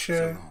that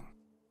Witcher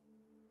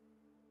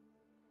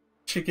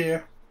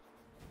gear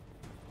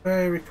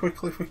very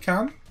quickly if we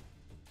can.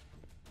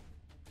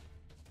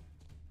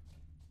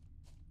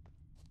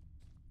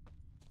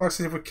 Like I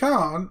said, if we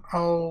can't,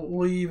 I'll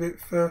leave it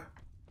for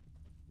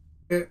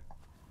it.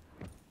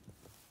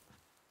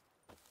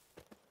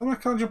 Oh, I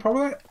can't jump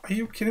over it? Are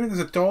you kidding me?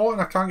 There's a door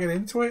and I can't get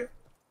into it?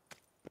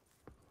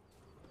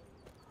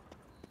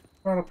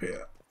 Right up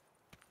here.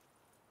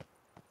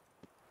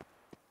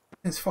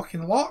 It's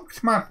fucking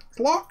locked, man. It's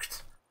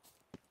locked.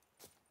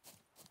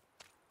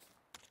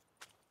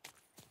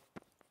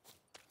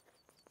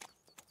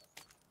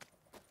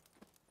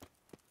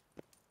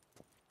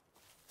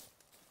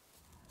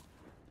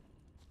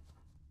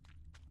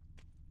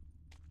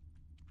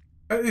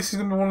 This is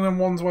going to be one of them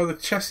ones where the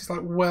chest is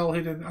like well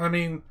hidden. I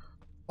mean,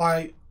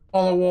 like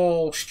on a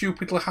wall,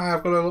 stupidly high.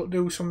 I've got to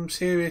do some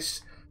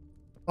serious,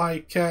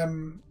 like,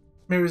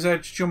 Mirror's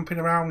Edge jumping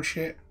around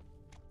shit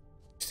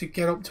just to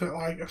get up to it,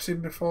 like I've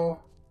seen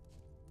before.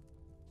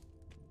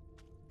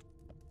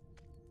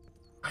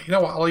 You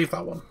know what? I'll leave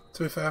that one.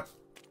 To be fair,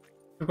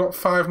 we've got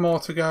 5 more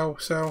to go,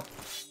 so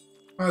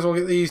might as well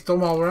get these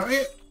done while we're at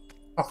it.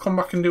 I'll come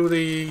back and do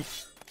the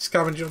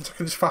scavenger hunt. I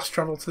can just fast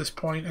travel to this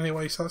point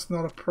anyway, so that's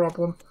not a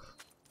problem.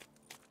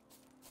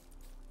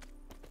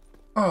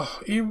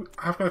 Oh,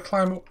 I've got to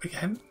climb up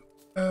again.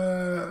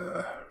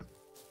 How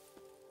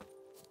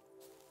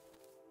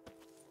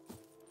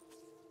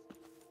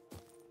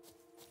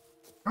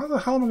the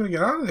hell am I going to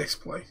get out of this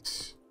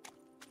place?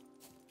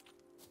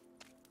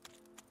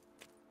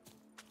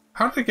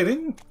 How did I get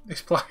in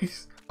this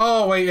place?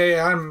 Oh, wait,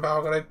 yeah, I remember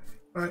how I got in.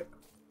 Right.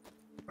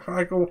 If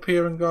I go up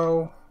here and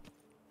go...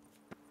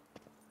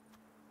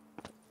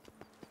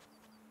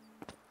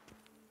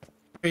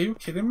 Are you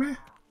kidding me?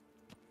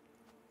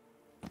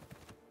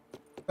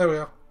 There we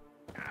go.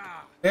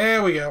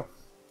 There we go.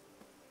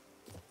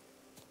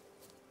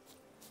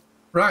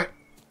 Right.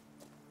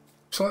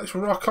 So let's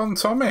rock on,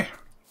 Tommy.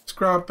 Let's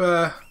grab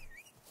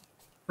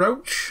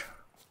Roach.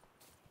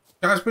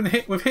 Guys,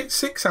 we've hit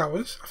 6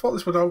 hours. I thought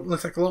this would only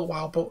take a little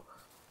while, but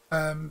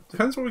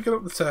depends what we get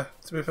up to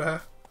be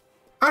fair.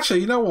 Actually,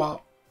 you know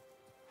what?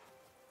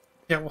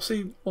 Yeah, we'll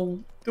see.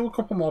 We'll do a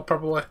couple more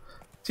probably.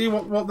 See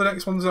what the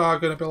next ones are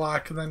going to be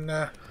like, and then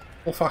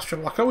we'll fast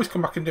travel. I can always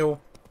come back and do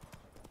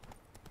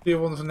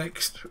ones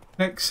next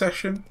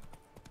session.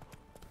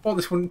 Well,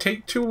 this wouldn't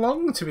take too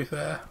long, to be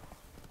fair.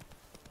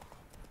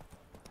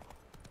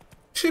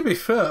 To be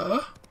fair.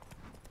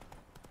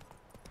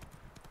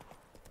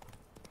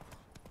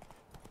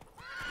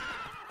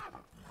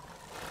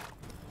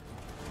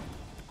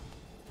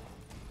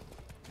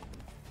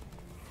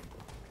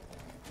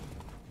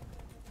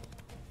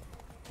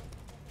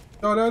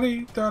 Da da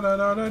dee da da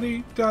da da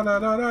dee da da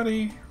da da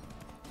dee.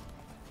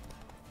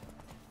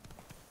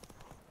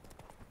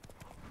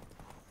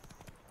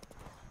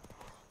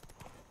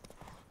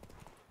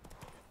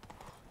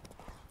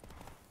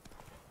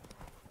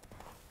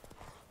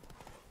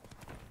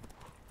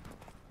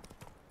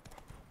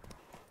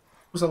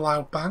 Was a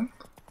loud bang.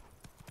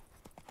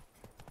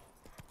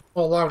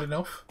 Or loud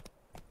enough.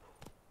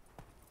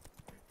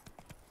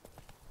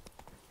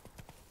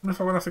 I wonder if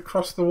I'm going to have to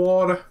cross the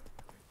water.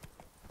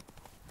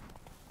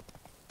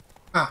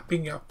 Ah,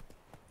 bingo.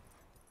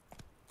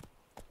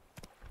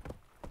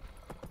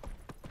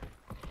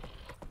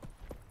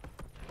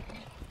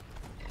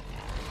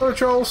 Sorry,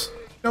 trolls.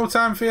 No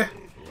time for you.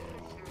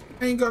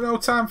 Ain't got no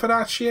time for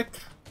that shit.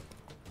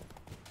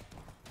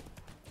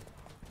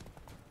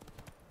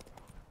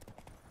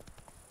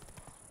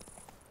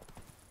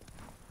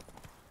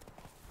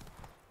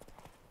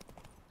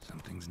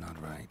 Something's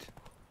not right.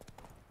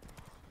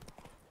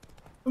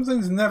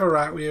 Something's never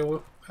right with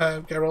you,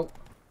 Geralt.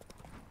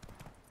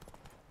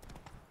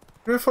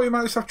 I thought you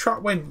might just have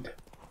trapped wind.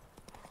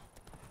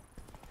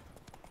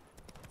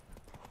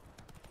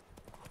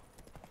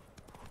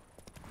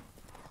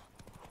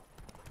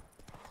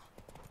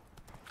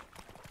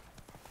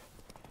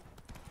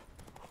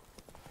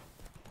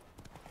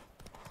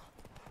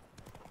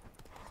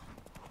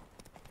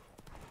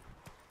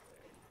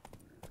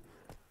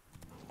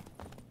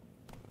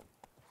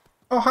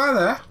 Oh, hi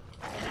there.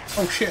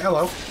 Oh shit,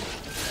 hello.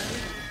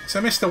 It's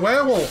a Mr.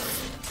 Werewolf.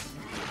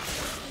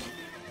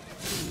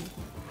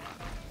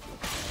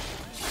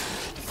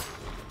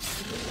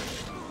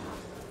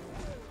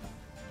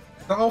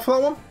 Is that all for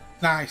that one?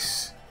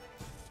 Nice.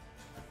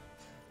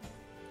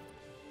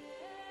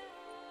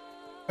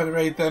 Better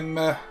raid them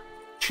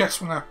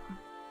chests when I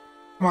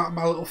come out of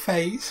my little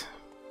phase.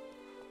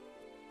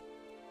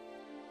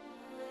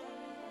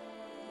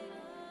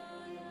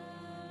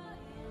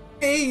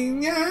 Hey,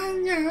 yeah,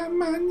 yeah,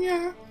 man,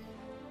 yeah.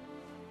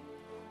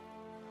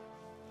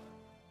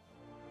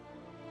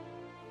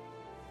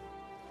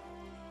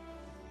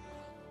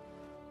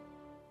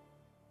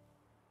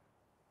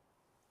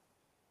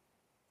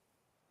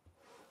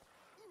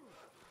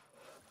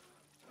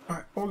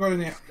 Right, what we got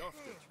in here?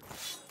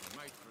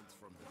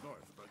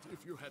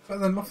 Better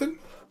than nothing.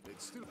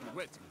 They'd still be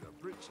wetting their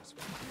britches.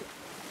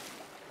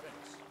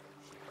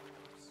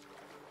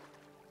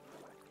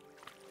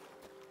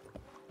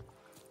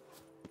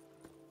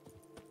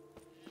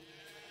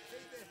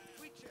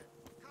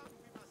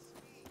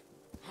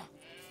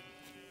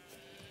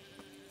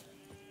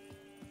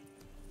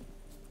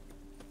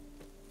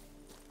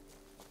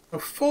 So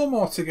 4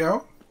 more to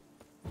go.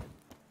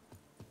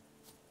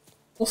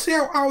 We'll see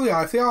how they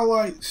are. If they are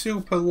like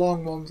super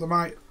long ones, I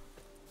might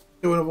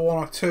do another 1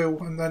 or 2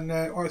 and then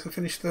like to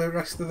finish the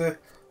rest of the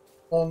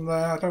one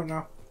there. I don't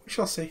know. We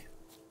shall see.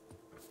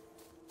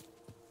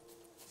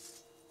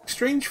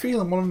 Strange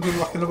feeling one of them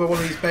doing like another one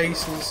of these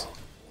bases.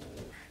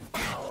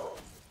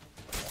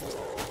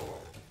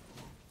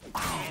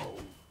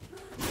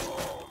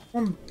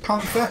 One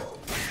panther.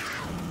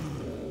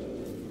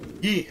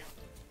 Yeah.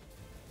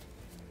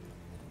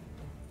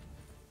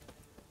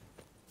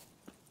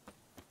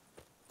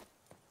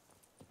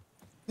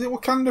 Is it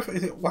Wakanda?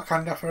 Is it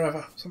Wakanda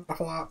forever? Something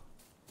like that.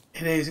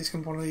 It is. It's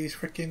gonna be one of these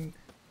freaking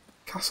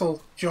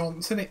castle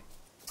jaunts, isn't it?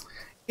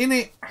 In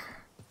it.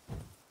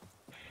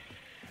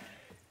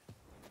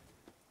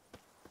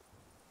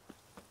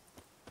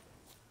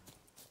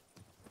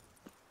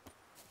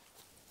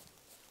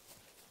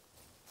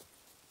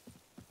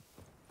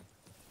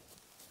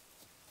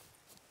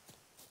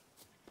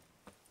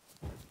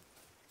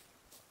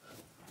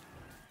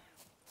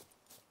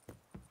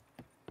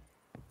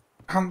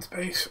 Hand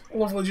space,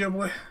 lovely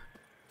jubbly.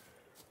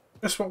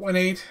 Just what we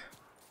need.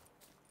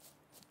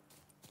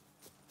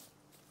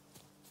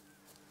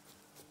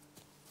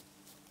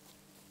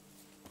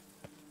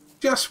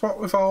 Just what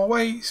we've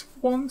always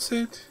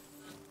wanted.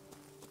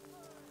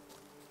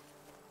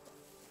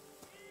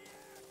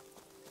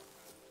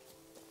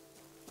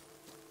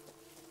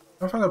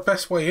 I found the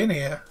best way in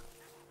here.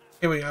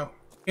 Here we go.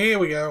 Here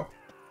we go.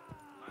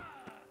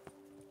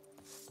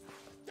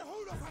 The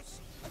whole of us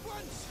at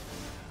once!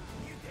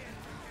 You dare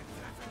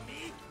flatter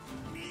me?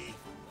 Me?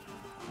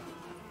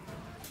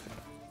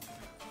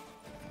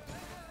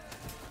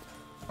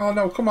 Oh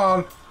no, come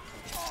on.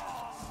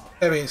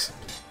 There he is.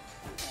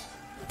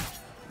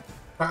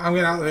 Right, I'm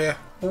getting out of here.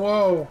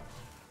 Whoa.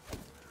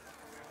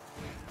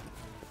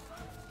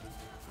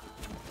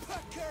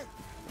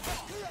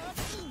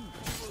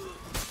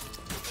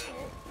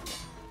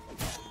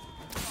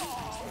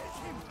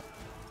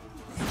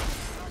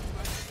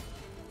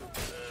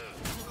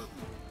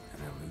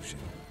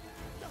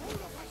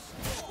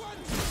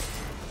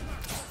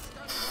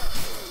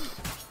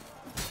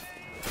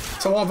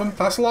 That's a lot of them.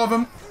 That's a lot of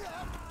them.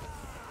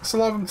 That's a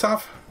lot of them,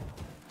 Tav.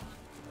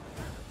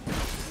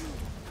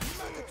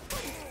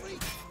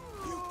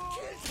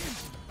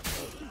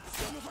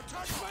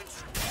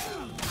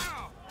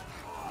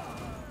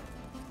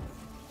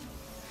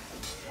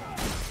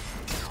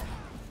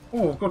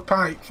 Oh, good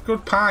pike.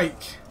 Good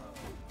pike.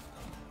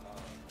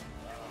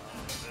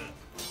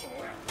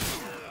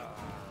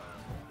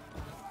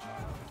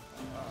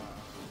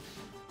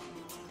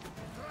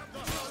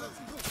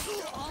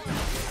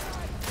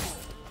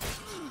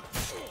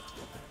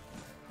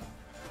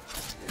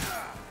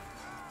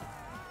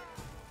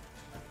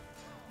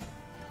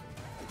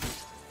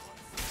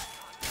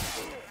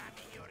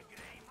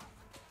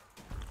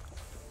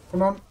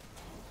 Come on.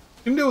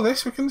 We can do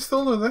this. We can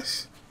still do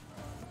this.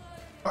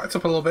 Back it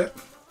up a little bit.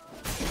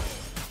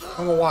 I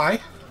don't know why.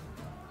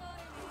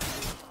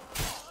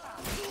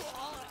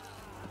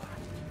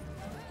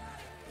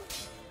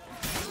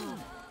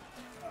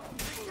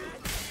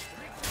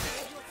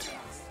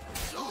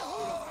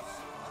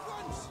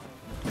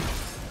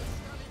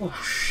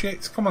 Oh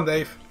shit, come on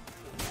Dave.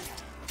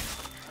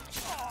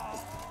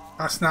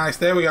 That's nice,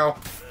 there we go.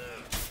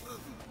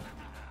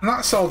 And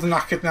that sword's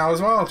knackered now as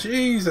well,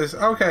 Jesus,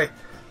 okay.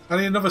 I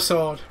need another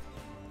sword.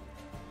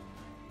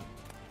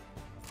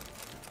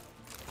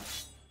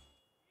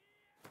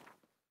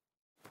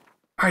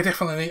 I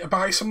definitely need to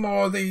buy some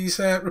more of these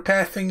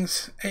repair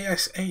things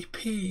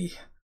ASAP.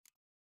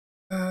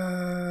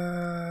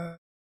 I'm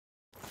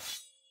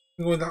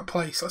going to that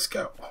place, let's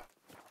go.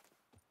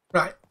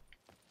 Right.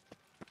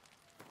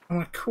 I'm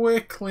going to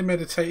quickly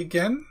meditate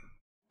again.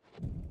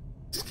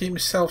 Just keep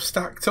myself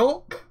stacked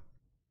up.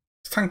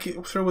 Just tank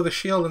it through with a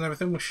shield and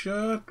everything. We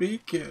should be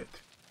good.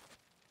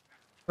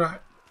 Right.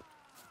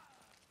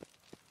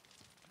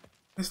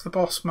 Here's the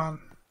boss man.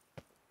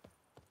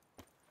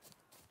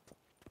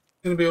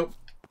 He's going to be up.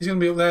 He's going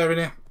to be up there,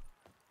 isn't he?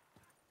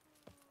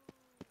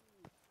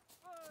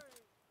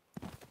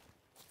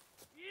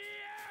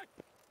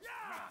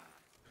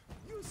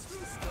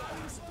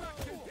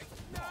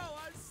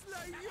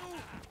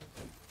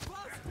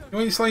 You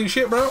ain't slaying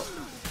shit, bro.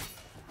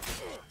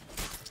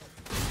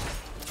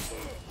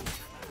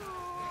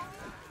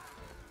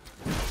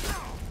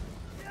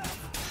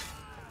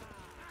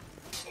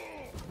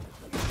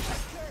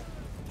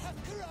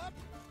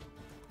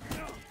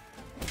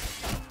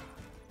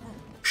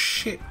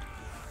 Shit.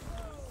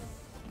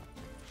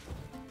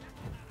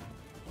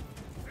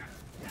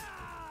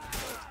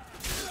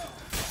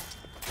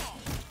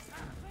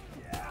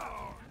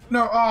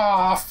 No,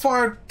 ah,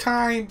 third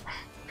time.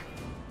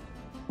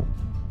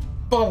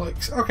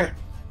 Bollocks. Okay.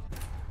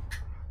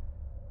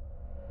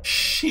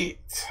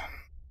 Shit.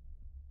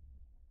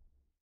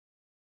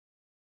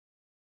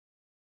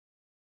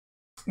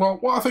 Well,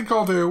 what I think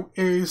I'll do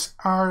is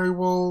I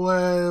will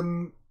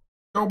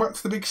go back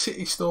to the big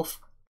city stuff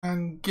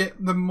and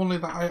get the money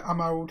that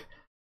I'm owed,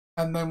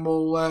 and then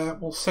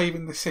we'll save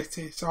in the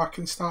city so I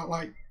can start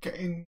like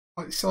getting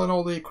like selling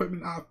all the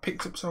equipment I've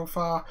picked up so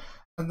far,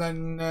 and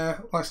then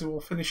like I said,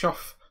 we'll finish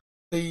off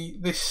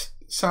this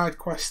side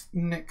quest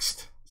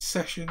next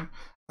session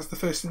as the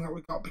first thing that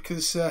we got,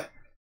 because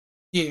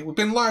yeah, we've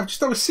been live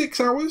just over 6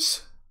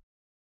 hours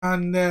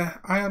and I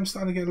am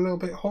starting to get a little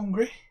bit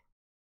hungry,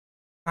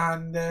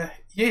 and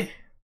yeah,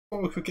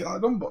 thought we could get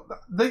that done, but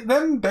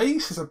them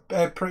bases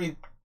are pretty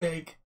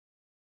big.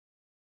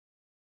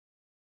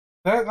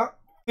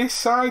 This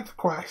side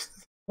quest,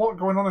 there's a lot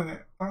going on in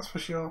it, that's for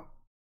sure.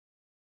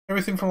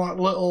 Everything from like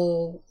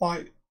little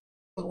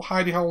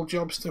hidey hole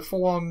jobs to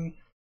full on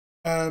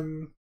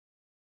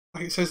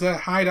like it says there,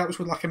 hideouts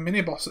with like a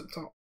mini boss at the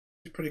top.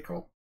 It's pretty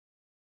cool.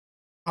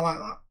 I like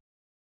that.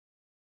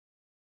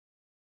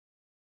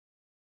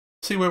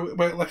 See where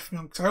it left me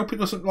on, because I hope it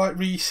doesn't like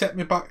reset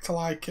me back to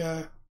like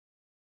oh,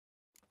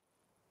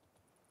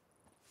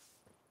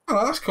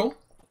 that's cool.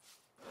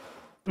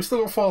 We've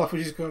still got 4 left,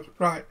 which is good.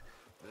 Right.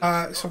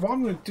 So what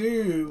I'm going to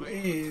do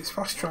is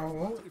fast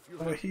travel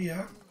over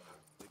here.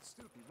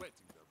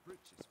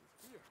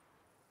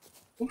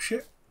 Oh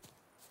shit.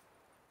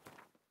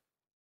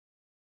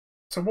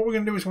 So what we're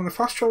going to do is we're going to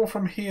fast travel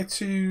from here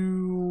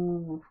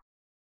to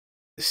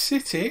the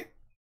city.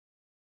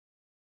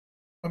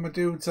 When my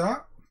dude's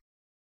at.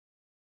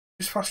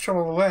 Just fast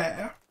travel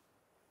there.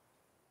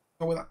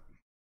 Go with that.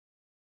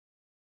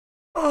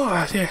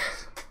 Oh yeah.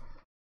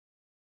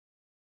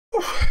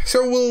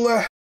 So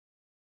we'll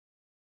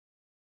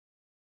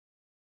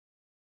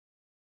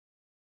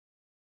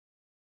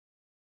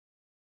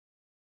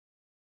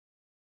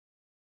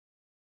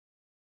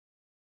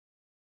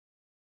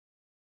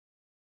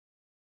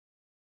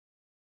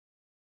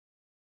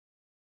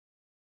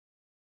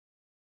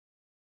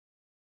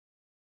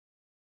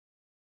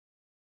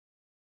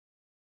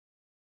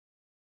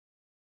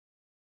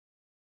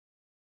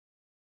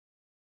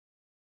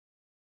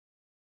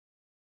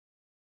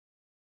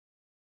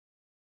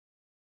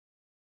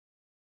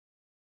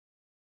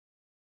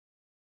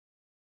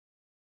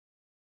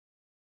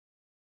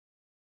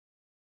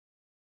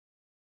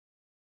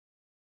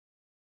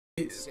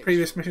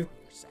previous mission.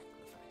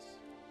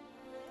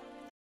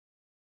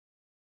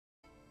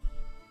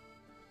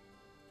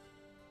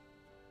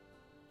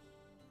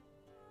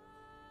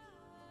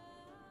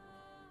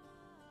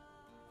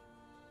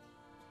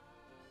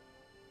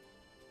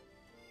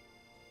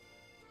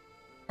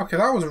 Okay,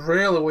 that was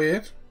really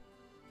weird.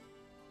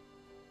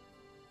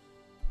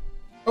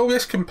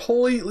 OBS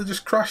completely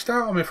just crashed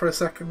out on me for a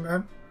second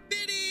then.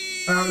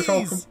 It's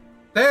all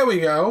there we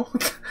go.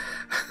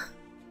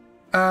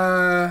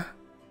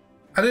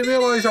 I didn't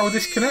realise I was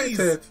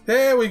disconnected.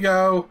 There we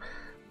go.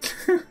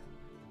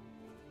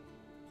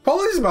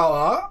 Apologies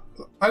about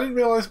that. I didn't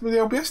realise the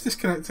OBS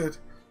disconnected.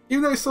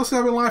 Even though it's still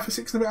having live for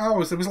 6 and a bit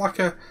hours, there was like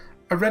a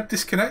red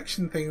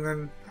disconnection thing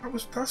then.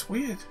 That's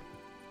weird.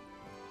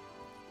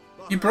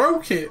 You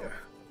broke it.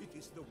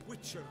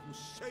 Witcher who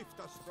saved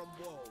us from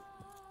woe.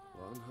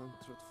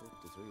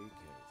 143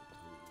 carry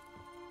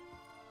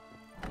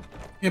the tool.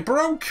 You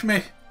broke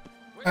me.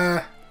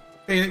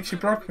 Phoenix, you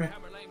broke me.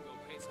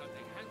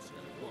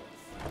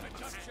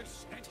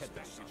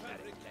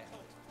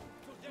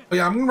 But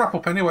yeah, I'm going to wrap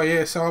up anyway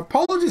here, so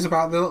apologies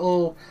about the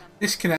little disconnect.